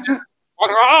 1%.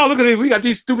 Oh, look at it. We got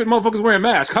these stupid motherfuckers wearing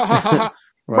masks.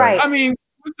 Right. I mean,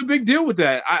 what's the big deal with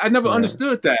that? I never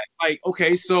understood that. Like,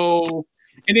 okay, so,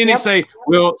 and then they say,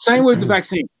 well, same with the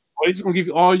vaccine. Well, they're just going to give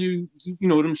you all you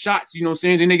know, them shots, you know what I'm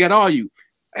saying? Then they got all you.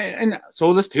 And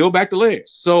so let's peel back the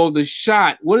layers. So the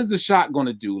shot, what is the shot going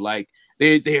to do? Like,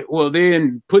 they're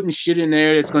putting shit in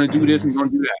there that's going to do this and going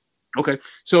to do that. Okay,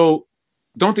 so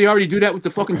don't they already do that with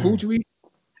the fucking food you eat?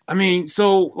 I mean,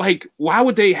 so like, why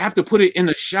would they have to put it in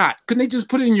a shot? Couldn't they just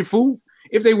put it in your food?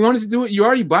 If they wanted to do it, you're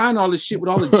already buying all this shit with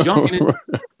all the junk in it.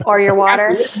 Or your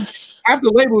water. Half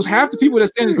the labels, half the people that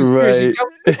stand in conspiracy.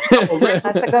 That's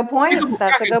a good point.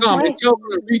 That's a good point. They tell them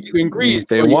to read the ingredients.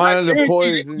 They wanted to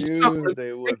poison you. They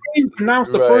couldn't even pronounce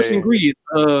the first ingredient.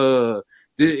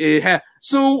 It had,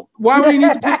 so why would they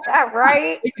need to put that?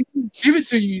 Right? They can give it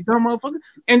to you, you dumb motherfucker.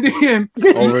 And then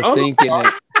overthinking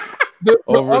it.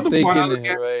 Overthinking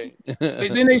it,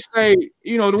 right? Then they say,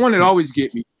 you know, the one that always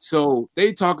get me. So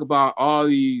they talk about all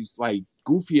these like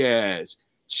goofy ass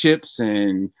chips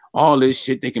and all this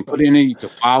shit they can put in it to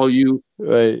follow you.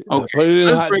 Right. Okay. Put it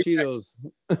in hot Cheetos.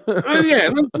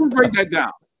 Let's break that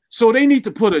down. So they need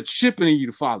to put a chip in you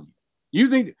to follow you. You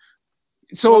think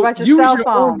so? Use your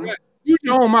phone. Use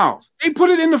your own mouth. They put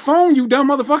it in the phone, you dumb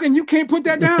motherfucker, and you can't put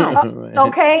that down.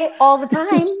 Okay, all the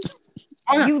time.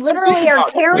 You literally are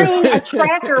carrying a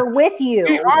tracker with you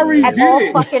at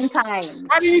all fucking times.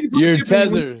 Why do you need to put You're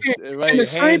tethered, right? And the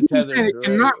same person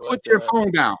cannot put their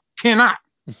phone down. Cannot.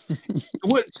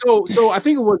 So I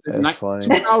think it was 2004,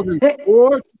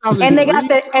 2003.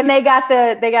 And they got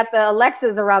the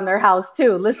Alexas around their house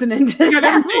too, listening to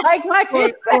them. Like my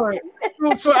kids.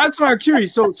 So that's why I'm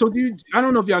curious. So do you, I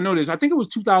don't know if y'all know this. I think it was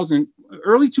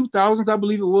early 2000s, I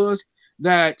believe it was,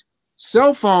 that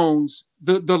cell phones,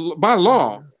 by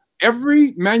law,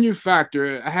 every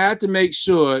manufacturer had to make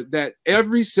sure that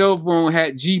every cell phone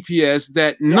had GPS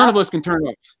that none of us can turn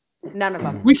off. None of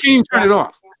them. We can't even turn it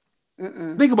off.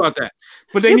 Think about that.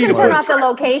 But they need to turn off the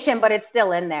location, but it's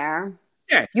still in there.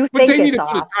 Yeah, you but think they need to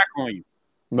off. put a track on you.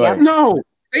 Right. No,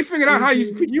 They figured out how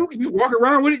you walk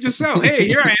around with it yourself. Hey,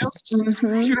 here I am. You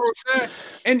know what I'm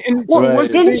saying? And well,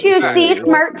 didn't you see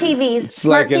smart TVs? It's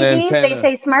Smart like an TVs. antenna. They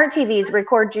say smart TVs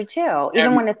record you too,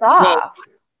 even when it's off.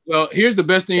 Well, here's the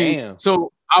best thing. Damn.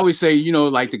 So I always say, you know,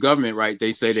 like the government, right?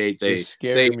 They say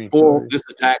they me, foiled this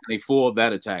attack and they foiled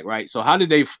that attack, right? So how did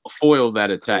they foil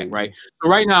that attack, right? So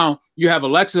right now you have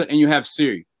Alexa and you have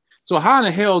Siri. So how in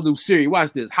the hell do Siri,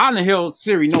 watch this, how in the hell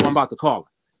Siri know I'm about to call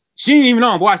her? She ain't even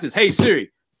on. Watch this. Hey, Siri.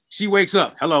 She wakes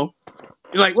up. Hello.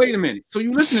 You're like, wait a minute. So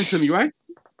you listening to me, right?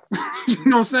 You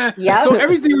know what I'm saying? Yeah. So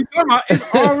everything you're talking about is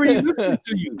already listening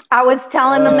to you. I was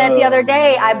telling them that the other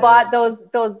day. I bought those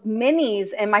minis,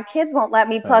 and my kids won't let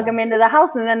me plug them into the house.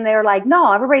 And then they're like,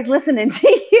 "No, everybody's listening to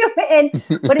you."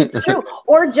 But it's true.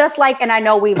 Or just like, and I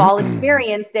know we've all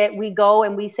experienced it. We go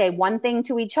and we say one thing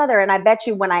to each other, and I bet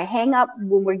you when I hang up,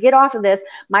 when we get off of this,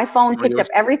 my phone picked up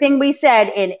everything we said,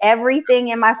 and everything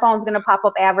in my phone's going to pop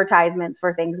up advertisements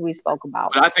for things we spoke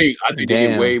about. But I think they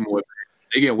get way more.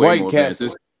 They get way more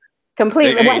advanced.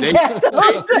 Completely. They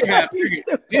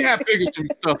have figured some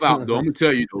stuff out, though. I'm gonna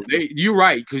tell you, though. You're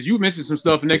right, because you missing some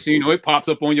stuff, and next thing you know, it pops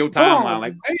up on your timeline.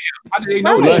 Like, hey, how did they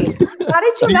know that? How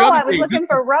did you know I was looking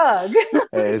for rug?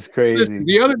 It's crazy. Listen,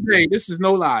 the other day, this is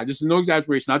no lie, this is no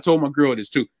exaggeration. I told my girl this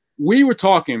too. We were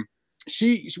talking.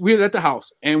 We were at the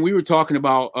house, and we were talking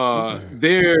about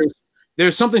there's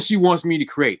something she wants me to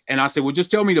create, and I said, well,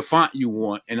 just tell me the font you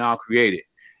want, and I'll create it.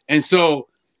 And so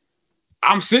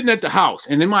I'm sitting at the house,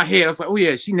 and in my head, I was like, oh,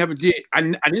 yeah, she never did. I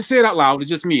didn't say it out loud. It's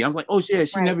just me. I was like, oh, yeah,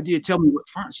 she never did tell me what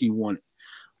font she wanted.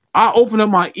 I open up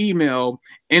my email,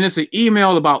 and it's an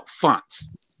email about fonts.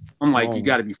 I'm like, you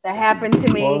got to be. That happened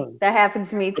to me. That happened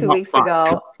to me 2 weeks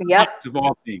ago. Yep. Of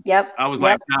all things. Yep. I was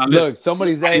like, nah, look,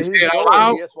 somebody's at his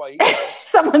door. That's why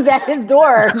someone's at his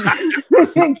door.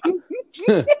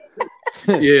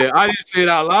 Yeah, I didn't say it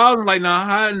out loud. I'm like, nah,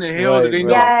 how in the hell did they know?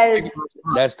 Yes.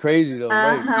 That's crazy, though.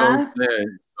 Right?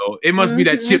 So it must be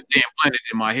that chip they implanted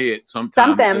in my head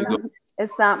sometime.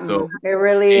 It's something. So, it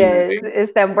really is.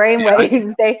 It's them brain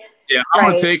waves. I'm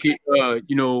gonna take it.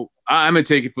 You know, I'm gonna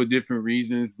take it for different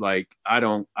reasons. Like I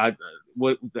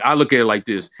look at it like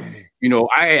this. You know,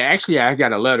 I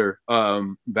got a letter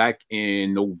back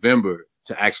in November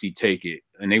to actually take it,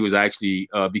 and it was actually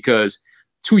because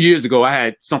 2 years ago I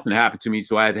had something happen to me,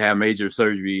 so I had to have major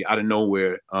surgery out of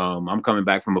nowhere. I'm coming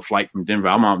back from a flight from Denver.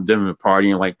 I'm out in Denver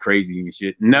partying like crazy and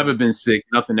shit. Never been sick.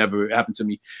 Nothing ever happened to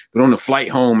me. But on the flight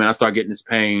home, and I start getting this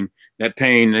pain. That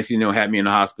pain, next thing you know, had me in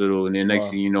the hospital, and then next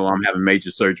thing you know, I'm having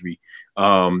major surgery.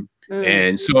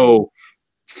 And so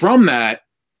from that,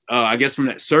 I guess from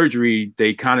that surgery,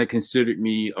 they kind of considered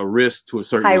me a risk to a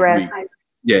certain degree.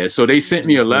 Yeah, so they sent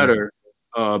me a letter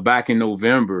back in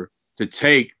November to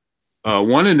take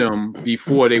one of them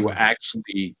before they were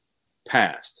actually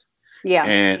passed. Yeah.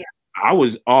 And I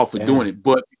was all for doing it.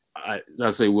 But I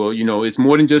say, well, you know, it's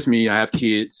more than just me. I have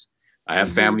kids. I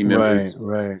have family members.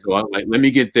 Right. So I'm like, let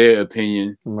me get their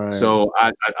opinion. Right. So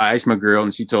I asked my girl,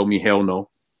 and she told me, hell no.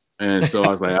 And so I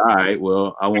was like, all right,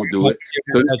 well, I won't do it.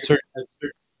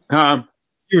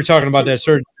 You were talking about that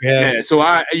surgery you had. Yeah,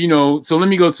 so so let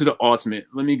me go to the ultimate.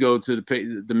 Let me go to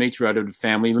the matriarch of the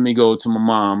family. Let me go to my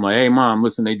mom. Like, hey, mom,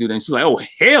 listen, they do that. And she's like, oh,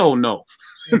 hell no.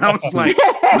 And I was like,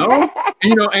 no.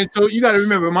 And, and so you got to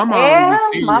remember, my mom was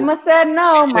a senior. Mama said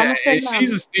no. Mama said no.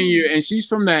 She's a senior, and she's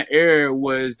from that era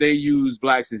was they used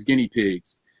blacks as guinea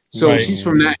pigs. So she's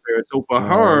from that era. So for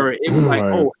her, it was like,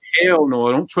 oh, hell no.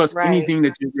 I don't trust anything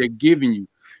that they're giving you.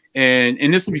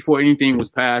 And this was before anything was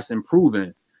passed and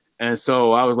proven. And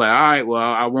so I was like, all right,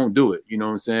 well, I won't do it. You know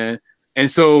what I'm saying? And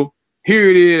so here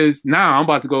it is. Now I'm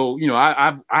about to go,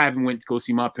 I haven't went to go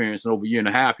see my parents in over a year and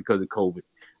a half because of COVID.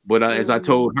 But as I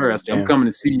told her, I said, I'm coming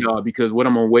to see y'all because what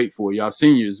I'm going to wait for, y'all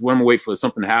seniors, what I'm going to wait for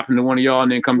something to happen to one of y'all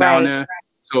and then come down there.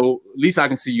 So at least I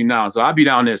can see you now. So I'll be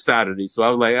down there Saturday. So I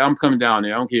was like, I'm coming down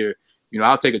there. I don't care.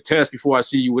 I'll take a test before I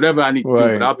see you, whatever I need to do,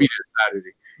 but I'll be there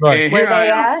Saturday. And where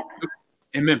they at?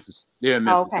 In Memphis. They're in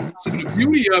Memphis. Okay. So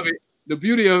the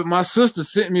beauty of it, my sister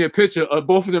sent me a picture of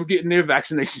both of them getting their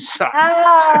vaccination shots.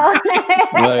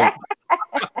 Oh.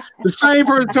 The same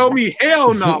person told me,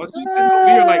 hell no. She said over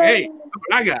here like, hey, look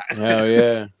what I got. Hell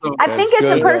yeah. So, I think it's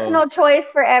a personal choice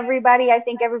for everybody. I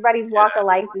think everybody's walk of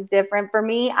life is different. For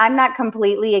me, I'm not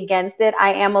completely against it.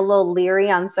 I am a little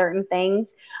leery on certain things.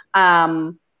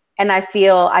 And I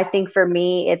think for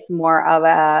me, it's more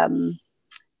of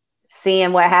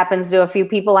seeing what happens to a few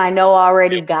people I know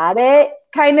already got it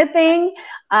kind of thing.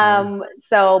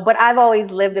 But I've always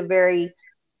lived a very,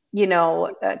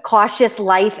 cautious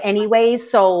life anyways.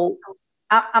 So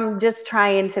I'm just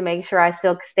trying to make sure I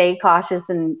still stay cautious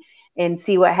and and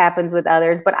see what happens with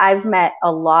others. But I've met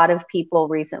a lot of people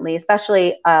recently,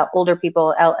 especially older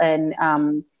people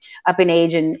and up in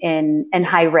age and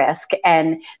high risk,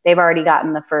 and they've already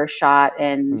gotten the first shot,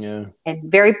 and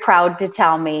very proud to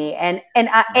tell me. And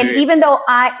even though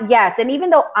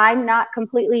I'm not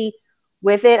completely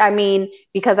with it, I mean,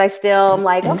 because I still am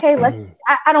like, okay,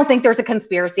 I don't think there's a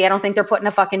conspiracy. I don't think they're putting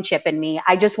a fucking chip in me.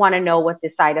 I just want to know what the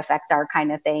side effects are,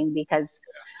 kind of thing, because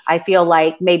I feel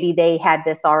like maybe they had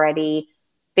this already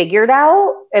figured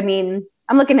out. I mean,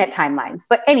 I'm looking at timelines,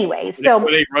 but anyways, so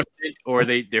they rushed it, or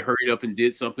they hurried up and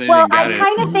did something. Well, I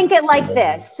kind of think it like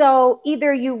this. So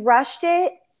either you rushed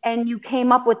it and you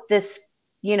came up with this,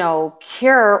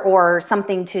 cure or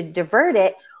something to divert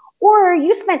it, or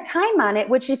you spent time on it,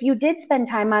 which if you did spend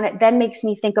time on it, then makes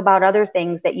me think about other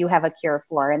things that you have a cure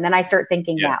for. And then I start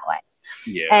thinking that way.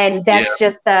 Yeah. And that's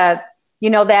just that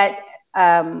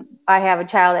I have a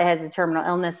child that has a terminal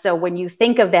illness. So when you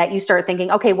think of that, you start thinking,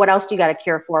 okay, what else do you got a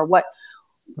cure for?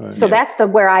 That's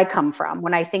where I come from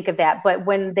when I think of that. But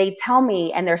when they tell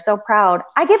me and they're so proud,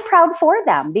 I get proud for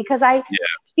them, because I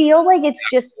feel like it's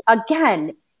just,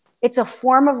 again, it's a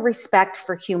form of respect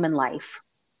for human life,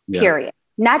 period.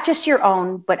 Not just your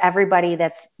own, but everybody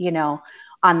that's,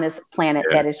 on this planet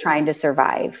that is trying to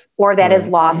survive, or that has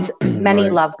lost many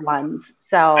loved ones.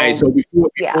 So, hey, so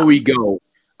before we go,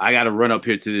 I got to run up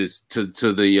here to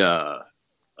the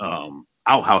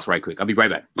outhouse right quick. I'll be right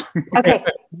back. Okay.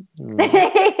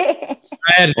 I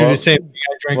had to do the same thing.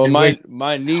 I drank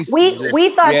my niece. We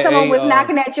thought someone was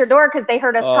knocking at your door because they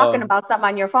heard us talking about something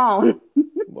on your phone.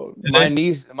 My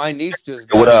niece just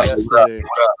got it yesterday.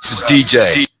 This is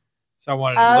DJ. So I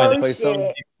wanted to play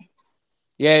something.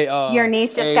 Yeah, your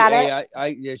niece just got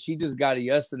it. She just got it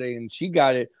yesterday, and she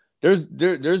got it. There's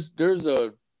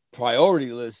a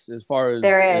priority list as far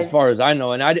as I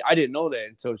know, and I didn't know that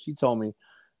until she told me.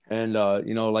 And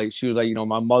like she was like,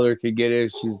 my mother could get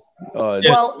it. She's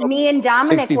well, me and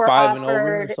Dominic 65 were offered, and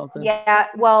over or something. Yeah,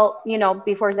 well,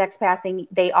 before Zach's passing,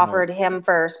 they offered him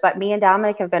first, but me and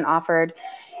Dominic have been offered.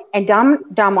 And Dom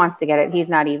wants to get it. He's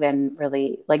not even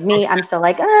really like me. I'm still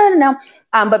like, I don't know.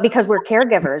 But because we're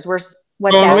caregivers,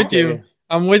 I'm with you.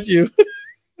 I'm with you.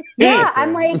 Yeah, okay.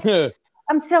 I'm like,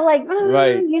 I'm still like,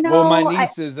 right. Well, my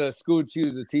niece is a school.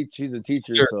 She's a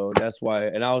teacher, so that's why.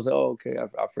 And I was like, oh, okay, I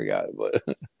forgot. But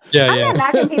I'm not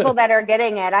knocking people that are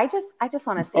getting it. I just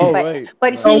want to see.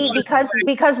 But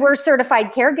because we're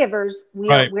certified caregivers,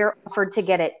 we're offered to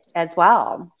get it as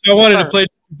well. So I wanted to play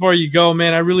before you go,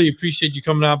 man. I really appreciate you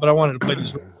coming out, but I wanted to play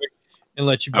this real quick and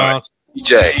let you bounce.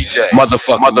 DJ,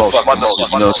 motherfucker, you know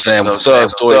what I'm saying? Thug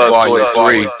Story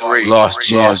Volume 3, Lost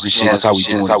Gems and shit. That's how we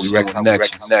doing it. We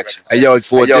reconnection. Hey, yo,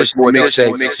 for additional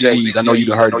mixtape CDs, I know you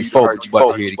done heard it before, but you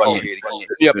about to hear it again.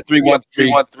 Yeah,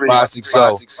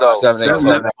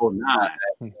 313-560-7879.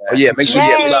 Oh, yeah, make sure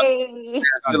you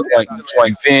like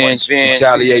revenge,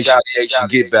 retaliation,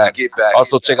 get back.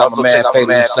 Also, check out my man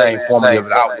Fatal Hussein, formerly of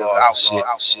the Outlaws and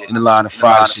shit. In the line of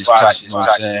Friday, shit's tight, you know what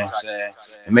I'm saying?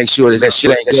 And make sure that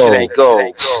shit ain't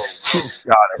go.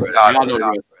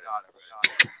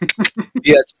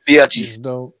 Yeah.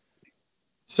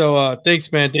 So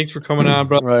thanks, man. Thanks for coming on,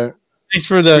 bro. Right. Thanks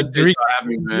for the drink.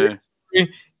 Man.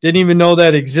 Didn't even know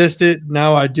that existed.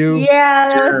 Now I do.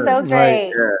 Yeah, that was so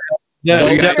great. Right.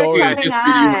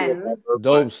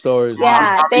 Dope stories.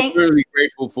 Yeah, I'm really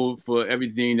grateful for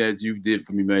everything that you did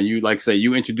for me, man. You, like I say,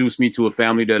 you introduced me to a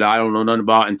family that I don't know nothing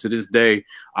about, and to this day,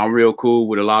 I'm real cool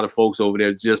with a lot of folks over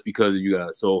there just because of you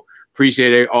guys. So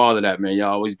appreciate all of that, man.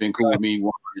 Y'all always been cool with me.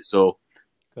 So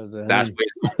that's what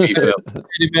it's gonna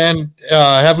be, man.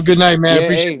 Have a good night, man.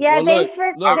 Appreciate it. Yeah, thanks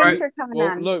for coming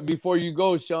on. Look, before you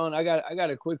go, Sean, I got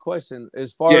a quick question.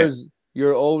 As far as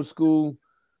your old school,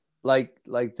 like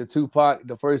the Tupac,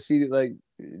 the first CD, like,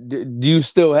 do you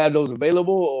still have those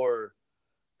available, or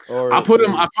I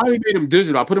probably made them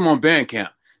digital. I put them on Bandcamp.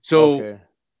 So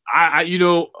I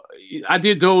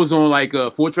did those on like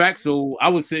 4 tracks. So I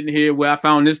was sitting here where I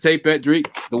found this tape at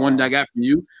Drake, the one that I got from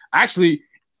you. Actually,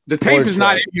 the tape is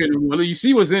not in here anymore. You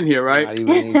see what's in here, right? Not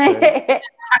even Damn.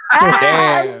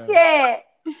 Shit.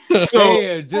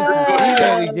 So just to see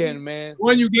that again, man.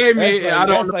 When you gave me, I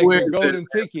don't know where the golden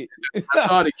ticket. I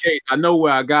saw the case. I know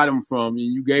where I got them from, and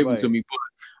you gave them to me. But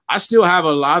I still have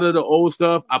a lot of the old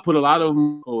stuff. I put a lot of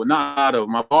them, or not a lot of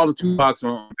them. I bought the Tupacs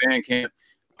on Bandcamp.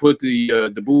 Put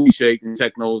the Booty Shake and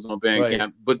Technos on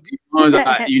Bandcamp. But the ones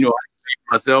I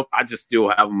myself, I just still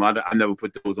have them. I never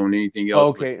put those on anything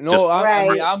else. Okay, no,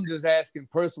 I'm just asking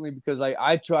personally because like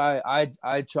I try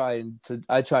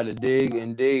to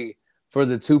dig for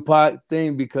the Tupac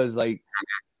thing, because like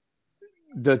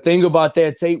the thing about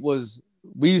that tape was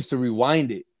we used to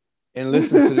rewind it. and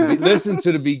listen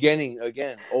to the beginning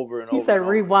again over and over. He said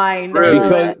rewind.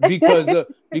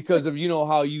 Because of you know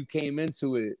how you came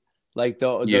into it. Like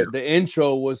the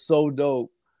intro was so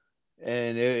dope.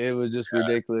 And it was just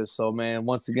ridiculous. So, man,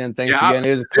 once again, thanks again.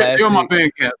 Here's a classic. They're on my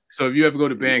Bandcamp. So if you ever go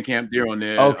to Bandcamp, they're on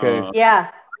there. Okay. Yeah.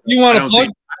 You want to plug?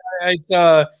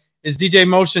 It's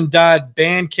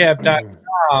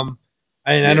djmotion.bandcamp.com.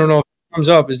 And I don't know if it comes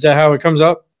up. Is that how it comes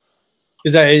up?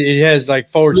 Is that it has like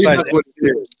forward slash?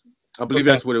 I believe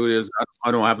that's what it is. I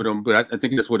don't have it on, but I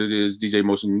think that's what it is.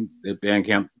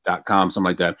 djmotion@bandcamp.com, something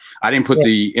like that. I didn't put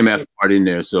the MF part in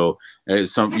there, so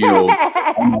it's some,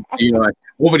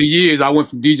 over the years I went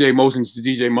from DJ Motions to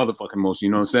DJ motherfucking Motion.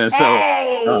 You know what I'm saying? So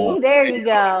hey, there you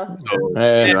go.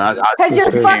 Because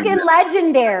you're fucking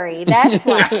legendary. That's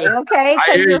why. Okay,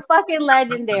 because you're fucking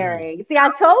legendary. See,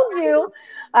 I told you.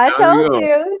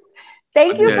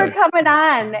 Thank you for coming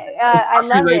on. I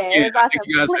love it. It was awesome.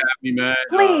 You guys have me, man.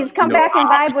 Please come back and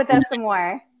vibe with us some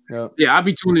more. Yeah, I'll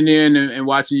be tuning in and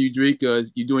watching you, Drake. You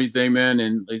doing your thing, man.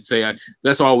 And they say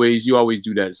you always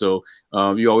do that. So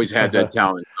you always had that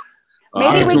talent.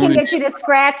 Maybe we can get you to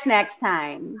scratch next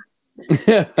time.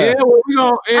 Yeah,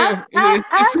 well,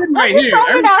 it's sitting right here.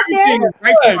 I'm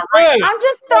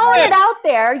just throwing it out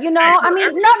there. You know, I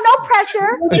mean, no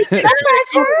pressure. No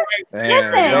pressure.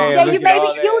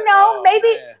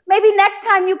 Maybe next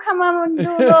time you come on and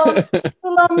do a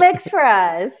little mix for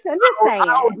us. I'm just saying.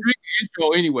 I would bring the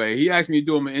intro anyway. He asked me to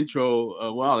do him an intro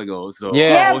a while ago. So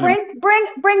yeah, bring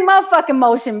motherfucking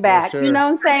Motion back. You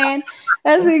know what I'm saying?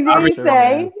 That's what you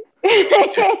say.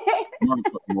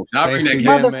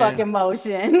 Motherfucking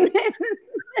Motion.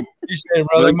 Appreciate it,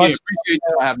 brother. Much appreciate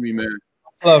you having me, man.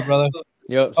 Love, brother.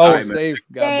 Yep. Right, safe.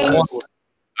 God bless. Be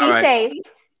safe. All right.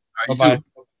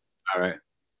 All right.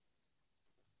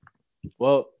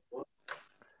 Well,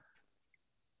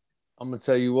 I'm gonna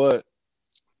tell you what.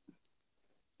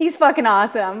 He's fucking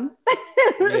awesome.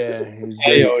 Yeah, he's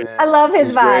great, I love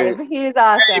his vibe. Great. He was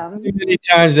awesome. Many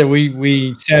times that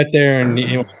we sat there and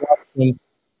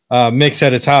mix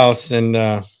at his house, and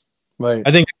right.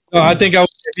 I think I was,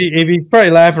 if he's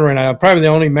probably laughing right now. I'm probably the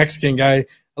only Mexican guy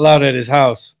allowed at his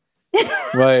house.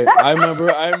 Right. I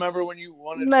remember when you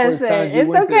wanted the first time you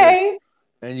went there.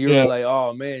 And you were like,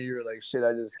 oh man, you were like, shit,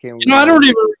 I just came. I don't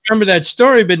even remember that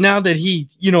story, but now that he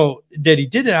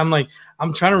did it, I'm like,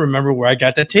 I'm trying to remember where I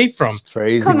got that tape from. It's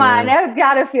crazy. Come on, that's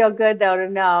gotta feel good though to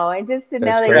know, and just to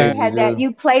know that you had that,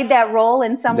 you played that role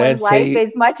in someone's life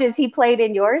as much as he played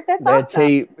in yours. That's awesome. That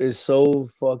tape is so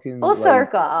fucking full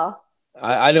circle.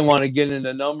 I didn't want to get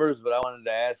into numbers, but I wanted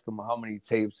to ask him how many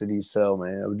tapes did he sell,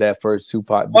 man, of that first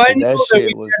Tupac. Well, that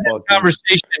shit was fucking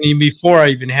conversation before I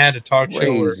even had a talk show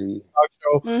or the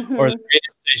radio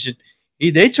station.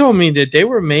 They told me that they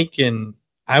were making,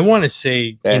 I want to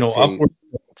say, upwards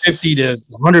of 50 to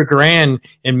 100 grand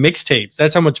in mixtapes.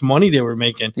 That's how much money they were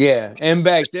making. Yeah, and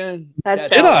back then,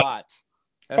 that's a lot.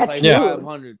 That's like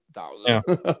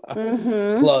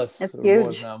 500,000 plus. That's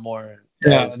huge. Not more.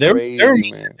 Yeah, they're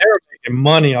making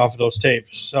money off of those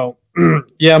tapes. So,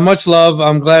 yeah, much love.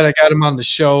 I'm glad I got him on the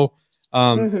show.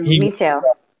 Me too.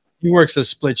 He works a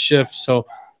split shift, so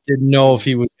didn't know if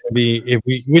he was going to be. If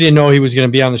we didn't know he was going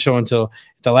to be on the show until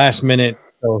the last minute.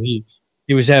 So he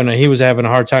was having a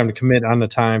hard time to commit on the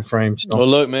time frame. So, well,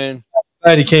 look, man,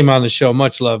 glad he came on the show.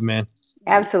 Much love, man.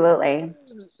 Absolutely.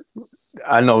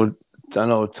 I know.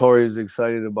 Tori's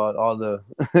excited about all the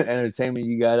entertainment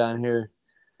you got on here.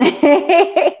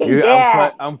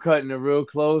 I'm cutting it real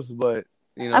close, but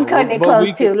I'm cutting it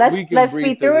close too. Let's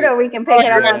speed through it, or we can pick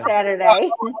it up on Saturday.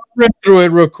 Rip through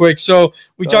it real quick. So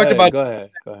we talked about. Go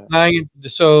ahead. 9.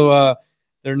 So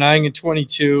they're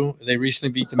 9-22. They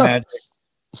recently beat the Magic.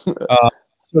 Do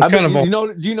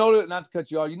you know? Not to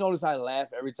cut you off. You notice I laugh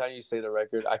every time you say the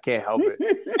record. I can't help it.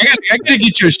 I gotta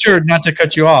get you a shirt, not to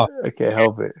cut you off. I can't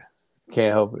help it.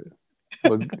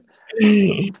 But,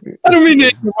 I don't mean to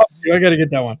interrupt you. I gotta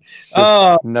get that one.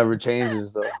 Never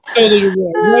changes though. So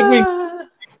the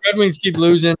Red Wings keep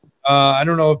losing. I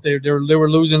don't know if they were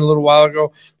losing a little while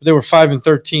ago, but they were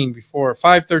 5-13 before.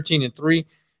 5-13-3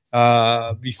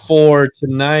 before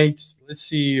tonight. Let's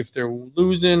see if they're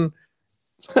losing.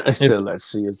 I said, let's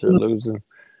see if they're losing.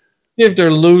 If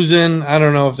they're losing, I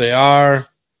don't know if they are.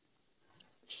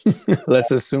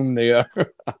 Let's assume they are.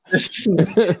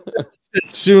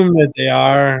 Assume that they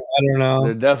are. I don't know.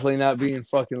 They're definitely not being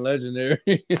fucking legendary.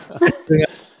 They're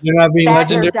not being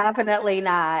legendary. Definitely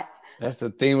not. That's the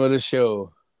theme of the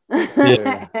show.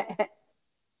 Yeah.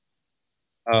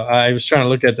 I was trying to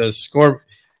look at the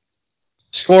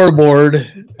scoreboard.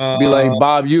 Be like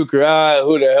Bob Uecker.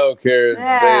 Who the hell cares?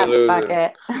 Yeah, fuck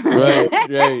it.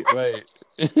 Right.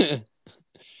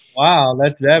 Wow,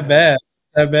 that's that bad.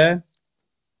 That bad?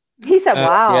 He said,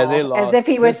 "Wow." Yeah, they lost. As if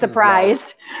he was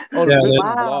surprised. Oh, the Pistons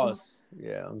lost.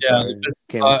 Yeah, I'm sorry.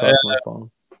 Came across my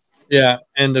phone. Yeah,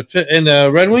 and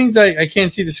the Red Wings, I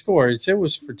can't see the score. It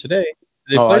was for today.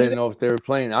 I didn't know if they were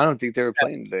playing. I don't think they were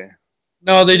playing today.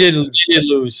 No, they did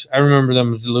lose. I remember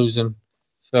them losing.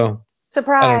 So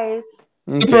surprise.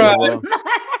 Surprise. Well.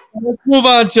 Let's move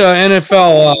on to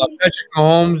NFL. Patrick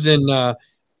Mahomes and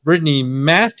Brittany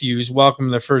Matthews welcome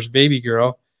their first baby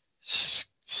girl,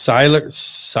 Skyler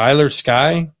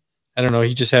SKYE. I don't know.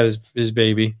 He just had his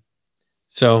baby.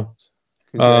 So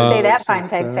say that 5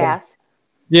 times fast.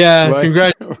 Yeah, right.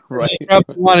 Congratulations. Right. He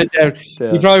probably wanted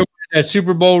that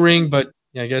Super Bowl ring, but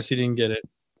yeah, I guess he didn't get it.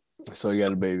 So he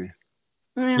got a baby.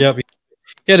 Yeah. Yep,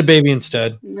 he had a baby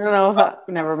instead. No,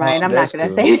 never mind. I'm not going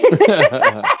to say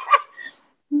it.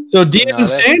 So Deion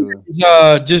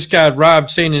Sanders just got robbed,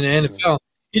 saying in the NFL,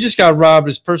 he just got robbed.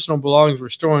 His personal belongings were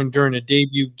stolen during a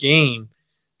debut game.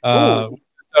 I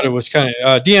thought it was kind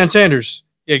of Deion Sanders.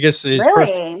 Yeah, I guess his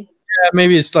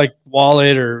maybe it's like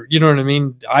wallet or you know what I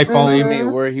mean, iPhone. So you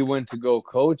mean where he went to go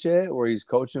coach at, where he's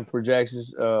coaching for Jackson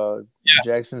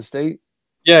State?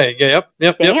 Yeah, yep.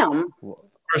 Damn.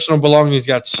 Personal belongings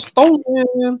got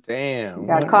stolen. Damn.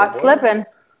 Got caught slipping.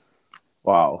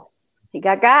 Wow. He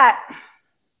got.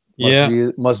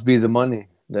 Must be the money.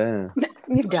 Damn.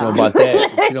 You know about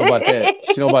that. You know about that.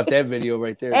 You know about that video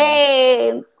right there.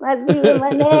 Hey, must be the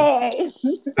money.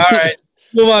 All right.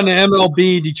 Move on to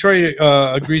MLB. Detroit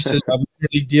agrees to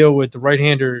a deal with the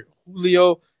right-hander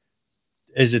Julio.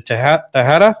 Is it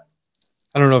Teheran?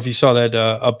 I don't know if you saw that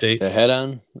update.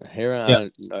 Teheran? Yeah.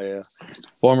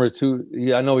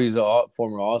 Yeah. I know he's a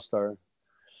former All-Star.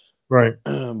 Right.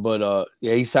 But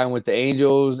yeah, he signed with the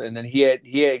Angels, and then he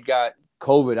had got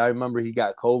COVID. I remember he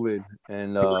got COVID,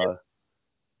 and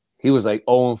he was like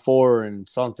 0-4 and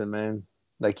something, man.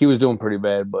 Like he was doing pretty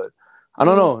bad, but I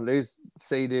don't know. They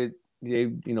say that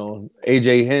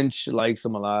AJ Hinch likes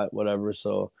him a lot, whatever.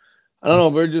 So I don't know.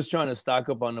 We're just trying to stock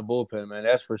up on the bullpen, man.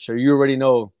 That's for sure. You already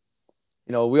know.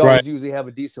 We always usually have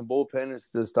a decent bullpen. It's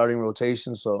the starting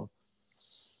rotation, so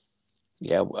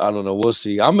yeah, I don't know. We'll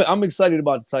see. I'm excited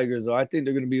about the Tigers, though. I think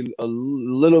they're going to be a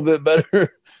little bit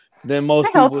better than most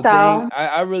people think.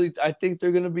 I think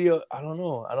they're going to be. I don't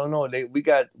know. We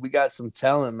got some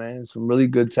talent, man. Some really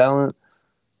good talent.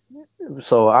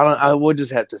 So I would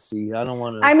just have to see. I don't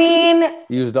want to.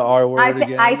 Use the R word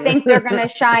again. I think they're going to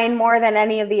shine more than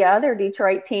any of the other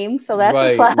Detroit teams. So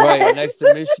that's right next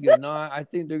to Michigan. No, I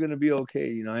think they're going to be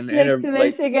okay. Next to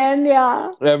Michigan,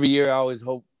 yeah. Every year, I always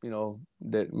hope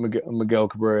that Miguel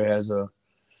Cabrera has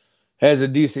a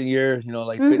decent year.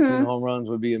 15 home runs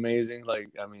would be amazing.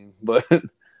 But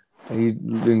he's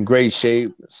in great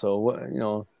shape.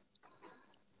 So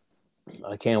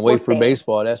I can't wait for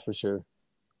baseball. That's for sure.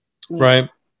 Right.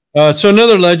 So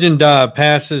another legend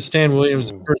passes. Stan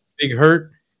Williams, first big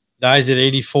hurt, dies at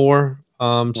 84.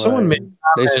 Someone made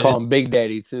they just call him Big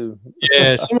Daddy too.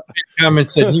 Yeah, someone made a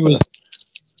comment said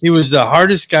he was the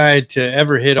hardest guy to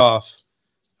ever hit off.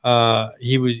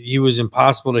 He was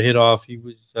impossible to hit off. He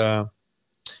was a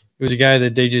guy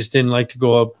that they just didn't like to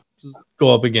go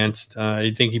up against.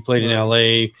 I think he played in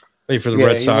LA, played for the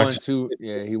Red Sox.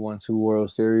 He won 2 World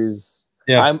Series.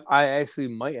 Yeah, I actually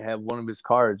might have one of his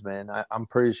cards, man. I'm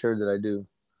pretty sure that I do.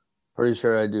 Pretty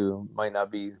sure I do. Might not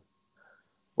be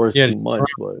worth too much,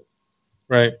 but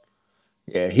right.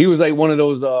 Yeah, he was like one of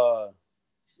those,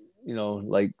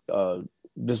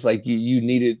 just like you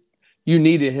needed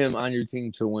him on your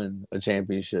team to win a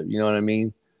championship. You know what I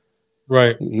mean?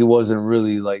 Right. He wasn't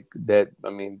really like that. I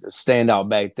mean, standout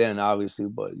back then, obviously,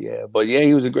 but yeah,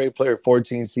 he was a great player.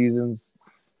 14 seasons,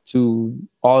 2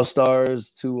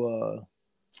 All-Stars, 2.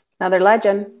 Another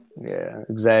legend. Yeah,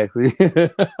 exactly.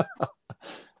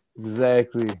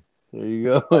 Exactly. There you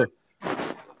go.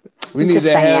 We need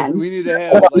to have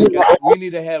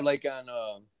like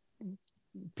on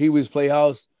Pee-wee's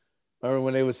Playhouse. Remember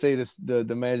when they would say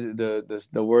the magic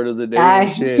the word of the day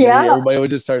and shit, and everybody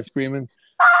would just start screaming.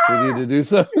 We need to do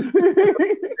something.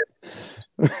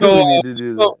 So we need to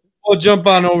do that. We'll jump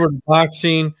on over to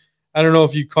boxing. I don't know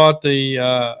if you caught the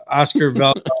Oscar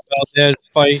Valdez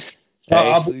fight.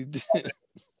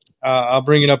 I'll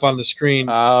bring it up on the screen.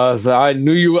 So I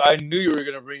knew you were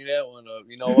gonna bring that one up.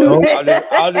 You know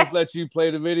what? I'll just let you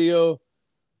play the video.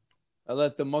 I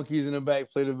let the monkeys in the back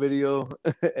play the video,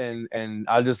 and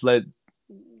I'll just let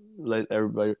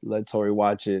everybody let Tori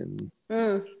watch it. And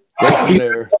go from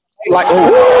there. Look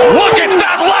at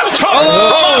that left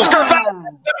hook! Oscar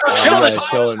Valdez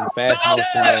showing fast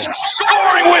motion.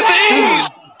 Scoring with ease.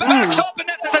 Backs up, and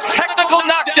that's a technical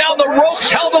knockdown the ropes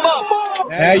held him up.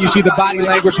 Now you see the body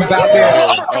language from Valdez.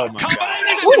 Oh my God.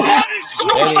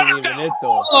 That ain't even it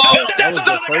though. That was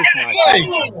the first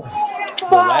knockdown.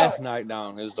 The last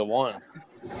knockdown is the one.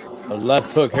 A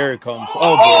left hook. Here it comes.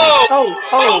 Oh boy.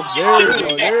 Oh. There you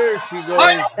go. There she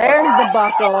goes. There's the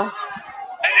buckle.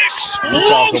 You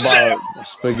talk about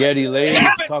spaghetti legs.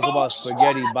 Talk about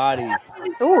spaghetti body.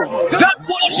 Ooh. That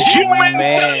was human.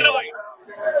 Man.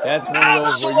 That's one of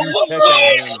those where you check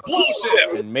out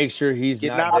him and make sure he's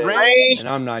not dead. And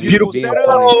I'm not even being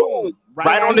funny.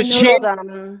 Right on the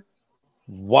chin.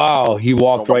 Wow, he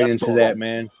walked right into that,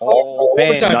 man. Oh,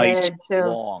 nice.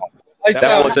 Long.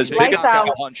 That was as big a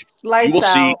punch you will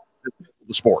see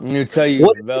the sport. Let me tell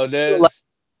you, Valdez,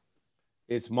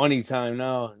 it's money time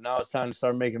now. Now it's time to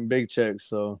start making big checks.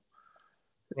 So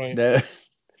that.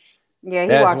 Yeah, he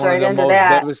that's walked one right of the into most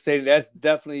that. devastating. That's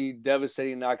definitely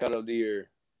devastating knockout of the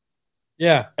year.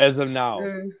 Yeah, as of now.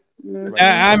 Mm-hmm.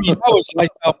 I mean, that was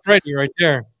like Freddie right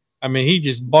there. I mean, he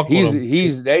just buckled him.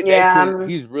 He's that kid,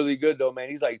 he's really good though, man.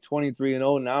 He's like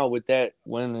 23-0 now with that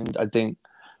win, I think.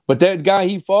 But that guy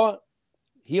he fought,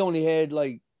 he only had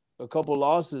like a couple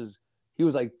losses. He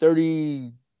was like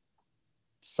 30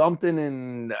 something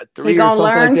and 3 or something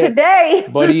like that. Today.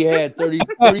 But he had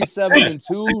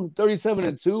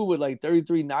 37-2 with like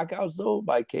 33 knockouts though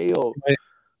by KO. Right.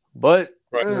 But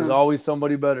there's always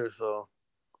somebody better. So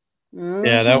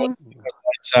yeah, that was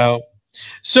lights out.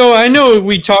 So I know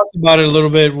we talked about it a little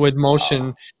bit with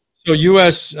motion. So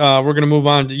U.S. We're going to move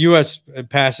on. The U.S.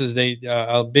 passes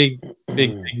a big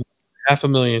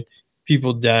 500,000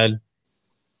 people dead.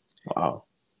 Wow.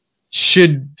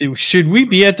 Should we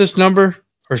be at this number,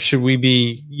 or should we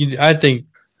be? I think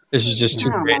this is just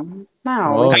too great. No,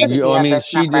 well, I mean,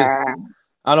 she just.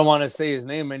 I don't want to say his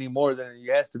name any more than he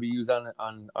has to be used on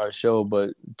our show,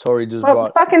 but Tori just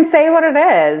brought. Fucking say what it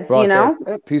is, you know.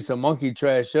 That piece of monkey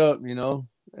trash up, you know.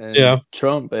 And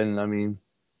Trump, and I mean,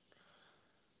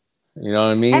 you know what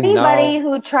I mean. Anybody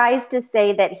who tries to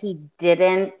say that he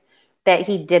didn't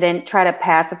try to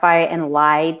pacify and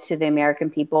lie to the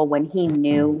American people when he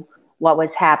knew what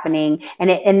was happening,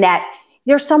 and that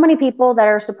there's so many people that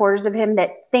are supporters of him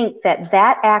that think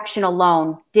that action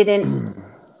alone didn't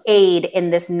aid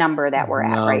in this number that we're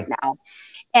at right now.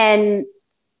 And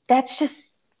that's just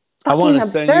fucking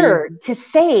absurd to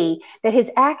say that his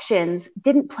actions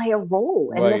didn't play a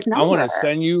role in this number. I want to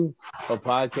send you a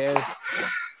podcast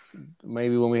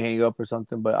maybe when we hang up or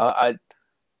something, but I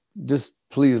just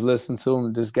please listen to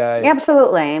him. This guy,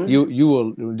 absolutely, you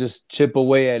will just chip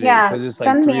away at it because it's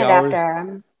like 3 hours.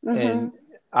 And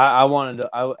I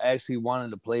actually wanted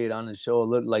to play it on the show, a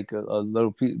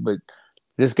little piece, but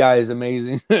this guy is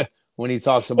amazing when he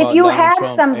talks about. If you Donald have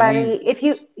Trump somebody,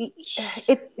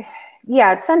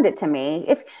 send it to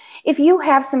me. If you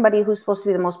have somebody who's supposed to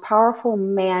be the most powerful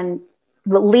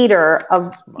leader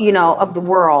of of the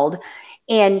world,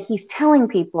 and he's telling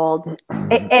people,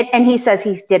 and he says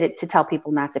he did it to tell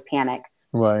people not to panic.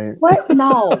 Right. What?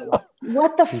 No.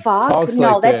 What the fuck?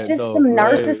 No, like that's just some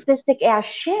narcissistic ass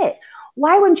shit.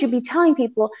 Why wouldn't you be telling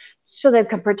people so they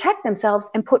can protect themselves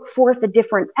and put forth a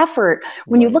different effort?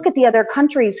 When you look at the other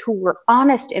countries who were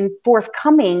honest and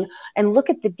forthcoming and look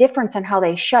at the difference on how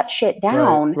they shut shit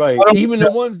down. Right. Even the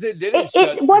ones that didn't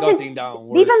shut nothing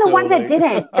down. Even the ones that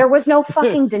didn't. There was no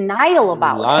fucking denial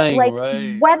about it. Like,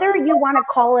 whether you want to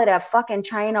call it a fucking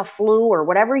China flu or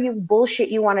whatever bullshit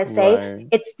you want to say,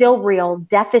 it's still real.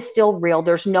 Death is still real.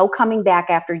 There's no coming back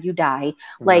after you die.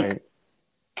 Like,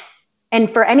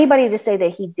 and for anybody to say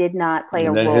that he did not play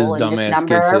a role in this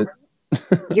number,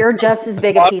 you're just as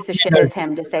big a piece of shit as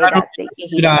him to say that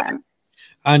he didn't.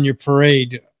 On your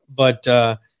parade, but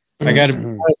I got to be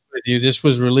honest with you. This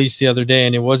was released the other day,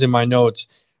 and it was in my notes.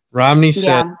 Romney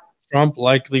said Trump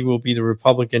likely will be the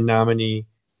Republican nominee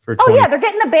for. Oh yeah, they're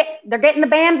getting the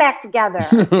band back together.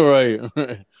 Right.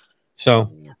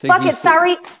 So fuck it.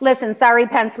 Sorry,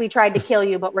 Pence, we tried to kill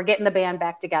you, but we're getting the band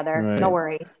back together. No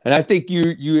worries. And I think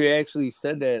you actually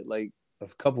said that like a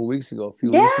couple weeks ago, a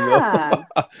few weeks ago,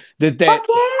 that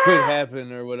could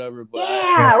happen or whatever. But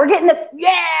we're getting the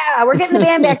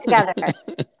band back together.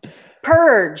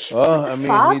 Purge. Well, I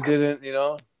mean, he didn't,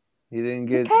 he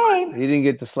didn't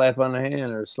get the slap on the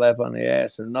hand or slap on the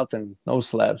ass or nothing. No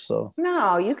slaps. So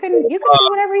no, you can do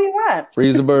whatever you want.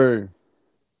 Freeze a bird.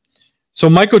 So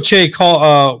Michael Che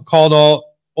called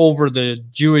all over the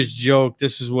Jewish joke.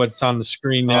 This is what's on the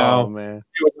screen now. Oh man!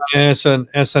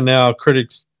 SNL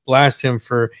critics blast him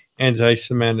for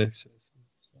anti-Semitism.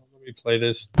 Let me play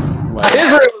this.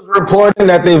 Israel is reporting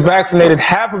that they vaccinated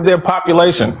half of their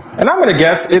population, and I'm going to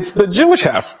guess it's the Jewish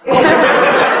half.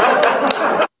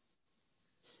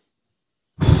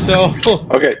 So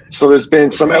okay, so there's been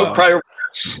some outcry.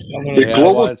 The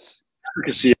global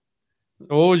advocacy.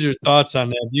 So what was your thoughts on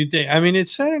that? Do you think? I mean,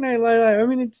 it's Saturday Night Live. I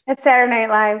mean, it's Saturday Night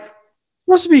Live.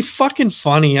 Supposed to be fucking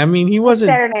funny. I mean, he wasn't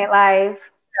Saturday Night Live.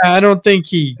 I don't think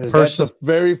he. That's the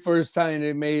very first time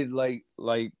they made like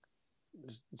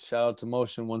shout out to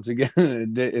Motion once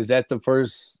again. Is that the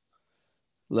first?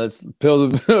 Let's peel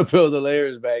the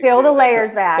layers back. Peel the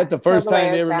layers back. That's the first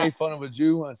time they ever made fun of a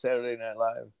Jew on Saturday Night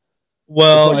Live.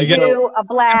 Well, a Jew, a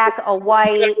black, a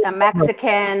white, a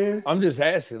Mexican. I'm just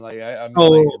asking. Like, I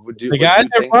mean, the guy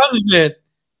that runs it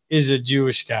is a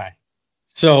Jewish guy,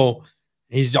 so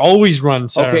he's always run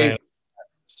Saturday Night.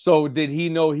 So did he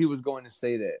know he was going to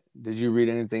say that? Did you read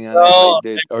anything on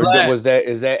that?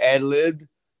 Is that ad libbed?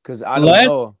 Because I don't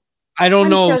know. I don't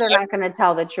know. I'm sure they're not going to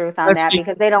tell the truth on that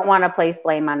because they don't want to place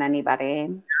blame on anybody.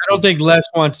 I don't think Les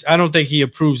wants. I don't think he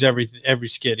approves every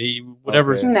skit.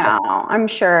 Whatever. Okay. No, I'm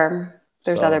sure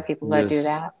there's other people that do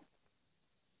that.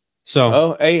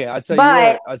 So, hey, I tell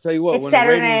you what. It's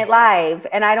Saturday Night Live,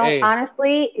 and I don't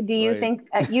honestly. Do you think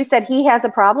you said he has a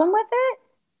problem with it?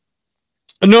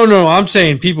 No. I'm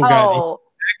saying people got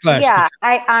backlash. Yeah,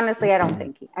 I honestly don't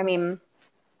think. I mean.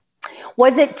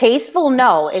 Was it tasteful?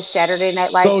 No. Is Saturday Night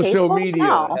Live social tasteful? media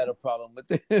no. had a problem with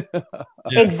it?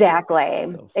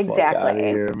 Exactly. Exactly. Out of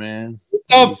here, man.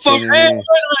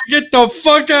 Get the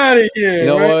fuck out of here. You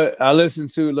know what? I listened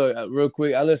to real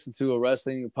quick. I listened to a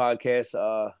wrestling podcast.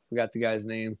 Forgot the guy's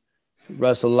name.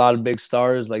 Wrestled a lot of big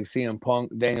stars like CM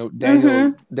Punk, Daniel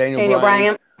Bryan.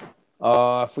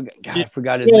 I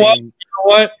forgot his name. You know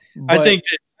what? But, I think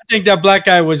that black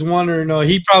guy was wondering.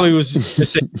 He probably was the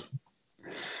same.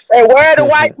 Hey, where are the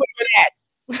white women at?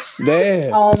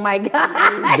 Damn. Oh my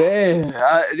God. Damn.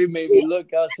 It made me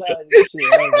look outside and shit.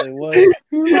 I was like, what?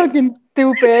 You're fucking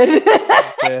stupid.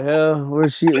 What the hell?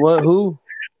 Where's she? What? Who?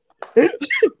 Where'd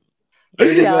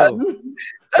he go?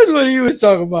 That's what he was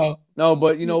talking about. No,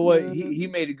 but you know what? He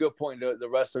made a good point. The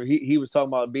wrestler. He was talking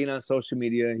about being on social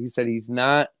media. He said he's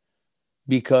not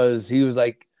because he was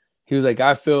like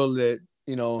I feel that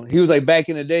he was like back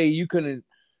in the day you couldn't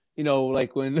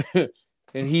like when.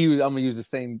 And I'm gonna use the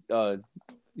same, quote.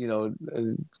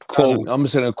 I'm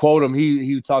just gonna quote him.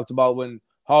 He talked about when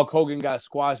Hulk Hogan got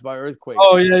squashed by earthing.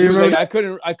 Oh yeah, he was like, I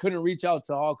couldn't reach out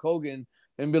to Hulk Hogan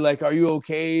and be like, "Are you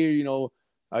okay? Are you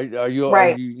in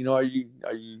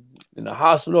the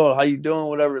hospital? How you doing?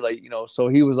 Whatever." So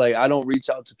he was like, I don't reach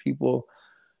out to people.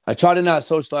 I try to not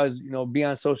socialize, be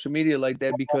on social media like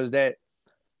that because that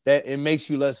it makes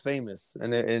you less famous,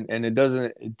 and it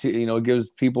doesn't, it gives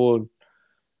people.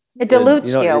 It dilutes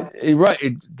you.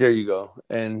 There you go.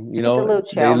 And,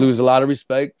 they lose a lot of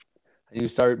respect and you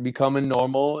start becoming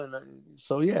normal. And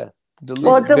so, yeah.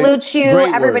 It dilutes you.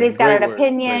 Everybody's got an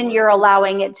opinion. You're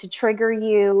allowing it to trigger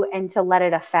you and to let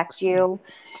it affect you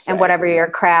and whatever your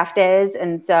craft is.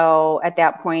 And so at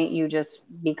that point, you just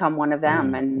become one of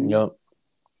them. And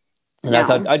And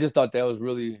I just thought that was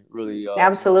really, really.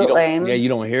 Absolutely. You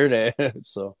don't hear that.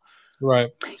 So. Right.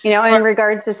 In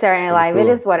regards to Saturday Night Live, it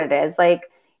is what it is. Like,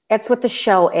 it's what the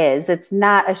show is. It's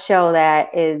not a show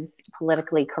that is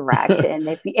politically correct. And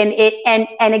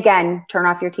again, turn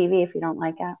off your TV if you don't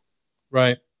like it.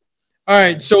 Right. All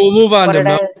right. So we'll move on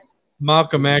to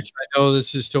Malcolm X. I know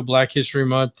this is still Black History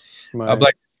Month. Right.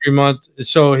 Black History Month.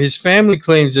 So his family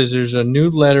claims that there's a new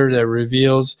letter that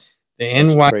reveals the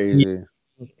NYPD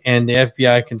and the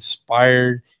FBI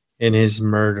conspired in his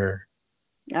murder.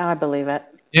 Oh, I believe it.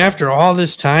 After all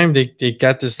this time, they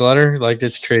got this letter. Like,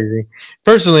 it's crazy.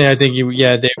 Personally, I think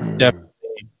they definitely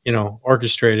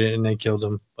orchestrated it and they killed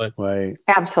him. But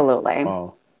absolutely,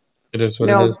 it is what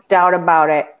it is. No doubt about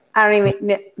it.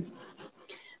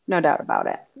 No doubt about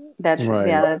it. That's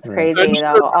that's crazy.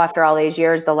 Though after all these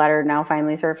years, the letter now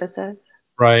finally surfaces.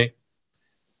 Right.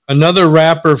 Another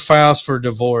rapper files for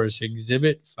divorce.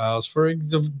 XZIBIT files for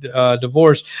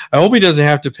divorce. I hope he doesn't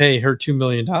have to pay her $2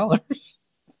 million.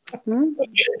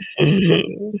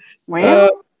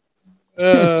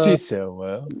 She said,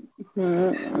 "Well,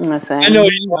 listen, I know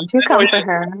you come for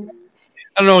her."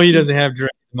 I know he doesn't have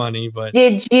direct money, but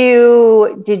did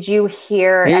you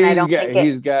hear? And I don't think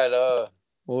he's got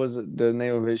what was it? The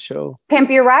name of his show? Pimp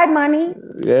Your Ride Money.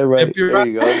 Yeah, right. There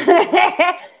you go.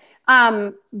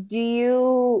 Do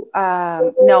you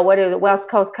know what is it? West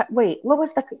Coast? Wait, what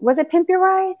was it? Pimp Your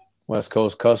Ride? West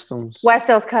Coast Customs. West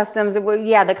Coast Customs.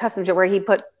 Yeah, the customs where he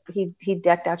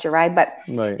decked out your ride. But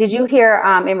did you hear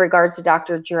in regards to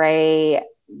Dr. Dre?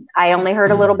 I only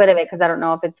heard a little bit of it because I don't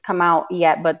know if it's come out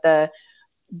yet. But the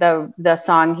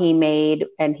song he made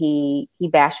and he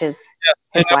bashes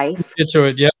his wife. Get to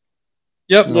it.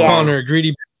 Yep. Calling her a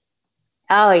greedy.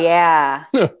 Oh yeah.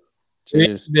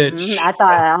 Cheers. I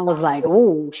thought, I was like,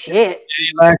 oh shit.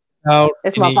 Out.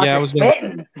 This motherfucker's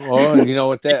spitting. Oh, you know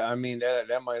what that? I mean,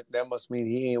 that must mean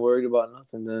he ain't worried about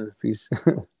nothing. Then if he's.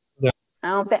 I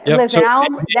don't think. Listen,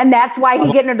 and that's why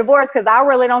he getting a divorce, because I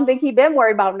really don't think he been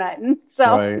worried about nothing.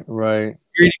 So right.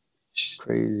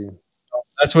 Crazy.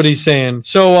 That's what he's saying.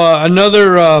 So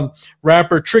another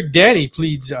rapper, Trick Daddy,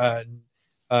 pleads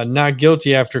not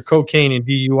guilty after cocaine and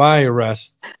DUI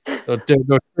arrest. So Trick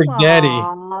Daddy.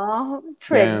 Aww,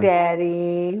 Trick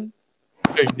Daddy.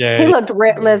 Trick Daddy. He looked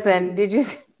listen, did you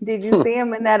see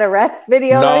him in that arrest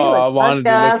video? No, I wanted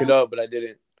to look it up, but I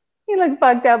didn't. He looked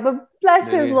fucked up, but bless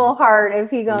his little heart if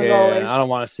he gonna go. I don't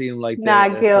want to see him like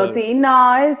that. Not guilty.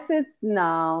 No, it's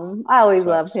no. I always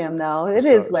loved him though. It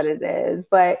is what it is.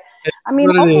 But I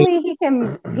mean, hopefully he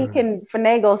can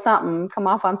finagle something, come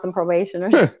off on some probation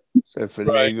or something. Say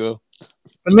finagle.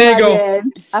 Finagle.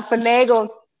 I finagle.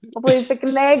 Hopefully he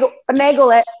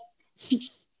finagle it.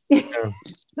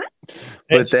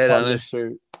 Put that on his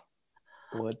shirt.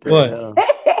 What the hell?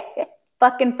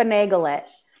 Fucking finagle it.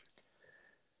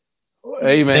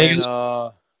 Hey man,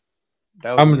 that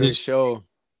was a good show.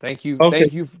 Thank you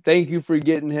for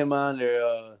getting him on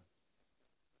there.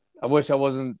 I wish I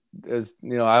wasn't as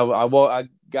I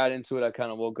got into it. I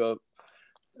kind of woke up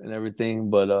and everything,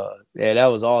 but that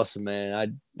was awesome,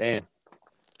 man.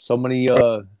 So many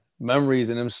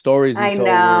memories and them stories. I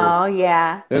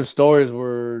know, them stories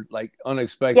were like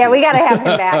unexpected. Yeah, we gotta have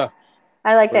him back.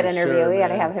 I like that interview. We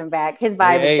gotta have him back. His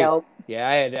vibe is dope. Yeah,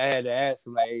 I had to ask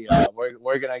him, like, hey,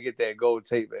 where can I get that gold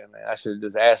tape at, man? I should have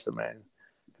just asked him, man.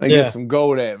 I get some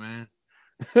gold at, man.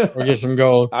 Or get some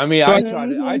gold. I mean,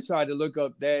 I tried to look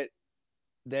up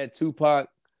that Tupac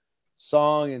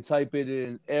song and type it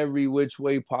in every which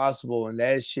way possible, and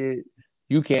that shit,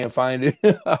 you can't find it.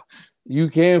 You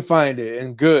can't find it,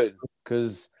 and good,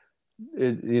 because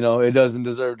it doesn't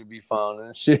deserve to be found.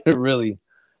 And shit, really,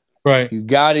 right? You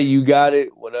got it,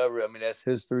 whatever. I mean, that's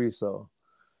history. So,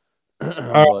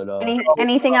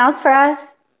 anything else for us?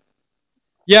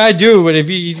 Yeah, I do. But if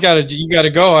you got to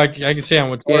go. I can say I'm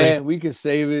with Corey. Yeah, we can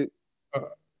save it.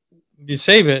 You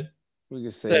save it. We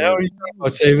can save it. I'll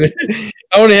save it.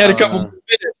 I only had a couple more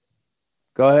minutes.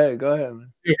 Go ahead,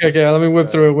 man. Okay, let me whip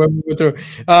through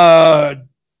it.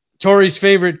 Tori's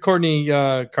favorite, Kourtney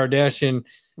Kardashian,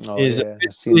 is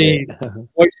officially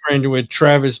boyfriend with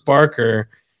Travis Barker.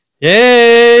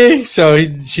 Yay! So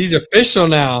she's official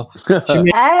now. She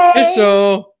made it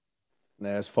official.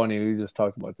 That's funny. We just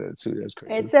talked about that too. That's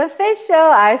crazy. It's official.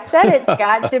 I said it.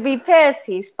 Scott should be pissed.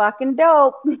 He's fucking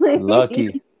dope.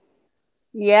 Lucky.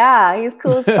 Yeah, he's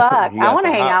cool as fuck. I want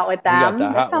to hang out with them.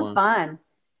 That sounds fun.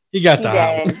 He got the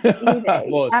hot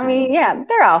one. Well, I mean, yeah,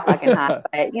 they're all fucking hot,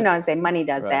 but money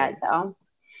does that. So.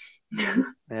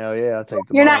 Hell yeah, I'll take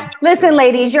the You're not. Listen,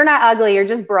 ladies, you're not ugly. You're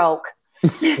just broke.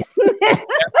 That's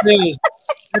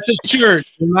a shirt.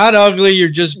 You're not ugly. You're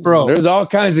just broke. There's all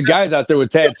kinds of guys out there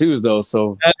with tattoos, though.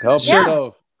 So help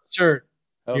yourself. Shirt.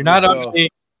 You're not ugly.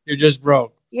 You're just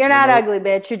broke. You're not ugly,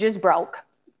 bitch. You're just broke.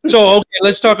 So okay,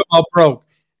 let's talk about broke.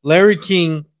 Larry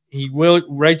King. He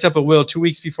writes up a will 2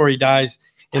 weeks before he dies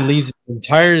and leaves the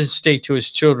entire estate to his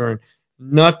children.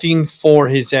 Nothing for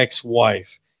his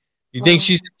ex-wife. You think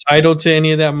she's entitled to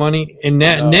any of that money? And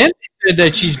then they said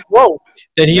that she's broke.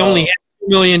 That he only had $2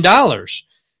 million.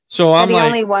 So I'm like,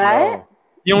 only what?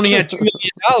 He only had $2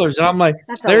 million, and I'm like,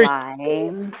 that's Larry. A lie.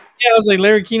 Yeah, I was like,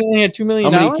 Larry King only had $2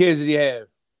 million. How many kids did he have?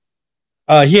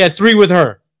 He had 3 with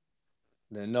her.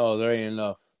 No, there ain't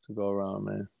enough to go around,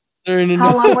 man.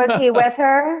 How long was he with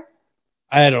her?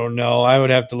 I don't know. I would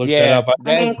have to look that up.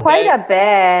 I mean, quite a bit.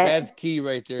 That's key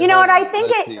right there. You know what I think?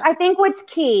 I think what's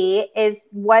key is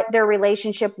what their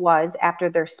relationship was after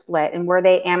their split, and were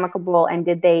they amicable, and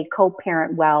did they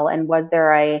co-parent well, and was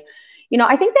there I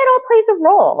think that all plays a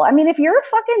role. I mean, if you're a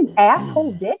fucking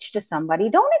asshole bitch to somebody,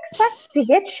 don't expect to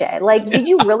get shit. Like, did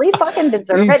you really fucking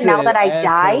deserve it now that I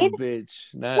died?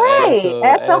 Bitch. Right.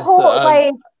 That's the whole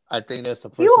like. I think that's the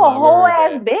first you time a whole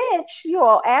ass bitch. You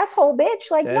a asshole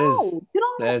bitch. Like, no, you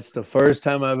don't. That's the first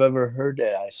time I've ever heard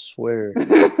that. I swear.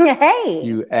 Hey,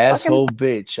 you asshole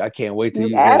bitch. I can't wait to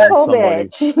use that on somebody.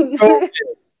 Bitch.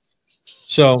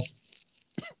 So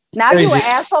now you an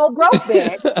asshole broke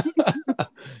bitch.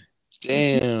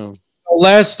 Damn.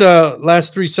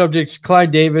 Last 3 subjects.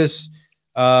 Clyde Davis,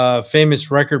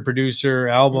 famous record producer,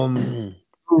 album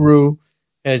guru,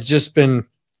 has just been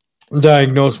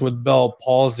diagnosed with Bell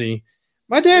palsy.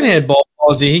 My dad had Bell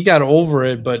palsy. He got over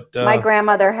it, but my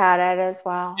grandmother had it as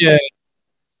well. Yeah.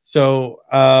 So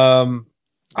I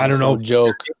don't know.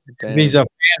 Joke. He's a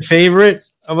fan favorite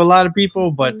of a lot of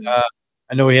people, but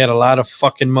I know he had a lot of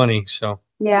fucking money. So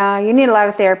Yeah, you need a lot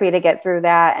of therapy to get through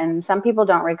that, and some people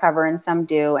don't recover, and some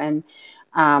do, and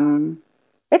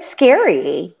it's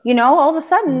scary. You know, all of a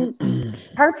sudden,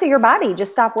 parts of your body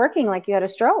just stop working, like you had a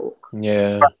stroke.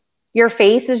 Yeah, your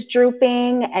face is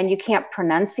drooping, and you can't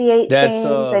pronunciate things,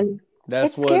 and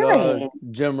that's what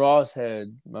Jim Ross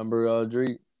had. Remember,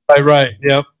 Drake? Right.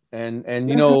 Yep. And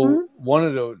you know, one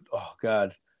of the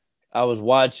I was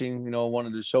watching, you know, one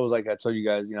of the shows, like I told you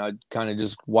guys, you know, I kind of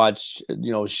just watch,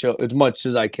 you know, show as much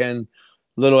as I can,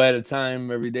 little at a time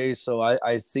every day. So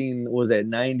I seen, was at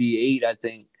 98, I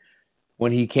think,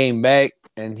 when he came back,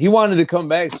 and he wanted to come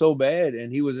back so bad,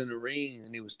 and he was in the ring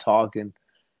and he was talking.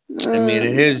 I mean,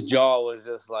 and his jaw was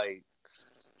just like,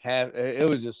 it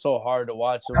was just so hard to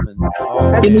watch him. And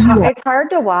it's hard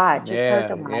to watch. Yeah, it's hard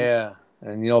to watch. Yeah.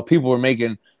 And, you know, people were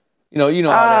making, you know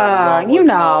how that was, you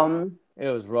know. It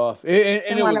was rough, and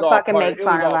it was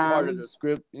all part of the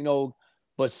script, you know.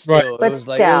 But still, it was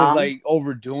like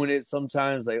overdoing it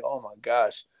sometimes. Like, oh my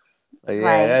gosh, like,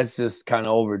 yeah, that's just kind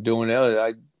of overdoing it.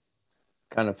 I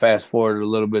kind of fast forwarded a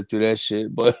little bit through that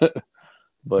shit, but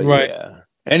yeah.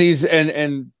 And he's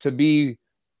and to be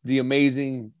the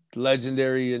amazing,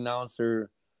 legendary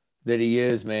announcer that he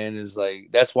is, man, is like,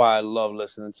 that's why I love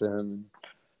listening to him.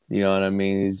 You know what I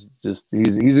mean?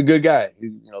 He's a good guy. He,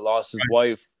 you know, lost his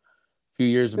wife few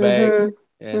years back,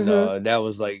 and that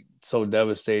was like so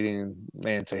devastating,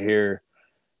 man, to hear.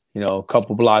 You know, a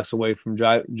couple blocks away from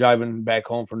driving back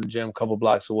home from the gym, a couple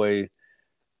blocks away,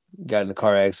 got in a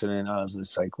car accident. I was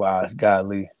just like, wow,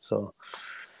 godly. So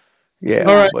yeah,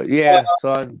 all right. But yeah,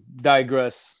 so I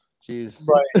digress. Jeez.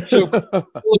 Right. So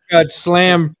got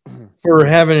slammed for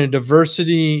having a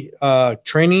diversity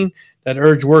training that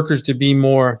urged workers to be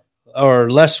more or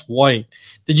less white.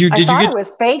 Did you get it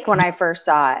was fake when I first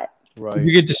saw it. Right. Did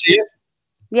you get to see it?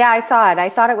 Yeah, I saw it. I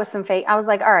thought it was some fake. I was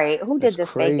like, all right, who did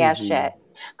this fake ass shit?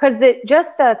 Because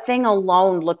just the thing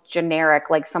alone looked generic,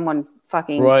 like someone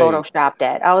fucking photoshopped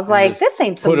it. I was like, this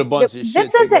ain't put a bunch of shit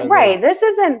isn't together. Right. This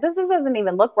doesn't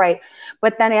even look right.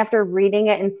 But then after reading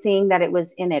it and seeing that it was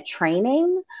in a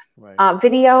training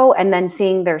video, and then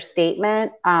seeing their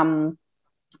statement,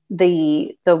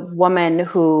 the woman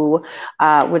who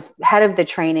was head of the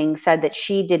training said that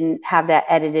she didn't have that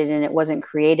edited and it wasn't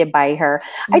created by her.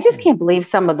 I just can't believe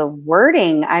some of the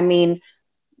wording. I mean,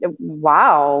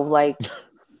 wow, like,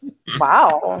 wow,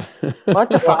 what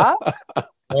the fuck?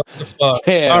 What the fuck?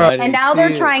 Yeah, and now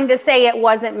they're trying to say it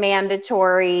wasn't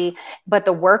mandatory, but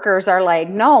the workers are like,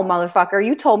 no, motherfucker,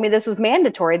 you told me this was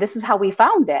mandatory. This is how we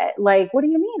found it. Like, what do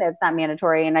you mean it's not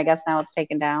mandatory? And I guess now it's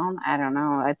taken down. I don't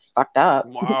know. It's fucked up.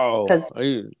 Wow. That's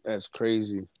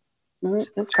crazy.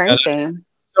 It's crazy.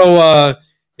 So,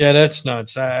 yeah, that's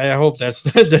nuts. I hope that's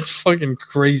fucking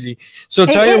crazy. So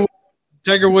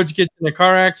Tiger Woods gets in a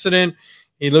car accident.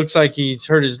 He looks like he's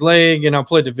hurt his leg, and I'll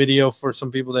play the video for some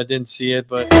people that didn't see it.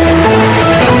 But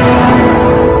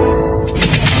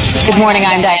good morning,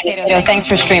 I'm Diana. Thanks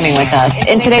for streaming with us.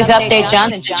 In today's update,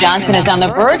 Johnson is on the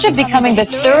verge of becoming the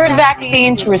third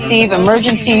vaccine to receive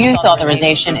emergency use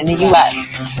authorization in the U.S.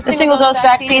 The single-dose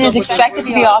vaccine is expected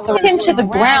to be authorized into the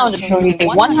ground until the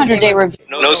 100-day review.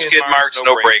 No skid marks,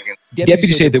 no breaking.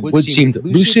 Deputies say that Woods seemed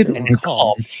lucid and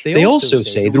calm. They also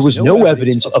say there was no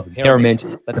evidence of impairment,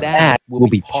 but that will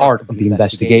be part of the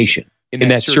investigation. In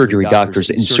that surgery, doctors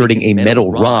inserting a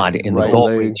metal rod in the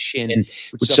Valdez shin,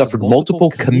 which suffered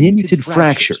multiple comminuted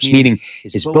fractures, meaning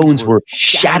his bones were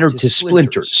shattered to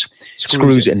splinters.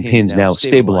 Screws and pins now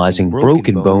stabilizing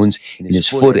broken bones in his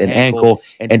foot and ankle,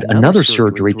 and another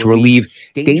surgery to relieve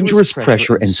dangerous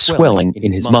pressure and swelling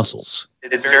in his muscles.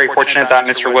 It's very fortunate that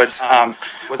Mr. Woods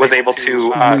was able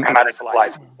to come out of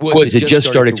life. Woods had just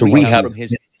started to rehab from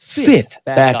his fifth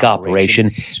back operation,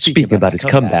 speaking about his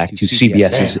comeback to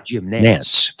CBS's Jim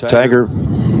Nantz. Tiger,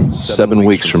 7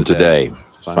 weeks from today,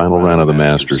 final round of the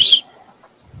Masters.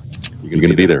 You're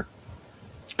going to be there.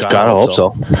 God, I hope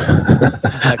so.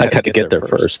 I got to get there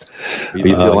first. You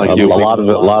feel like a lot of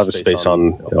it is based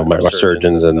on my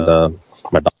surgeons and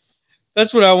my doctor.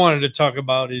 That's what I wanted to talk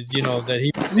about. Is that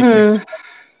he,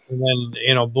 and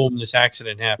then boom, this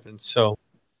accident happened. So.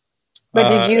 But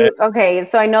did you, okay,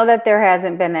 so I know that there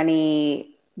hasn't been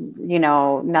any,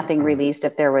 nothing released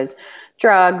if there was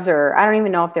drugs, or I don't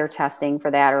even know if they're testing for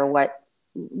that or what,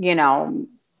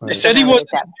 They said he wasn't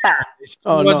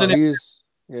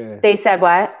impaired. They said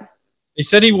what? They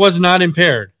said he was not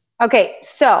impaired. Okay,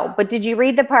 so, but did you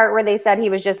read the part where they said he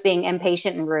was just being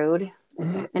impatient and rude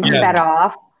and set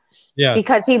off? Yeah.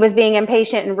 Because he was being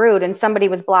impatient and rude and somebody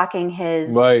was blocking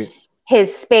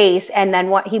his space, and then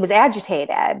he was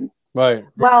agitated. Right.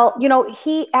 Well,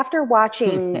 he, after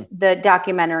watching the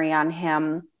documentary on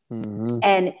him,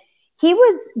 and he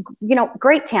was, you know,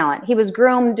 great talent. He was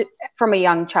groomed from a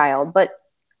young child, but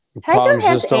Tiger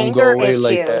has anger issues.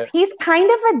 Like he's kind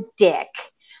of a dick.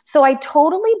 So I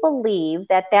totally believe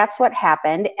that that's what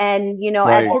happened. And, you know,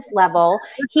 at his level,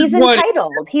 he's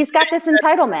entitled. He's got this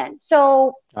entitlement.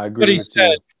 So I agree with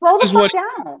you. Slow the fuck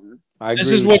down. I agree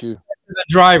this is with what the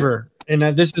driver. And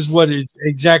this is what his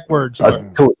exact words are.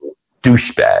 Total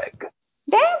douchebag.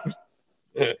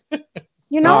 Yeah.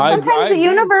 You know, sometimes the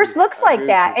universe looks like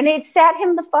that, and it sat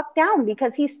him the fuck down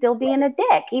because he's still being a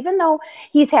dick, even though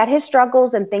he's had his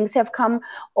struggles and things have come,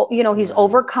 you know, he's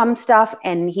overcome stuff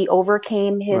and he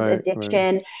overcame his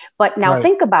addiction. But now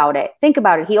think about it. Think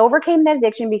about it. He overcame that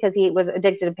addiction because he was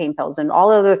addicted to pain pills and all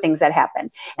other things that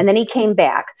happened. And then he came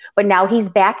back, but now he's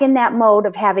back in that mode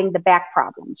of having the back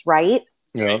problems, right?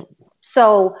 Yeah.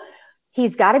 So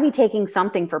he's got to be taking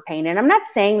something for pain. And I'm not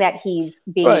saying that he's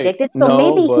being addicted. So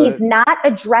maybe he's not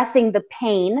addressing the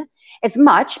pain as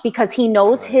much because he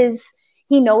knows his,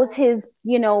 you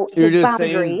know, his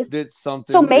boundaries.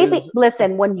 So maybe,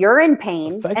 listen, when you're in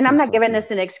pain, and I'm not giving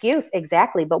this an excuse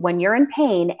exactly, but when you're in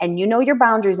pain and you know your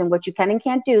boundaries and what you can and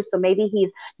can't do, so maybe he's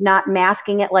not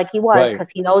masking it like he was because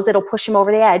he knows it'll push him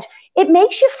over the edge. It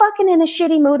makes you fucking in a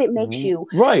shitty mood. It makes you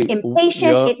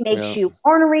impatient. It makes you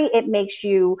ornery. It makes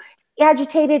you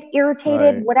agitated,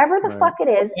 irritated, whatever the fuck it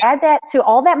is. Add that to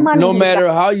all that money. No matter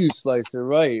how you slice it,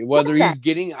 whether he's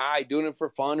getting high, doing it for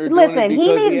fun, or doing it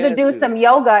because he needs to do some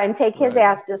yoga and take his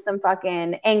ass to some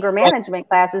fucking anger management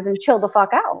classes and chill the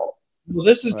fuck out. Well,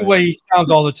 this is the way he sounds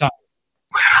all the time.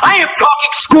 I am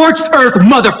talking scorched earth,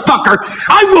 motherfucker.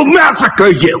 I will massacre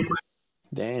you.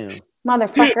 Damn,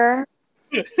 motherfucker.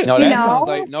 No,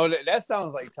 that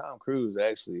sounds like Tom Cruise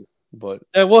actually. But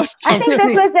it was. I think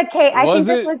this was a case. I think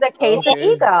this was a case of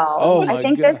ego. Oh my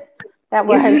God. That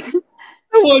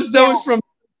was from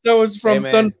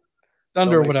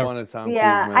Thunder or whatever.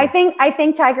 Yeah, Cruise, I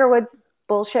think Tiger Woods'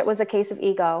 bullshit was a case of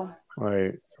ego.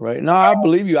 Right. No, I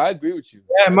believe you. I agree with you.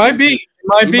 Yeah, it might be.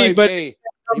 But he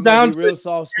down real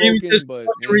soft spoken, but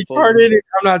retarded.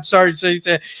 I'm not sorry to say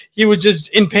that he was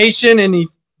just impatient and he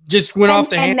just went off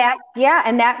the hand.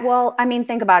 Well, I mean,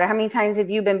 think about it. How many times have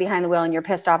you been behind the wheel and you're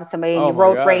pissed off at somebody and you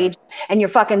road rage and you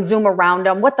fucking zoom around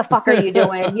them? What the fuck are you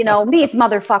doing? You know, these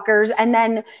motherfuckers. And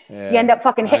then you end up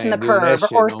fucking hitting the curb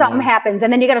or something happens.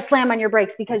 And then you got to slam on your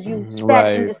brakes because you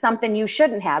sped into something you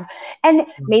shouldn't have. And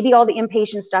maybe all the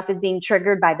impatient stuff is being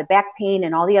triggered by the back pain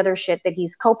and all the other shit that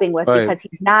he's coping with because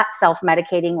he's not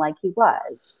self-medicating like he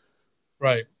was.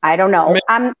 Right. I don't know.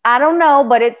 I don't know,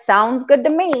 but it sounds good to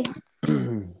me.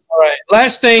 All right.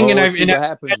 Last thing, we'll see what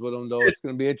happens with him, though. It's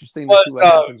going to be interesting to see what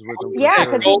happens with him. Yeah,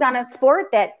 because he's on a sport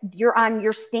that you're on.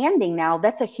 You're standing now.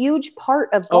 That's a huge part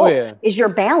of golf. Is your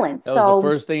balance. That was the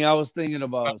first thing I was thinking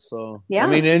about. So yeah, I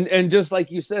mean, and just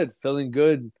like you said, feeling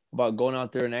good about going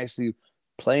out there and actually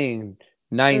playing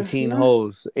 19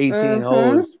 holes, 18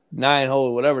 holes, 9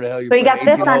 holes, whatever the hell you're playing. So you got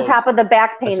this on top of the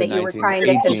back pain that you were trying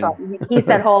to control. He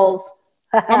said holes.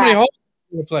 How many holes?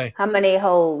 Play. How many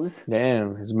hoes?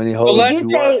 Damn, as many hoes.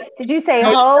 Did you say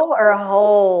hoe or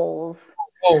holes?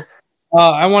 Oh,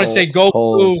 I want to say go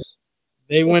Blue.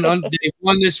 They went they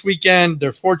won this weekend.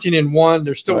 They're 14-1.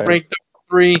 They're still ranked number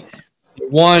 3. They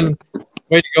won.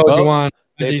 Way to go, Juwan.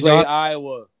 They played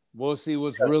Iowa. We'll see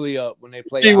what's really up when they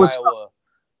play Iowa.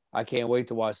 I can't wait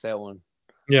to watch that one.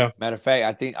 Yeah. Matter of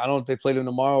fact, I don't know if they play them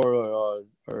tomorrow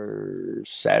or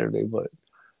Saturday, but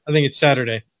I think it's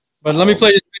Saturday. But let me play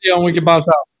this video and we can bounce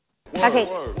out. Okay.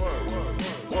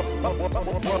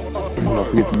 Don't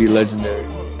forget to be legendary.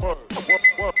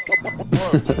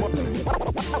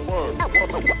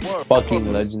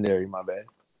 Fucking legendary, my bad.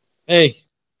 Hey,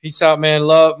 peace out, man.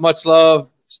 Much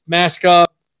love. Mask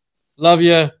up. Love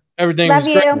you. Everything was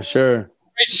great. For sure.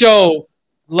 Great show.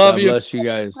 Love you. Bless you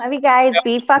guys. Love you guys.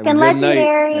 Be fucking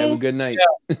legendary. Have a good night.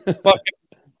 Yeah.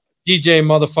 DJ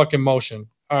motherfucking motion.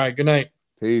 All right. Good night.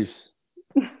 Peace.